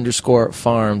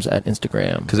Bloom_farms at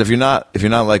Instagram. Because if you're not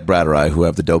like Brad or I, who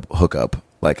have the dope hookup,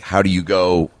 like how do you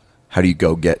go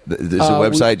get? There's a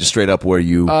website just straight up where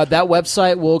you. That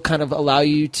website will kind of allow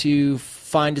you to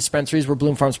find dispensaries where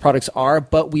Bloom Farms products are,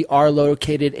 but we are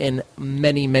located in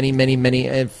many,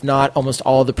 if not almost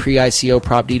all the pre-ICO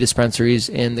Prop D dispensaries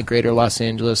in the greater Los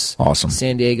Angeles,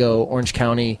 San Diego, Orange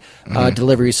County,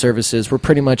 delivery services. We're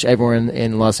pretty much everywhere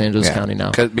in Los Angeles County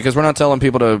now. Because we're not telling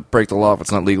people to break the law if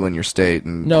it's not legal in your state.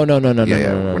 And No.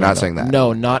 We're not saying that.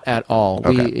 No, not at all.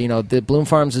 Okay. The Bloom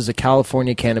Farms is a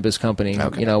California cannabis company.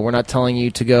 Okay. We're not telling you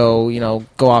to go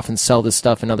off and sell this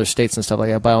stuff in other states and stuff like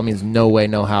that. By all means, no way,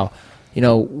 no how.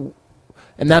 And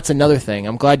that's another thing.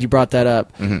 I'm glad you brought that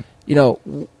up.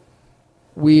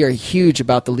 We are huge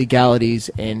about the legalities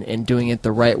and doing it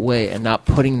the right way and not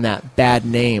putting that bad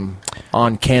name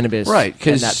on cannabis, right?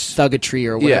 And that thuggetry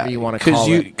or whatever you want to call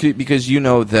it. Because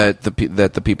that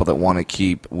the people that want to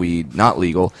keep weed not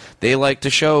legal, they like to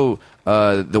show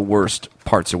the worst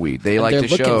parts of weed. They're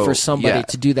looking for somebody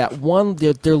to do that one.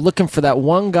 They're looking for that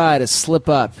one guy to slip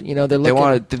up.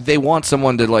 They want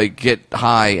someone to get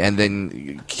high and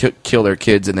then kill their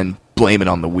kids and then blame it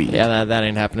on the weed. Yeah, that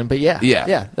ain't happening. But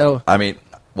yeah. I mean,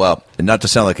 well, not to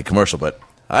sound like a commercial, but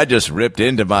I just ripped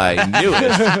into my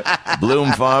newest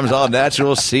Bloom Farms all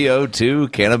natural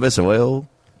CO2 cannabis oil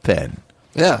pen.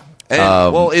 Yeah.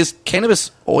 And, is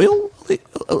cannabis oil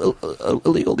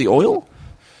illegal? The oil?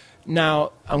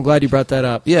 Now, I'm glad you brought that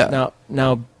up. Yeah.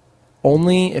 Now,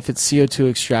 only if it's CO2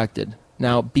 extracted.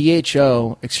 Now,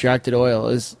 BHO extracted oil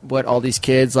is what all these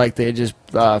kids, they just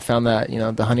found that,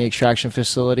 the honey extraction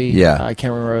facility. Yeah. I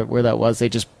can't remember where that was. They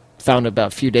just found it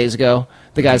about a few days ago.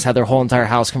 The guys had their whole entire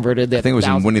house converted. I think it was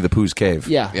in Winnie the Pooh's cave.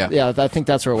 Yeah, I think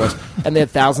that's where it was. And they had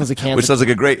thousands of cans. Which sounds like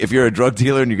a great, if you're a drug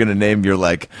dealer and you're going to name your,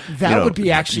 would be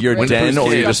actually your great. den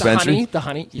or your dispensary. The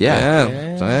honey.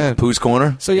 Yeah. Pooh's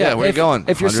Corner. So, where are you going?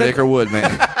 100 Acre Wood, man.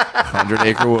 100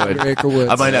 Acre Wood. 100 Acre Woods.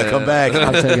 I might not come back.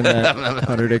 I'm taking that.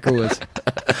 100 Acre Woods.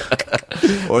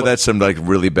 Or that's some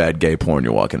really bad gay porn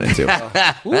you're walking into.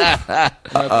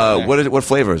 What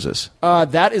flavor is this?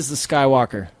 That is the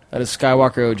Skywalker. That is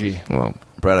Skywalker OG. Well,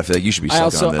 Brad, I feel like you should be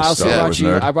sucking on this.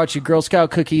 I brought you Girl Scout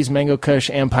cookies, Mango Kush,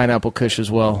 and Pineapple Kush as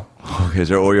well. Okay, is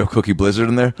there Oreo Cookie Blizzard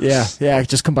in there? Yeah,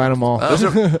 just combine them all. I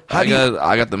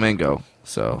got the mango,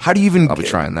 so how do you even? I'll be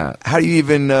trying that. How do you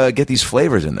even get these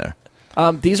flavors in there?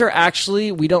 These are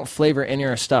actually, we don't flavor any of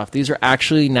our stuff. These are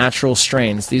actually natural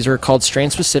strains. These are called strain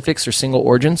specifics or single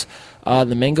origins.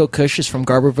 The Mango Kush is from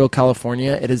Garberville,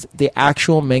 California. It is the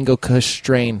actual Mango Kush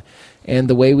strain. And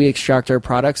the way we extract our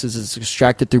products is it's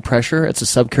extracted through pressure. It's a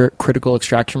subcritical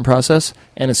extraction process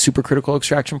and a supercritical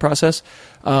extraction process.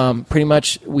 Pretty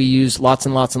much we use lots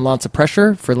and lots and lots of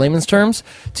pressure, for layman's terms,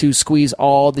 to squeeze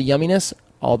all the yumminess,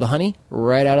 all the honey,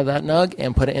 right out of that nug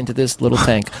and put it into this little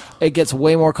tank. It gets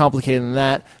way more complicated than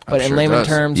that, but in layman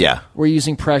terms, we're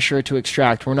using pressure to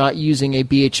extract. We're not using a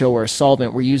BHO or a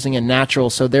solvent. We're using a natural,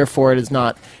 so therefore it's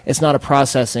not a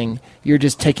processing. You're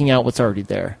just taking out what's already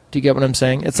there. Do you get what I'm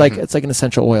saying? It's like an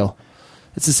essential oil.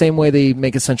 It's the same way they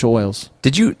make essential oils.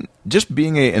 Did you, just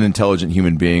being an intelligent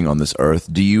human being on this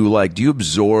earth, do you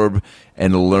absorb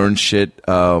and learn shit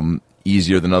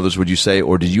easier than others, would you say?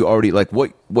 Or did you already,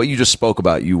 what you just spoke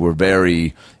about, you were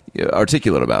very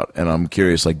articulate about, and I'm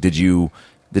curious,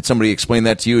 did somebody explain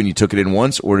that to you and you took it in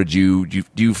once, or did you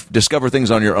discover things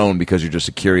on your own because you're just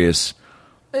a curious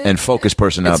and focused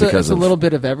person now? It's a little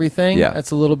bit of everything. Yeah.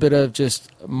 It's a little bit of just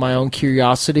my own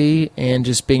curiosity and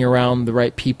just being around the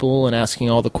right people and asking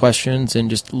all the questions and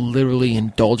just literally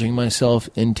indulging myself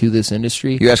into this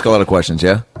industry. You ask a lot of questions,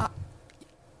 yeah?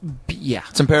 Yeah.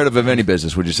 It's imperative of any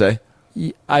business, would you say?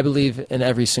 I believe in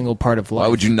every single part of life. Why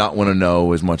would you not want to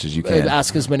know as much as you can?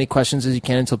 Ask as many questions as you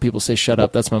can until people say shut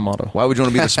up. That's my motto. Why would you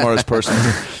want to be the smartest person?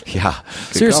 Yeah.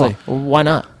 Seriously. Why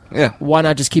not? Yeah. Why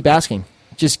not just keep asking?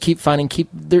 Just keep finding,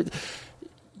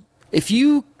 if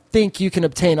you think you can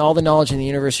obtain all the knowledge in the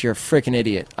universe, you're a freaking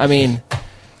idiot. I mean,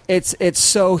 it's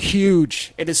so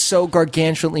huge. It is so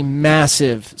gargantuanly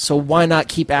massive. So why not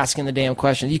keep asking the damn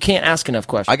questions? You can't ask enough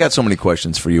questions. I got so many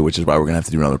questions for you, which is why we're going to have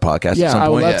to do another podcast at some point. I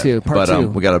would love to. Part two.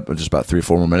 We got just about 3 or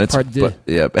 4 more minutes. Part two.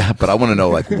 But I want to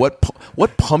know,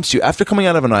 what pumps you after coming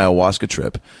out of an ayahuasca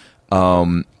trip,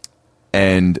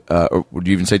 and or would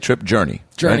you even say trip? Journey,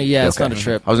 right? Yeah, it's not a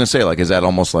trip. I was gonna say, is that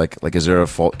almost like is there a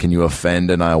fault? Can you offend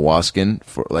an ayahuascan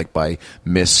for by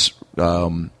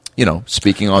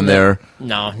speaking on their?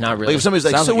 No, not really. If somebody's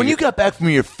like, so when you got back from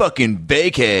your fucking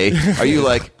vacay, are you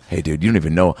like, Hey, dude, you don't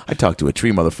even know. I talked to a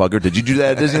tree, motherfucker. Did you do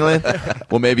that at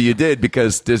Disneyland? Well, maybe you did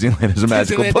because Disneyland is a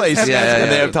magical place. And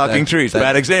they have talking trees.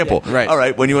 Bad example. Right. All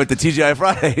right. When you went to TGI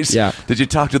Fridays, did you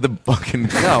talk to the fucking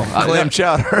clam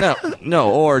chowder?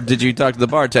 No. Or did you talk to the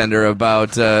bartender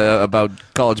about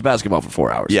college basketball for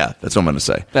 4 hours? Yeah, that's what I'm going to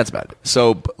say. That's bad.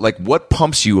 So, like, what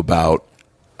pumps you about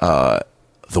the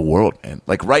world, man?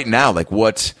 Like, right now, like,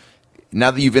 what...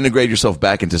 Now that you've integrated yourself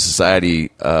back into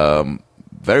society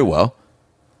very well,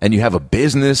 and you have a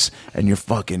business, and you're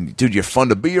fucking... Dude, you're fun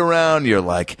to be around. You're,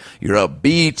 like... You're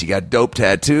upbeat. You got dope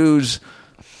tattoos.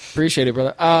 Appreciate it,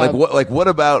 brother. What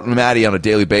about Maddie on a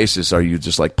daily basis are you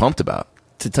just, like, pumped about?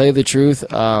 To tell you the truth,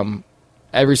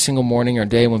 every single morning or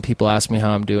day when people ask me how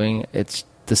I'm doing, it's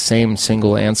the same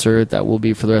single answer that will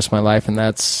be for the rest of my life, and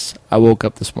that's, I woke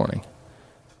up this morning.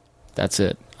 That's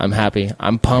it. I'm happy.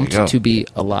 I'm pumped to be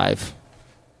alive.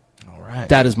 All right.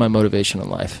 That is my motivation in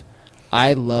life.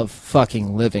 I love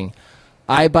fucking living.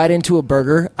 I bite into a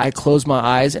burger, I close my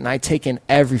eyes, and I take in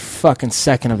every fucking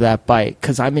second of that bite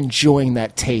because I'm enjoying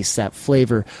that taste, that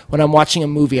flavor. When I'm watching a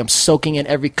movie, I'm soaking in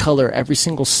every color, every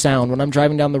single sound. When I'm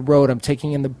driving down the road, I'm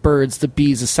taking in the birds, the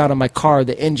bees, the sound of my car,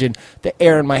 the engine, the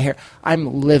air in my hair.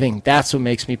 I'm living. That's what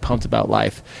makes me pumped about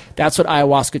life. That's what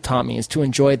ayahuasca taught me, is to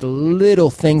enjoy the little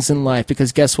things in life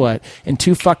because guess what? In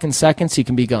 2 fucking seconds, you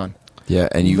can be gone. Yeah,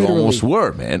 and you almost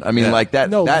were, man. I mean, like that.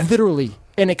 No, literally.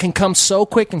 And it can come so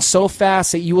quick and so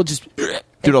fast that you will just...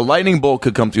 Dude, a lightning bolt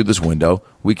could come through this window.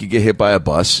 We could get hit by a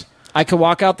bus. I could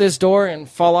walk out this door and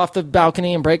fall off the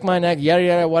balcony and break my neck, yada,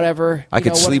 yada, whatever. I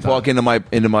could sleepwalk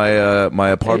into my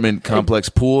apartment complex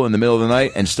pool in the middle of the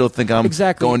night and still think I'm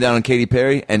going down on Katy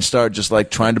Perry and start just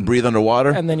like trying to breathe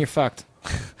underwater. And then you're fucked.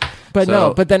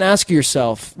 But then ask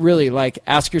yourself, really, like,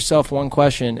 ask yourself one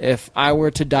question. If I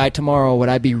were to die tomorrow, would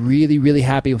I be really, really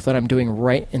happy with what I'm doing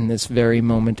right in this very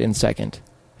moment and second?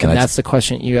 And that's the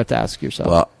question you have to ask yourself.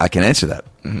 Well, I can answer that.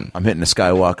 Mm-hmm. I'm hitting a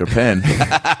Skywalker pen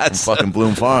in fucking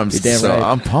Bloom Farms, so right.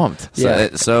 I'm pumped.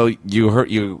 Yeah. So you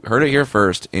heard it here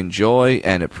first. Enjoy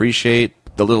and appreciate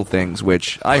the little things,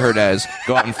 which I heard as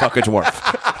go out and fuck a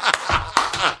dwarf.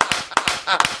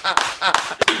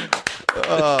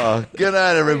 Oh, good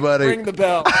night, everybody. Ring the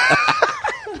bell.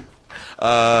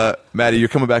 Maddie, you're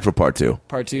coming back for part 2.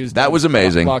 Part 2 is that was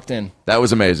amazing. Locked in. That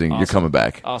was amazing. Awesome. You're coming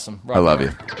back. Awesome. I love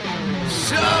you.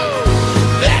 So,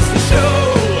 that's the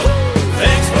show.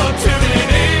 Thanks for tuning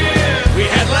in. We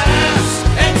had laughs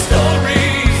and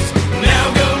stories.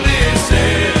 Now go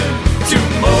listen to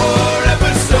more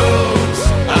episodes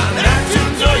on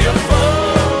iTunes or your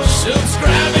phone.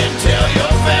 Subscribe and tell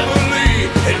your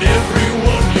family and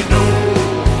everyone you know.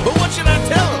 But what should I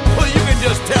tell them? Well, you can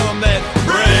just tell them that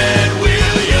Brad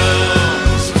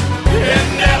Williams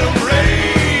and Adam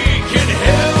Ray can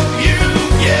help you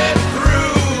get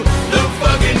through the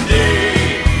fucking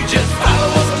day. Just follow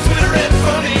us on Twitter at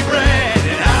Funny Brad,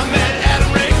 and I'm at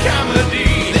Adam Ray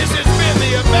Comedy. This has been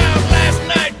the About Last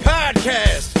Night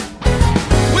podcast.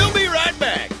 We'll be right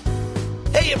back.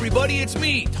 Hey everybody, it's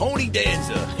me, Tony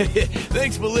Danza.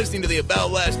 Thanks for listening to the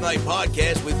About Last Night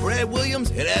podcast with Brad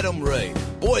Williams and Adam Ray.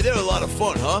 Boy, they're a lot of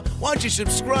fun, huh? Why don't you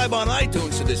subscribe on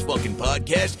iTunes to this fucking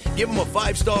podcast? Give them a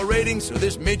 5-star rating so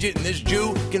this midget and this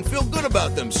Jew can feel good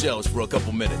about themselves for a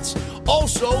couple minutes.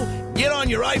 Also, get on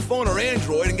your iPhone or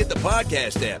Android and get the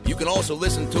podcast app. You can also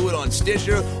listen to it on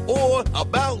Stitcher or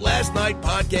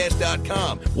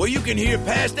AboutLastNightPodcast.com, where you can hear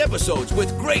past episodes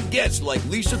with great guests like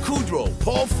Lisa Kudrow,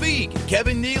 Paul Feig,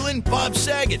 Kevin Nealon, Bob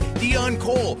Saget, Dion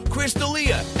Cole, Chris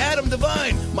D'Elia, Adam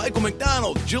Devine, Michael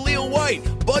McDonald, Jaleel White,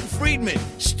 Bud Friedman,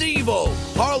 Steve-O,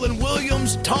 Harlan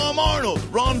Williams, Tom Arnold,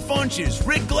 Ron Funches,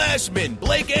 Rick Glassman,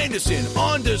 Blake Anderson,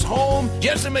 Anders Holm,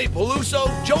 Jessime Peluso,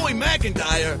 Joey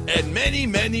McIntyre, and many,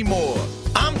 many more.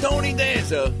 I'm Tony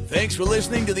Danza. Thanks for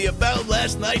listening to the About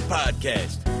Last Night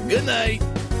podcast. Good night.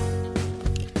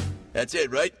 That's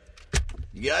it, right?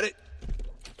 You got it?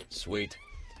 Sweet.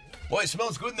 Boy, it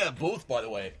smells good in that booth, by the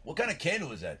way. What kind of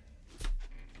candle is that?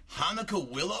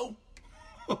 Hanukkah willow?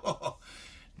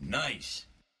 Nice.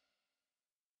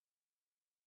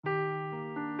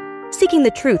 Seeking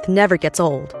the truth never gets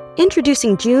old.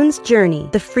 Introducing June's Journey,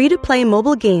 the free-to-play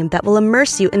mobile game that will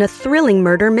immerse you in a thrilling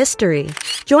murder mystery.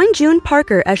 Join June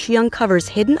Parker as she uncovers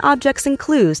hidden objects and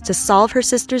clues to solve her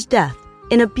sister's death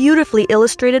in a beautifully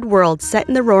illustrated world set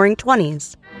in the Roaring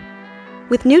 '20s.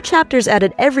 With new chapters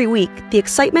added every week, the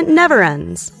excitement never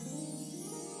ends.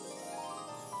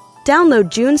 Download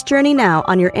June's Journey now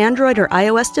on your Android or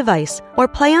iOS device, or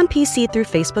play on PC through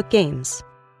Facebook Games.